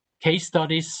case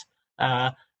studies,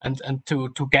 and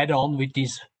to get on with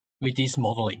this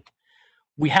modeling.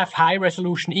 We have high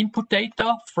resolution input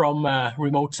data from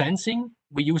remote sensing.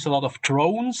 We use a lot of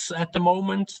drones at the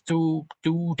moment to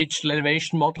do digital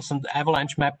elevation models and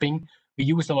avalanche mapping. We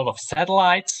use a lot of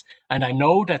satellites, and I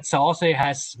know that SASE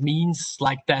has means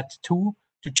like that too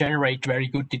to generate very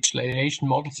good digital elevation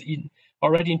models.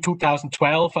 Already in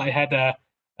 2012, I had a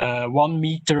 1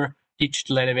 meter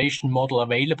digital elevation model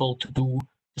available to do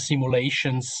the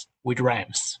simulations with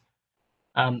RAMs.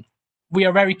 We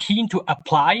are very keen to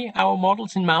apply our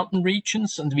models in mountain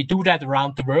regions, and we do that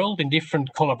around the world in different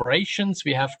collaborations.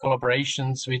 We have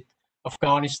collaborations with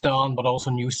Afghanistan, but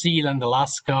also New Zealand,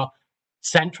 Alaska,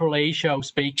 Central Asia,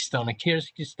 Uzbekistan, and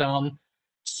Kyrgyzstan.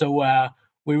 So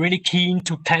we're really keen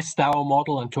to test our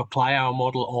model and to apply our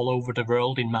model all over the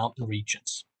world in mountain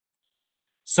regions.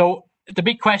 So the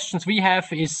big questions we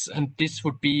have is, and this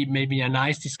would be maybe a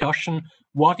nice discussion,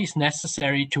 what is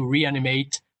necessary to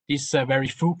reanimate this very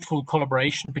fruitful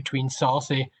collaboration between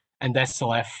SASE and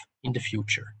SLF in the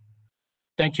future?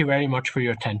 Thank you very much for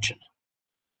your attention.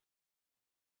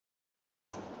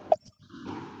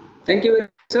 Thank you,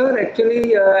 sir.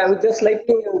 Actually, I would just like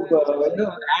to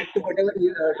add to whatever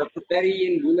Dr. Perry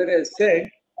and Buller has said.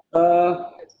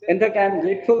 In fact, I'm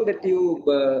grateful that you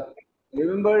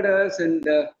remembered us and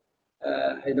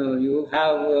you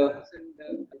have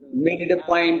made it a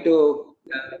point to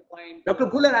Dr.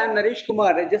 Bhulan. I'm Naresh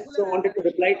Kumar. I just wanted to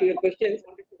reply to your questions.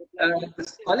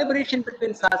 This collaboration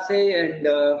between SASE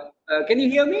and can you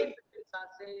hear me?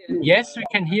 Yes, we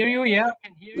can hear you. Yeah.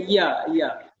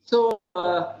 Yeah. So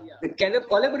the kind of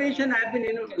collaboration I've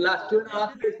been, last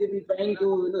 2.5 years, we've been trying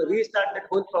to restart that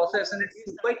whole process, and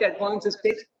it's quite advanced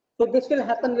stage. So this will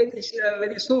happen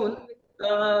very soon.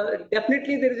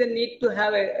 Definitely, there is a need to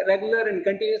have a regular and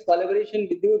continuous collaboration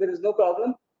with you. There is no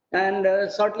problem. And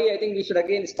shortly, I think we should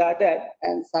again start that.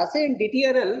 And SASE and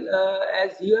DTRL,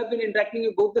 as you have been interacting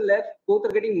with both the labs, both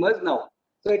are getting merged now.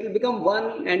 So it will become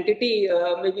one entity,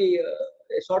 maybe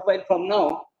a short while from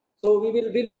now. So we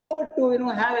will be able to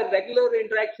have a regular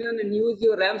interaction and use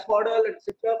your RAMS model,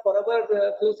 etc., for our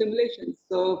flow simulations.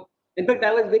 So in fact,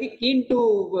 I was very keen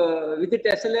to visit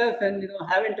SLF and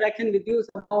have interaction with you.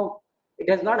 Somehow it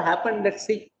has not happened. Let's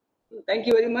see. Thank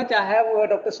you very much. I have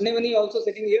Dr. Snevani also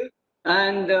sitting here,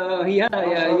 and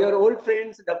your old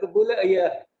friends, Dr. Bula,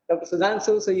 Dr.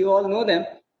 Sudhanshu. So you all know them.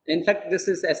 In fact, this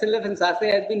is SLF and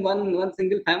SASE has been one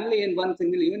single family and one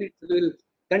single unit. So we will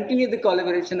continue the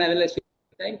collaboration. I will assure you.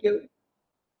 Thank you.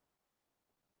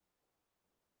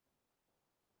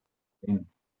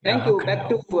 Thank you. Back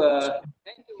to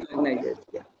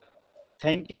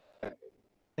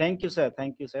Thank you, sir.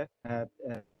 Thank you, sir.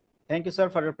 Thank you, sir,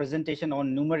 for your presentation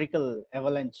on numerical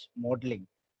avalanche modeling.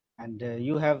 And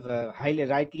you have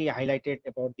rightly highlighted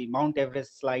about the Mount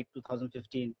Everest slide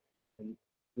 2015,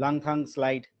 Langthang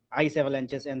slide, ice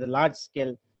avalanches, and the large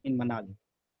scale in Manali.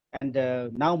 And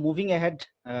now moving ahead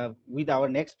with our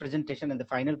next presentation and the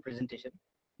final presentation.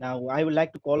 Now I would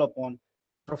like to call upon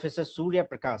Professor Surya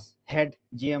Prakash, Head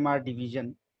GMR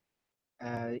Division,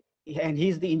 and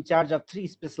he's the in charge of 3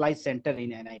 specialized centers in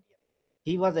NIDM.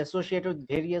 He was associated with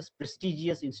various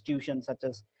prestigious institutions such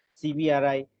as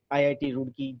CBRI, IIT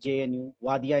Roorkee, JNU,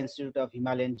 Wadia Institute of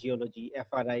Himalayan Geology,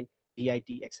 FRI,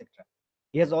 VIT, etc.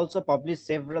 He has also published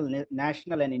several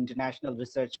national and international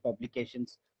research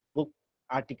publications, book,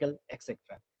 article, etc.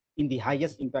 in the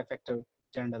highest impact factor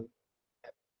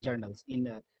journals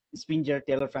in Springer,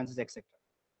 Taylor Francis, etc.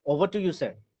 Over to you,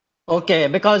 sir. Okay,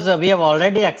 because we have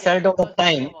already excelled over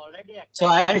time, so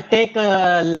I'll take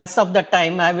less of the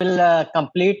time. I will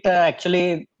complete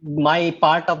actually my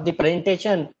part of the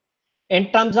presentation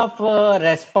in terms of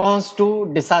response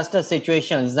to disaster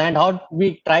situations and how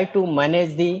we try to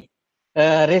manage the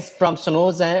risk from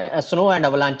snow and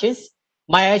avalanches.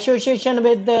 My association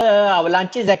with the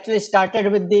avalanches actually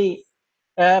started with the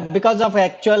because of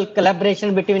actual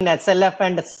collaboration between SLF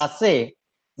and SASE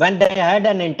when they had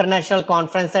an international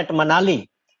conference at Manali.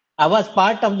 I was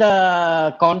part of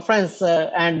the conference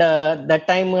and that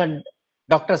time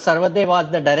Dr. Sarvade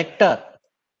was the director.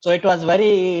 So it was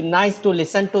very nice to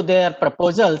listen to their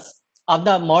proposals of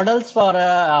the models for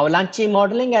avalanche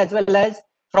modeling as well as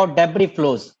for debris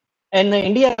flows. In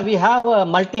India, we have a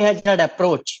multi-hazard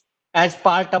approach as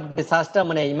part of disaster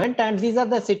management, and these are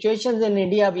the situations in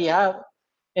India we have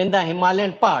in the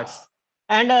Himalayan parts.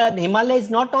 And the Himalaya is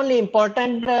not only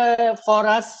important for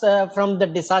us from the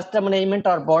disaster management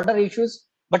or border issues,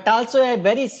 but also a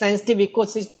very sensitive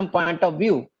ecosystem point of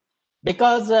view,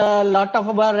 because a lot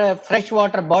of our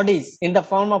freshwater bodies in the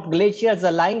form of glaciers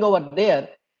are lying over there.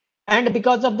 And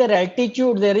because of their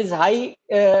altitude, there is high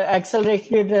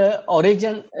accelerated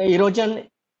erosion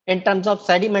in terms of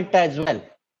sediment as well.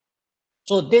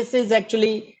 So this is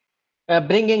actually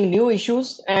bringing new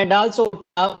issues, and also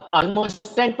almost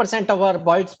 10% of our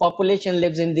world's population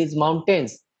lives in these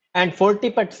mountains, and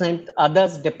 40%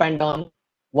 others depend on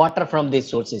water from these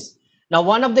sources. Now,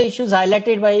 one of the issues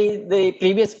highlighted by the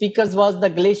previous speakers was the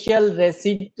glacial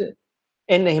recede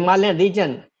in the Himalayan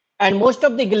region, and most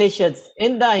of the glaciers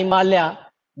in the Himalaya,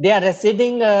 they are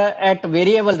receding at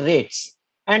variable rates.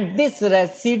 And this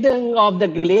receding of the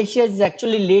glaciers is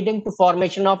actually leading to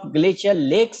formation of glacial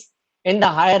lakes in the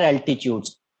higher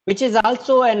altitudes, which is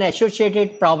also an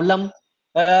associated problem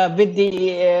with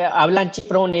the avalanche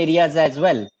prone areas as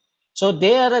well. So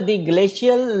there the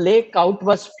glacial lake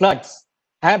outburst floods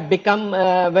have become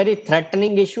very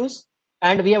threatening issues,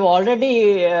 and we have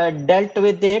already dealt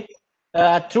with it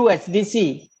through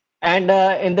SDC and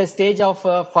in the stage of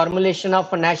formulation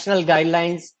of national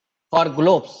guidelines for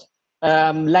globes,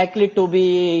 likely to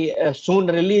be soon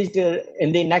released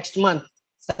in the next month,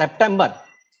 September.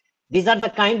 These are the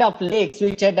kind of lakes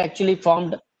which had actually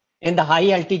formed in the high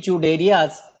altitude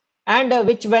areas, and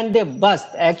which when they burst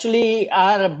actually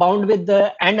are bound with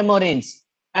the end moraines,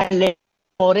 and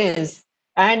moraines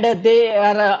and they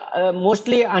are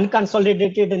mostly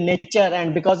unconsolidated in nature,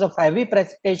 and because of heavy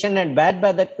precipitation and bad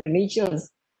weather conditions,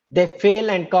 they fail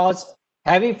and cause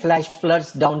heavy flash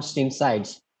floods downstream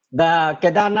sides. The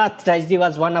Kedarnath tragedy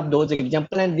was one of those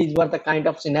examples, and these were the kind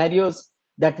of scenarios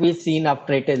that we seen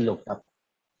after it is looked up.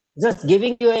 Just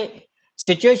giving you a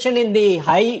situation in the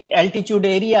high altitude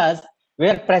areas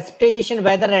where precipitation,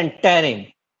 weather, and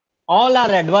terrain all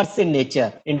are adverse in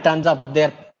nature in terms of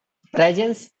their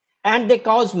presence, and they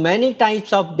cause many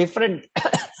types of different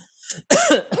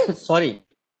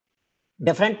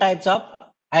different types of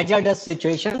hazardous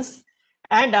situations,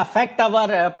 and affect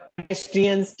our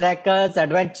pedestrians, trekkers,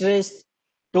 adventurers,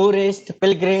 tourists,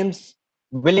 pilgrims,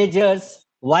 villagers,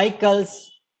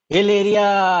 vehicles, hill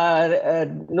area,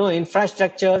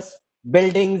 infrastructures,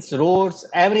 buildings, roads,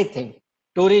 everything,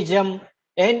 tourism,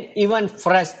 and even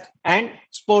forest and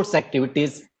sports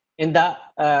activities in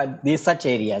these such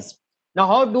areas. Now,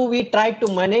 how do we try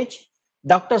to manage?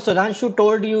 Dr. Sudhanshu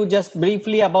told you just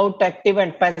briefly about active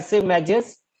and passive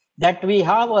measures, that we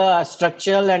have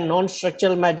structural and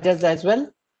non-structural measures as well.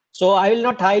 So I will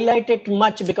not highlight it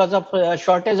much because of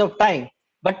shortage of time,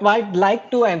 but I'd like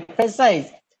to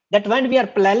emphasize that when we are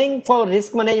planning for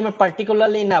risk management,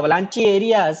 particularly in avalanche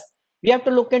areas, we have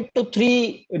to look into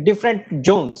 3 different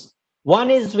zones.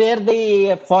 One is where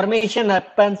the formation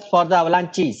happens for the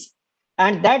avalanches,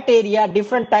 and that area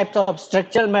different types of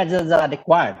structural measures are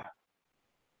required,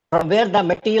 from where the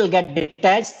material get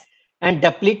detached and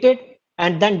depleted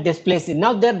and then displaced.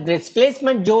 Now the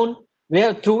displacement zone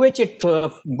where through which it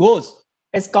goes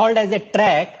is called as a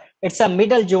track. It's a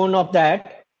middle zone of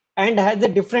that and has a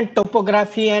different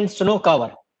topography and snow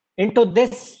cover. Into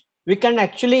this, we can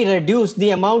actually reduce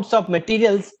the amounts of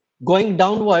materials going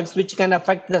downwards, which can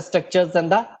affect the structures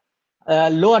and the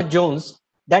lower zones.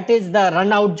 That is the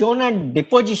run out zone and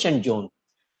deposition zone.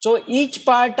 So each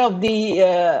part of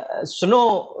the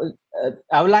snow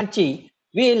avalanche,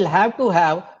 we will have to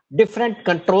have different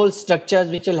control structures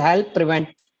which will help prevent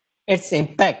its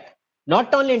impact,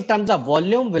 not only in terms of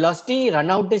volume, velocity, run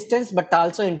out distance, but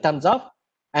also in terms of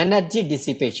energy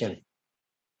dissipation.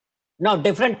 Now,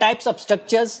 different types of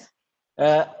structures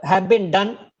have been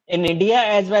done in India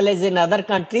as well as in other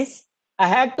countries. I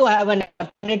had to have an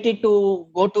opportunity to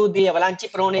go to the avalanche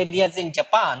prone areas in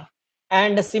Japan,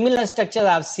 and similar structures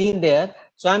I've seen there.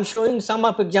 So I'm showing some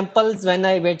of examples when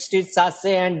I visited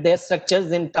SASE and their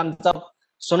structures in terms of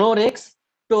snow rakes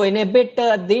to inhibit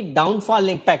the downfall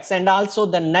impacts, and also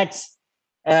the nets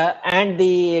and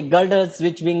the girders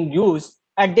which being used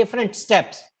at different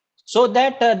steps, so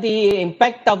that the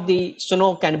impact of the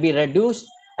snow can be reduced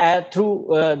through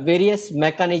various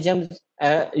mechanisms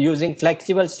using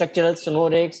flexible structural snow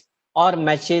rakes or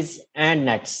meshes and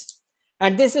nets.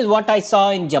 And this is what I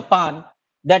saw in Japan,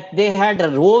 that they had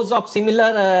rows of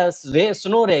similar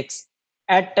snow rakes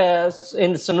at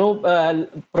in snow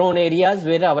prone areas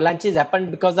where avalanches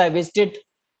happened, because I visited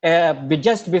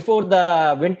just before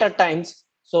the winter times,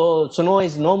 so snow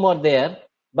is no more there,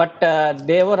 but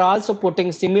they were also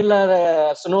putting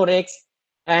similar snow rakes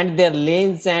and their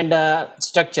lanes and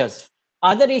structures.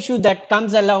 Other issue that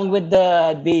comes along with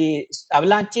the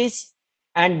avalanches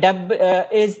and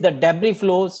is the debris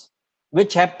flows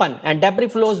which happen, and debris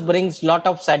flows brings lot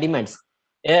of sediments.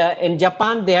 In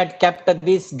Japan, they had kept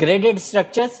these graded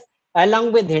structures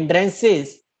along with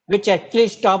hindrances which actually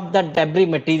stop the debris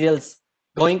materials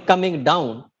coming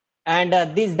down.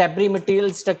 And these debris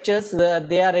material structures,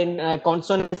 they are in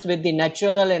consonance with the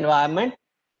natural environment,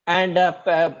 and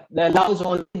allows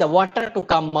only the water to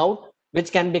come out,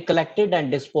 which can be collected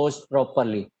and disposed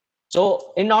properly.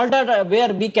 So in order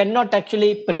where we cannot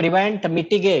actually prevent,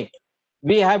 mitigate,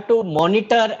 we have to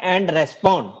monitor and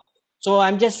respond. So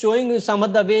I'm just showing you some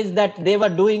of the ways that they were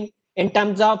doing in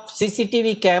terms of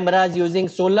CCTV cameras, using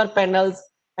solar panels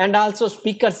and also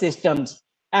speaker systems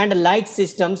and light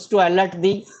systems to alert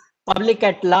the public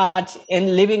at large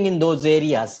in living in those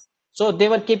areas. So they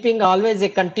were keeping always a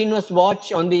continuous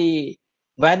watch on the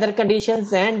weather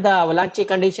conditions and the avalanche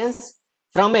conditions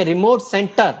from a remote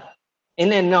center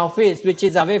in an office which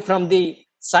is away from the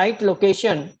site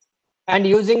location, and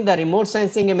using the remote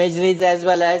sensing imageries as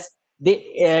well as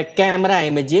the camera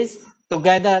images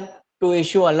together to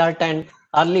issue alert and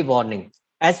early warning.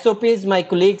 SOPs, my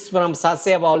colleagues from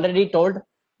SASE have already told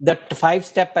the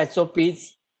 5-step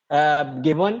SOPs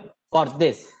given for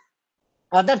this.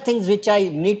 Other things which I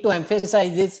need to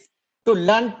emphasize is to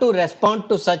learn to respond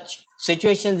to such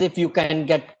situations if you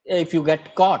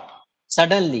get caught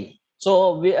suddenly.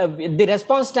 So the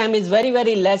response time is very,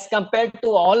 very less compared to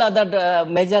all other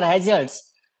major hazards.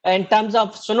 In terms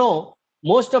of snow,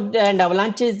 most of the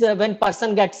avalanches, when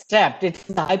person gets trapped, it's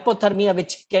the hypothermia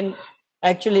which can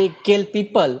actually kill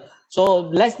people. So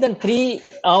less than 3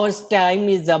 hours time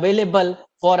is available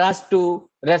for us to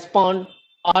respond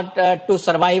or to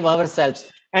survive ourselves.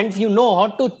 And if you know how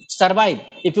to survive,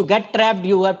 if you get trapped,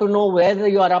 you have to know whether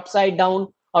you are upside down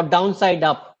or downside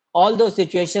up. All those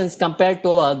situations compared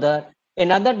to other.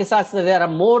 In other disasters, there are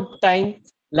more time,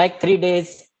 like 3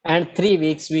 days and 3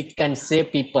 weeks, we can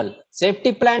save people.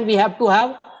 Safety plan we have to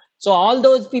have. So all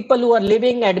those people who are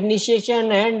living,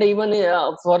 administration, and even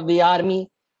for the army,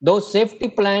 those safety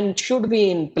plans should be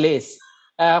in place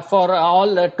for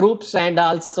all troops and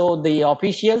also the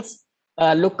officials.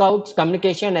 Lookouts,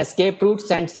 communication, escape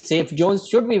routes, and safe zones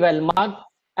should be well marked,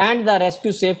 and the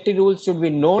rescue safety rules should be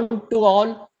known to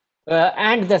all.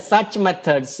 And the search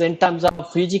methods in terms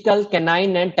of physical,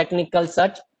 canine, and technical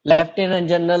search. Lieutenant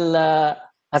General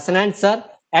Hasanan sir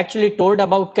actually told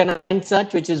about canine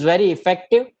search, which is very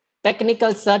effective.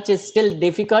 Technical search is still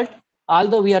difficult,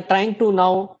 although we are trying to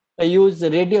now use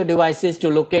radio devices to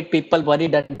locate people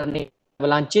buried underneath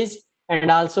avalanches, and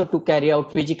also to carry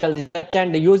out physical research,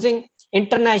 and using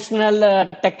international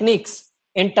techniques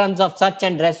in terms of search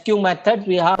and rescue methods.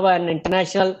 We have an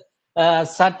international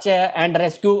search and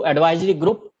rescue advisory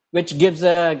group, which gives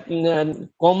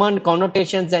common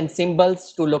connotations and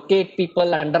symbols to locate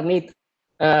people underneath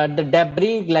the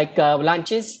debris like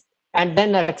avalanches, and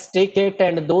then extricate,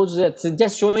 and those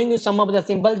just showing you some of the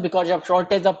symbols because of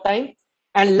shortage of time,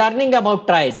 and learning about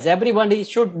triage. Everybody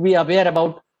should be aware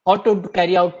about how to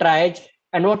carry out triage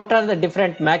and what are the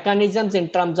different mechanisms in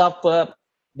terms of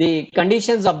the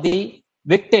conditions of the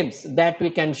victims that we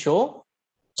can show.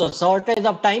 So shortage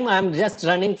of time, I'm just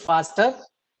running faster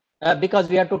because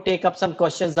we have to take up some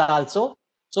questions also.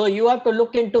 So you have to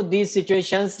look into these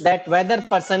situations, that whether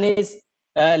person is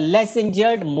less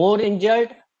injured, more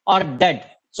injured, or dead,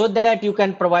 so that you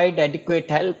can provide adequate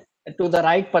help to the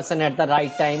right person at the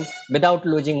right time without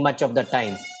losing much of the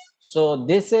time. So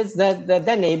this is then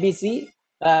ABC.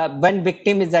 When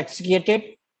victim is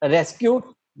extricated, rescued,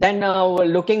 then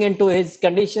looking into his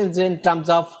conditions in terms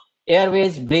of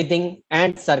airways, breathing,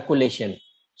 and circulation.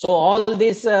 So all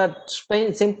this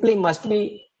simply must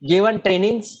be given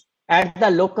trainings at the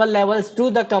local levels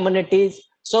to the communities,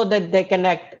 so that they can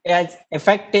act as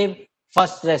effective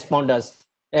first responders.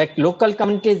 Local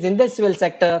communities in the civil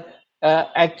sector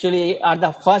actually are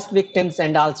the first victims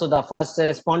and also the first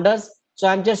responders. So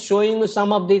I'm just showing you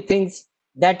some of the things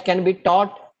that can be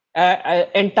taught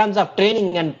in terms of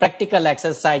training and practical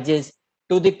exercises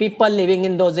to the people living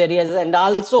in those areas, and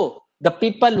also the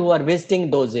people who are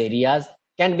visiting those areas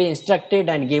can be instructed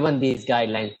and given these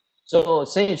guidelines. So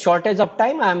say shortage of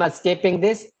time, I'm escaping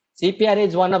this. CPR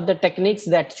is one of the techniques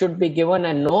that should be given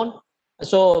and known.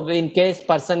 So in case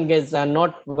person is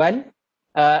not well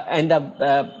in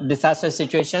the disaster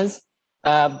situations,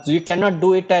 you cannot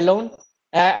do it alone.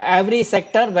 Every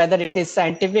sector, whether it is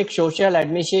scientific, social,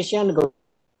 administration,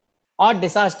 or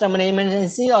disaster management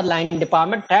agency or line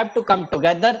department, have to come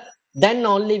together. Then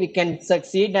only we can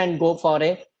succeed and go for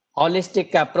a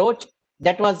holistic approach.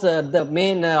 That was the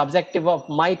main objective of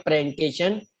my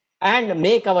presentation, and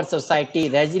make our society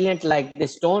resilient like the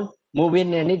stone, move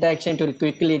in any direction to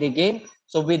quickly regain.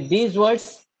 So with these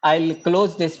words, I'll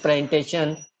close this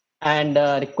presentation and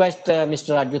request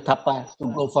Mr. Raju Thappa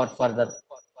to go for further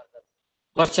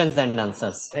questions and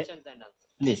answers.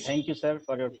 Please. Thank you, sir,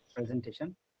 for your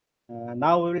presentation.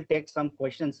 Now we will take some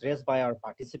questions raised by our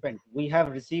participant. We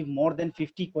have received more than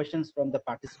 50 questions from the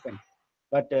participant,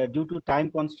 but due to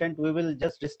time constraint, we will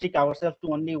just restrict ourselves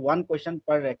to only one question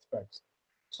per expert.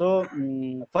 So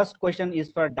first question is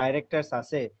for Director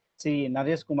SASE, Sri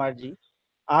Naresh Kumarji,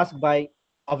 asked by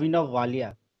Avinav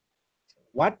Walia.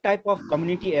 What type of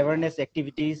community awareness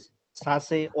activities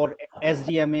SASE or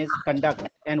SDMAs conduct,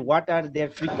 and what are their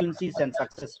frequencies and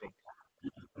success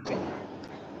rate?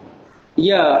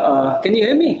 Yeah, can you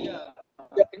hear me?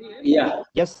 Yeah.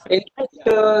 Yes. In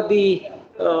fact, the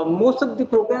most of the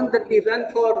programs that we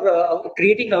run for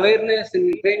creating awareness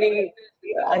and training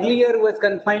earlier was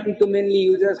confined to mainly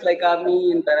users like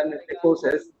Army and paramilitary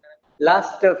forces.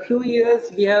 Last few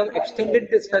years, we have extended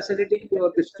this facility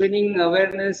for this training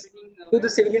awareness to the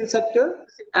civilian sector,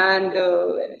 and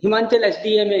Himachal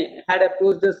SDMA had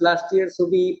approached us last year, so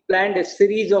we planned a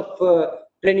series of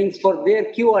trainings for their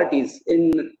QRTs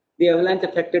in the avalanche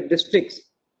affected districts.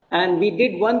 And we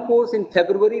did one course in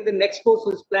February. The next course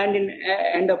was planned in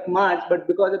end of March, but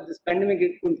because of this pandemic,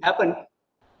 it couldn't happen.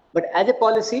 But as a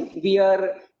policy, we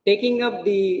are taking up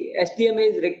the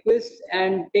SDMA's request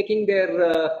and taking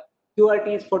their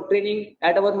QRTs for training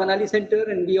at our Manali center,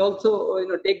 and we also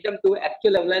take them to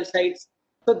actual avalanche sites.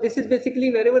 So this is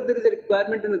basically wherever there is a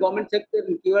requirement in the government sector,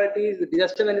 in QRTs, the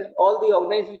disaster management, all the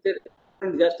organizations which are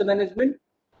disaster management,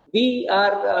 we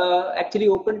are actually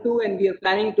open to, and we are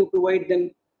planning to provide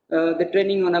them the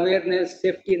training on awareness,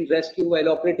 safety, and rescue while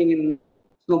operating in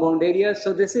snowbound areas.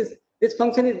 So this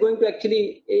function is going to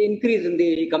actually increase in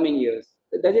the coming years.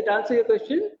 Does it answer your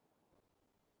question?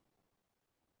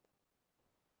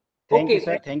 Thank you,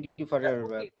 sir. Thank you for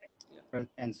your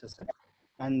answer, sir.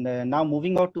 And now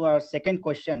moving on to our second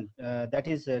question, that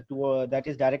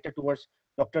is directed towards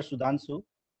Dr. Sudhanshu.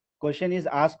 Question is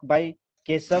asked by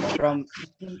Kesav from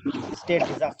Sikkim State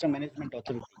Disaster Management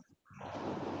Authority.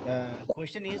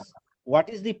 Question is, what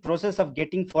is the process of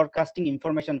getting forecasting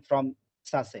information from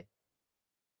SASE?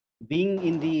 Being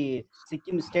in the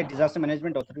Sikkim State Disaster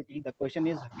Management Authority, the question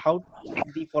is how to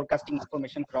get the forecasting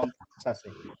information from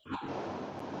SASE?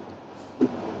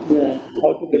 Yeah,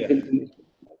 how to get information?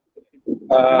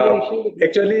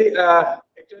 Actually,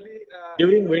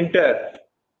 during winter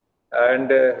and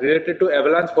related to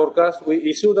avalanche forecast, we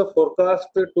issue the forecast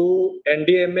to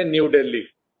NDMA New Delhi,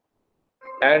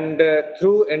 and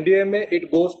through NDMA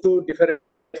it goes to different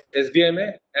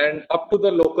SDMA and up to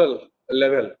the local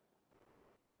level.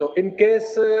 So in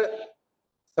case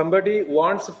somebody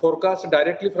wants forecast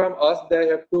directly from us, they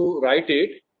have to write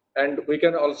it, and we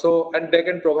can also, and they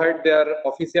can provide their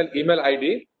official email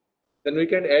ID. Then we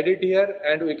can add it here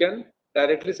and we can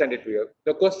directly send it to you.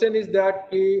 The question is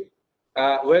that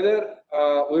whether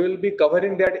we will be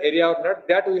covering that area or not,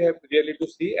 that we have really to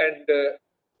see, and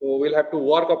we'll have to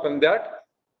work upon that.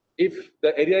 If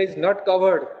the area is not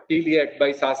covered till yet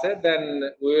by SASE,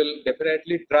 then we will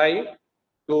definitely try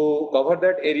to cover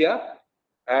that area.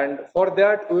 And for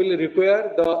that, we will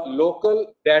require the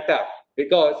local data,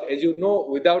 because as you know,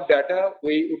 without data,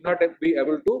 we would not be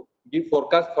able to give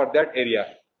forecast for that area.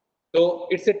 So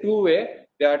it's a two-way,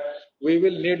 that we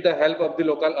will need the help of the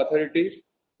local authority.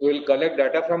 We will collect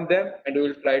data from them and we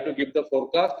will try to give the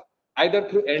forecast either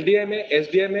through NDMA,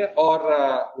 SDMA,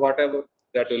 or whatever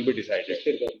that will be decided.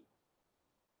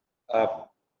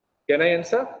 Can I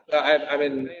answer? I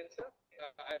mean,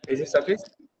 is it sufficient?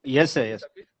 Yes, sir. Yes.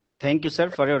 Thank you, sir,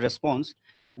 for your response.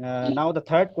 Now the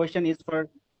third question is for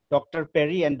Dr.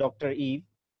 Perry and Dr. Eve.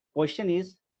 Question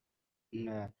is,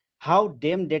 how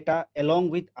DEM data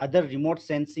along with other remote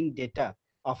sensing data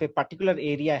of a particular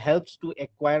area helps to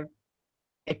acquire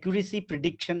accuracy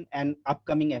prediction and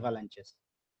upcoming avalanches?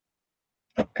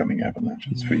 Upcoming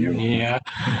avalanches for you. Yeah.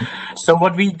 So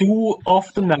what we do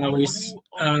often now is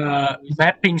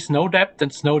mapping snow depth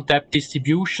and snow depth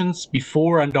distributions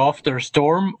before and after a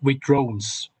storm with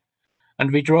drones.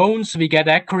 And with drones, we get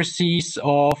accuracies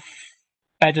of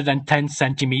better than 10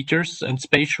 centimeters and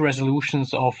spatial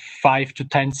resolutions of 5 to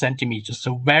 10 centimeters.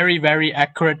 So very, very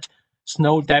accurate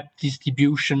snow depth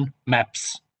distribution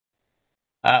maps.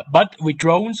 But with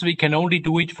drones, we can only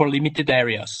do it for limited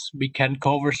areas. We can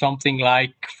cover something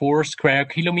like 4 square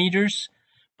kilometers,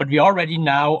 but we already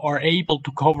now are able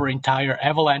to cover entire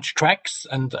avalanche tracks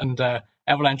and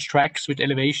avalanche tracks with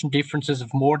elevation differences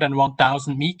of more than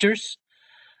 1,000 meters.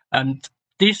 And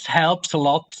this helps a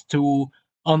lot to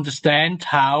understand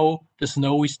how the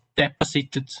snow is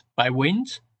deposited by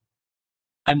wind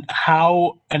and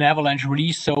how an avalanche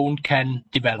release zone can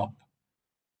develop.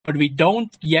 But we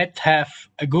don't yet have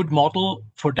a good model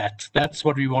for that. That's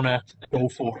what we want to go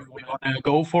for. We want to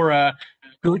go for a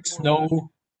good snow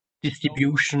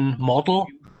distribution model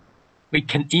we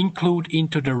can include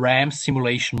into the RAM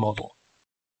simulation model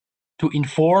to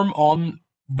inform on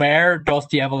where does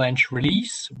the avalanche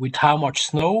release, with how much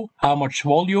snow, how much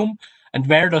volume, and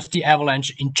where does the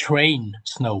avalanche entrain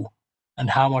snow, and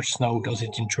how much snow does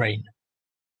it entrain.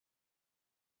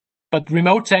 But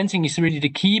remote sensing is really the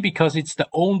key, because it's the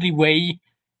only way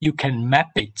you can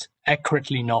map it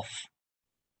accurately enough.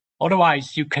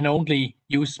 Otherwise, you can only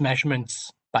use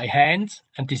measurements by hand,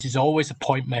 and this is always a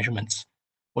point measurements.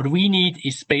 What we need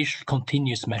is spatial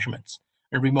continuous measurements,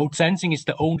 and remote sensing is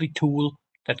the only tool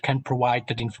that can provide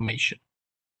that information.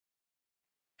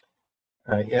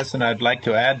 Yes, and I'd like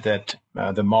to add that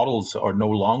the models are no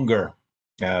longer,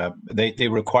 they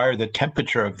require the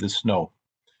temperature of the snow.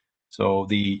 So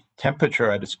the temperature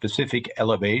at a specific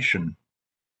elevation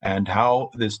and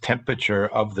how this temperature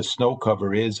of the snow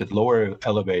cover is at lower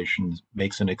elevations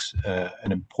makes an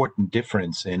important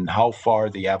difference in how far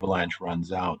the avalanche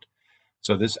runs out.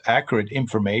 So this accurate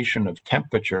information of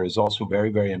temperature is also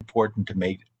very, very important to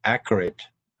make accurate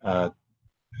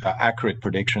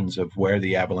predictions of where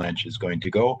the avalanche is going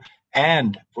to go.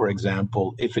 And, for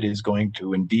example, if it is going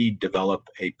to indeed develop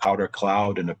a powder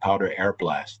cloud and a powder air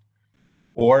blast,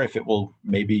 or if it will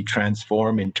maybe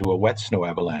transform into a wet snow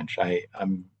avalanche.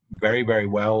 I'm very, very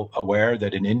well aware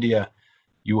that in India,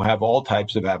 You have all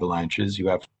types of avalanches. You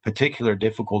have particular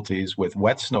difficulties with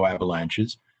wet snow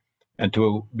avalanches. And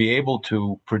to be able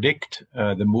to predict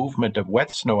the movement of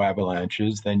wet snow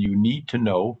avalanches, then you need to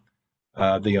know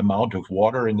the amount of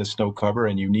water in the snow cover,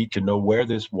 and you need to know where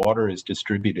this water is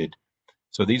distributed.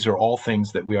 So these are all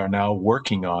things that we are now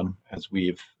working on as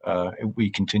we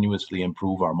continuously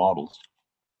improve our models.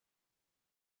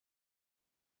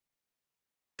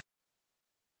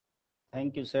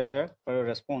 Thank you, sir, for your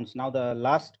response. Now, the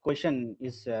last question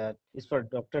is for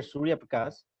Dr. Surya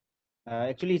Prakash.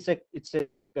 Actually, it's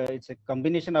a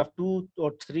combination of 2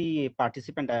 or 3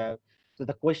 participants. So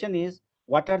the question is,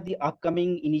 what are the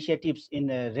upcoming initiatives in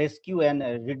rescue and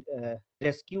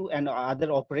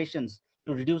other operations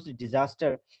to reduce the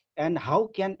disaster, and how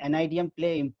can NIDM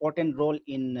play an important role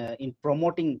in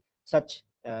promoting such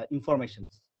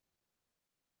informations?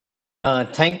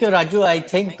 Thank you, Raju. I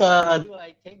think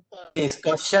this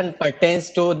question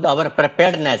pertains to our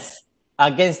preparedness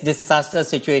against disaster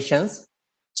situations.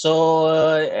 So,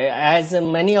 as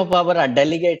many of our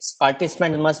delegates,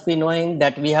 participants must be knowing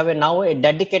that we have now a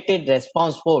dedicated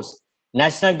response force,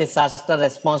 National Disaster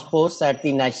Response Force at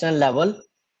the national level.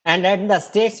 And at the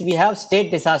states, we have State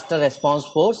Disaster Response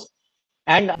Force.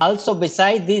 And also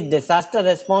besides these disaster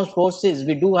response forces,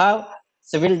 we do have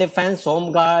civil defense,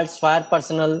 home guards, fire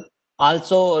personnel,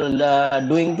 also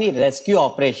doing the rescue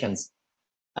operations.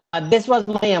 This was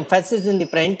my emphasis in the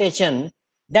presentation,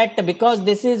 that because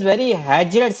this is very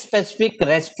hazard specific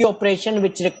rescue operation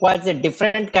which requires a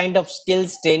different kind of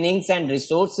skills, trainings and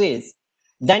resources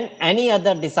than any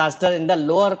other disaster in the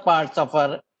lower parts of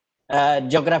our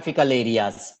geographical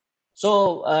areas.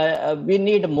 So we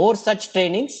need more such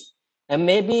trainings, and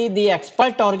maybe the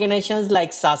expert organizations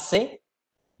like SASE,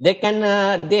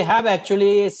 they have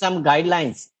actually some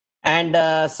guidelines and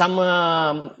some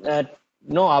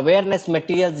awareness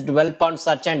materials developed on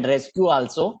search and rescue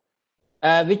also,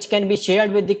 which can be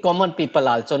shared with the common people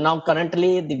also. Now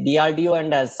currently the DRDO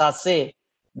and SASE,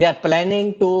 they are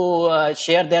planning to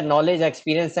share their knowledge,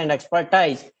 experience and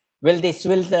expertise with the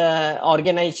civil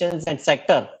organizations and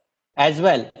sector as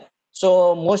well.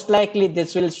 So most likely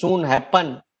this will soon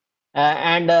happen.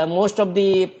 And most of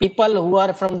the people who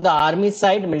are from the army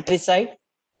side, military side,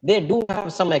 they do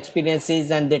have some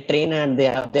experiences and they train and they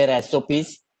have their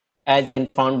SOPs as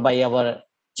informed by our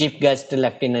chief guest,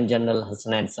 Lieutenant General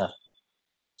Hassanan sir.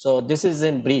 So this is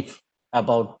in brief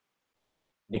about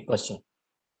the question.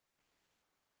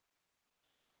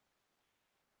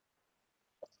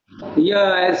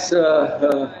 Yeah, as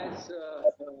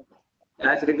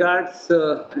regards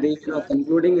the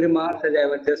concluding remarks, as I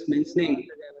was just mentioning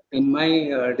in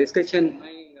my discussion,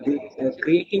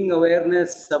 creating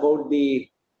awareness about the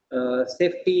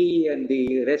safety and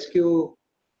the rescue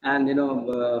and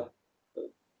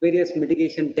various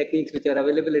mitigation techniques which are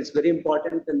available is very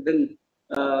important. And then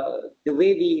the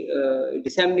way we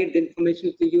disseminate the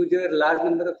information to user, large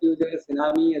number of users in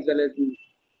army as well as in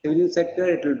civilian sector,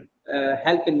 it will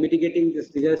help in mitigating this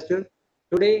disaster.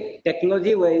 Today,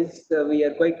 technology-wise, we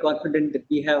are quite confident that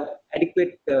we have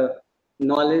adequate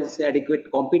knowledge,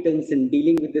 adequate competence in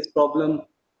dealing with this problem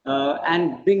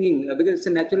and bringing, because it's a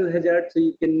natural hazard, so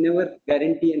you can never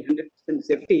guarantee 100%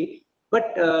 safety.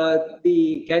 But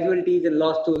the casualties and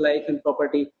loss to life and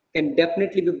property can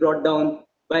definitely be brought down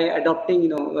by adopting,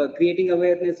 creating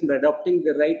awareness and adopting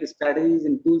the right strategies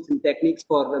and tools and techniques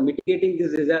for mitigating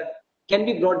this hazard can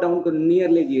be brought down to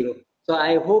nearly zero. So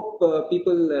I hope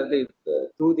people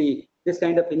through this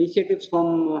kind of initiatives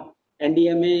from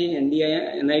NDMA,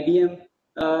 NIDM,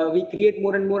 we create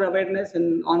more and more awareness.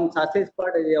 And on SASE's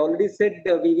part, as I already said,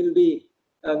 we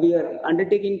are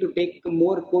undertaking to take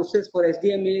more courses for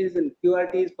SDMAs and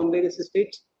QRTs from various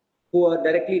states who are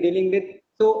directly dealing with.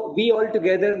 So we all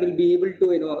together will be able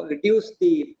to reduce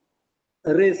the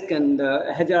risk and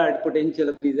hazard potential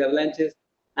of these avalanches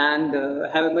and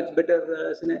have a much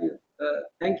better scenario.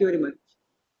 Thank you very much.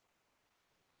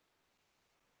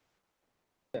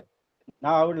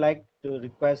 Now I would like to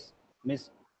request Ms.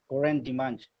 Koren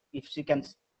Dimanche if she can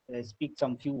speak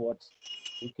some few words.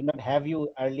 We could not have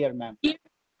you earlier, ma'am.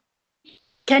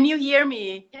 Can you hear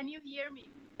me?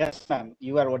 Yes, ma'am.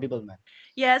 You are audible, ma'am.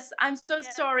 Yes, I'm so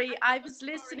sorry. I was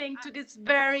listening to this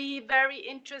very, very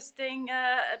interesting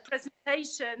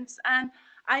presentations, and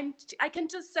I can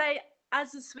just say,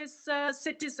 as a Swiss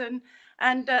citizen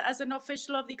and as an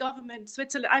official of the government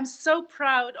Switzerland, I'm so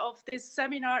proud of this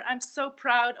seminar. I'm so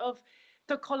proud of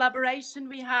the collaboration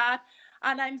we had,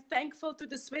 and I'm thankful to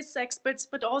the Swiss experts,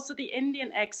 but also the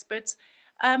Indian experts.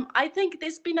 I think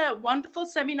this has been a wonderful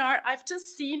seminar. I've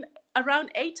just seen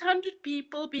around 800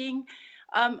 people being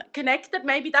connected.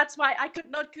 Maybe that's why I could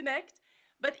not connect.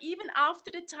 But even after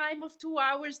the time of 2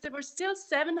 hours, there were still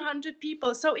 700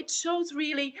 people. So it shows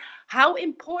really how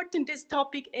important this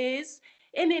topic is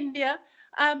in India.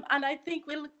 And I think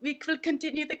we will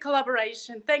continue the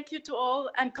collaboration. Thank you to all,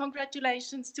 and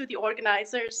congratulations to the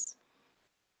organizers.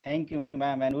 Thank you,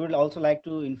 ma'am. And we would also like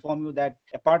to inform you that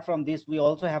apart from this, we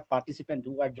also have participants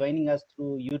who are joining us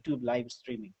through YouTube live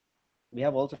streaming. We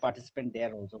have also participants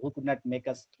there also who could not make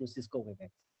us through Cisco WebEx.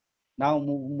 Now,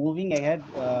 moving ahead,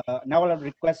 now I'll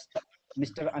request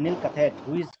Mr. Anil Kathet,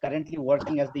 who is currently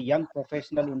working as the young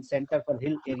professional in Center for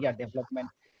Hill Area Development,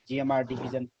 GMR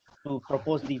Division, to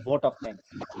propose the vote of thanks.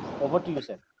 Over to you,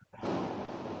 sir.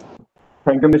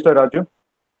 Thank you, Mr. Raju.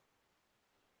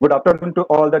 Good afternoon to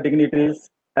all the dignitaries,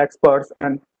 experts,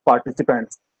 and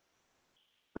participants.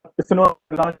 Snow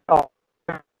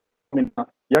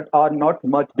yet are not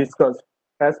much discussed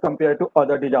as compared to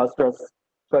other disasters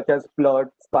such as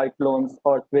floods, cyclones,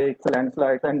 earthquakes,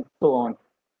 landslides, and so on,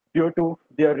 due to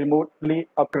their remotely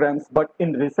occurrence. But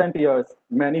in recent years,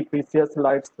 many precious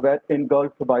lives were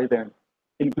engulfed by them,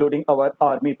 including our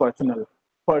army personnel.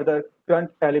 Further, current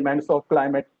elements of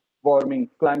climate warming,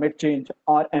 climate change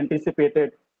are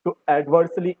anticipated to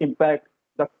adversely impact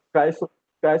the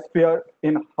cryosphere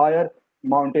in higher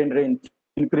mountain range,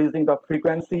 increasing the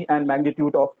frequency and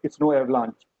magnitude of snow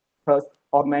avalanche, thus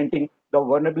augmenting the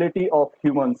vulnerability of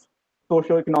humans,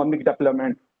 socio-economic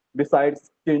development, besides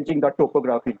changing the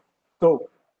topography. So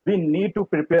we need to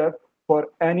prepare for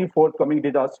any forthcoming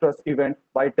disastrous event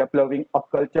by developing a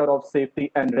culture of safety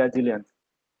and resilience.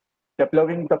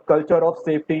 Developing the culture of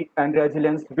safety and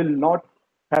resilience will not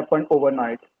happen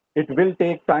overnight. It will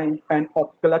take time and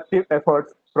of collective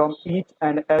efforts from each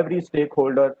and every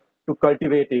stakeholder to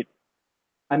cultivate it.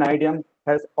 NIDM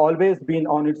has always been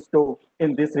on its toe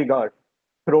in this regard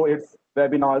through its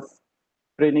webinars,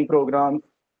 training programs,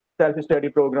 self-study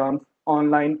programs,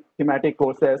 online thematic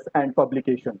courses, and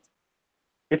publications.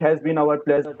 It has been our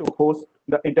pleasure to host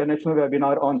the international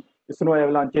webinar on snow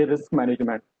avalanche risk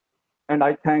management. And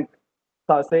I thank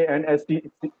SASE and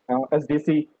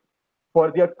SDC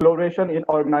for their collaboration in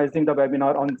organizing the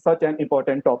webinar on such an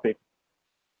important topic.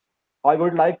 I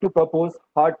would like to propose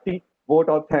hearty vote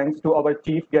of thanks to our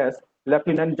chief guest,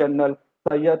 Lieutenant General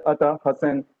Syed Atta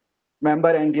Hassan,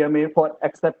 member NDMA, for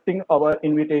accepting our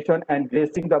invitation and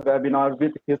gracing the webinar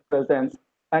with his presence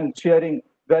and sharing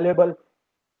valuable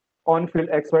on-field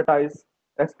expertise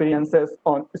experiences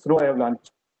on snow avalanche.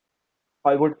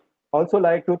 I would also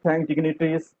like to thank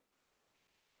dignitaries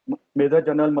Major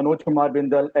General Manoj Kumar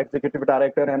Bindal, Executive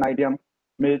Director NIDM,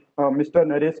 Mr.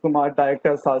 Naresh Kumar,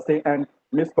 Director SASE, and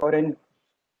Ms. Corinne,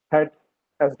 Head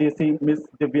SDC, Ms.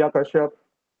 Divya Kashyap,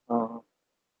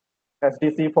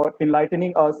 SDC, for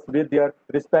enlightening us with their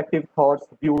respective thoughts,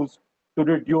 views to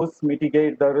reduce,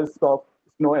 mitigate the risk of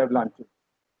snow avalanches.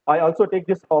 I also take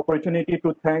this opportunity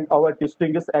to thank our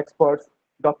distinguished experts,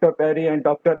 Dr. Perry and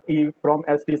Dr. Eve from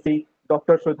SDC,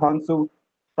 Dr. Sudhanshu,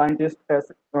 scientist at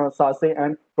SASE,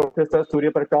 and Professor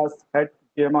Surya Prakash, Head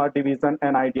GMR Division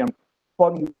and IDM,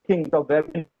 for making the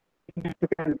webinar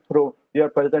significant through their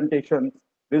presentations,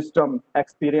 wisdom,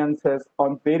 experiences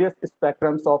on various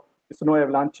spectrums of snow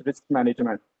avalanche risk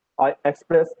management. I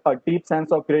express a deep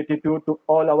sense of gratitude to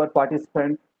all our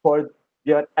participants for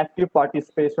their active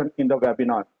participation in the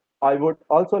webinar. I would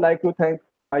also like to thank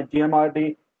my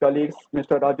GMRD colleagues,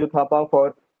 Mr. Raju Thapa,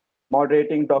 for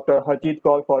moderating, Dr. Harjeet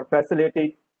Kaur for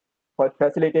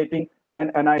facilitating,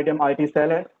 and NIDM IT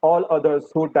cell, and all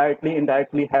others who directly,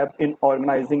 indirectly helped in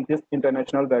organizing this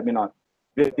international webinar.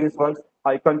 With these words,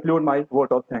 I conclude my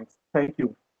vote of thanks. Thank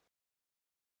you.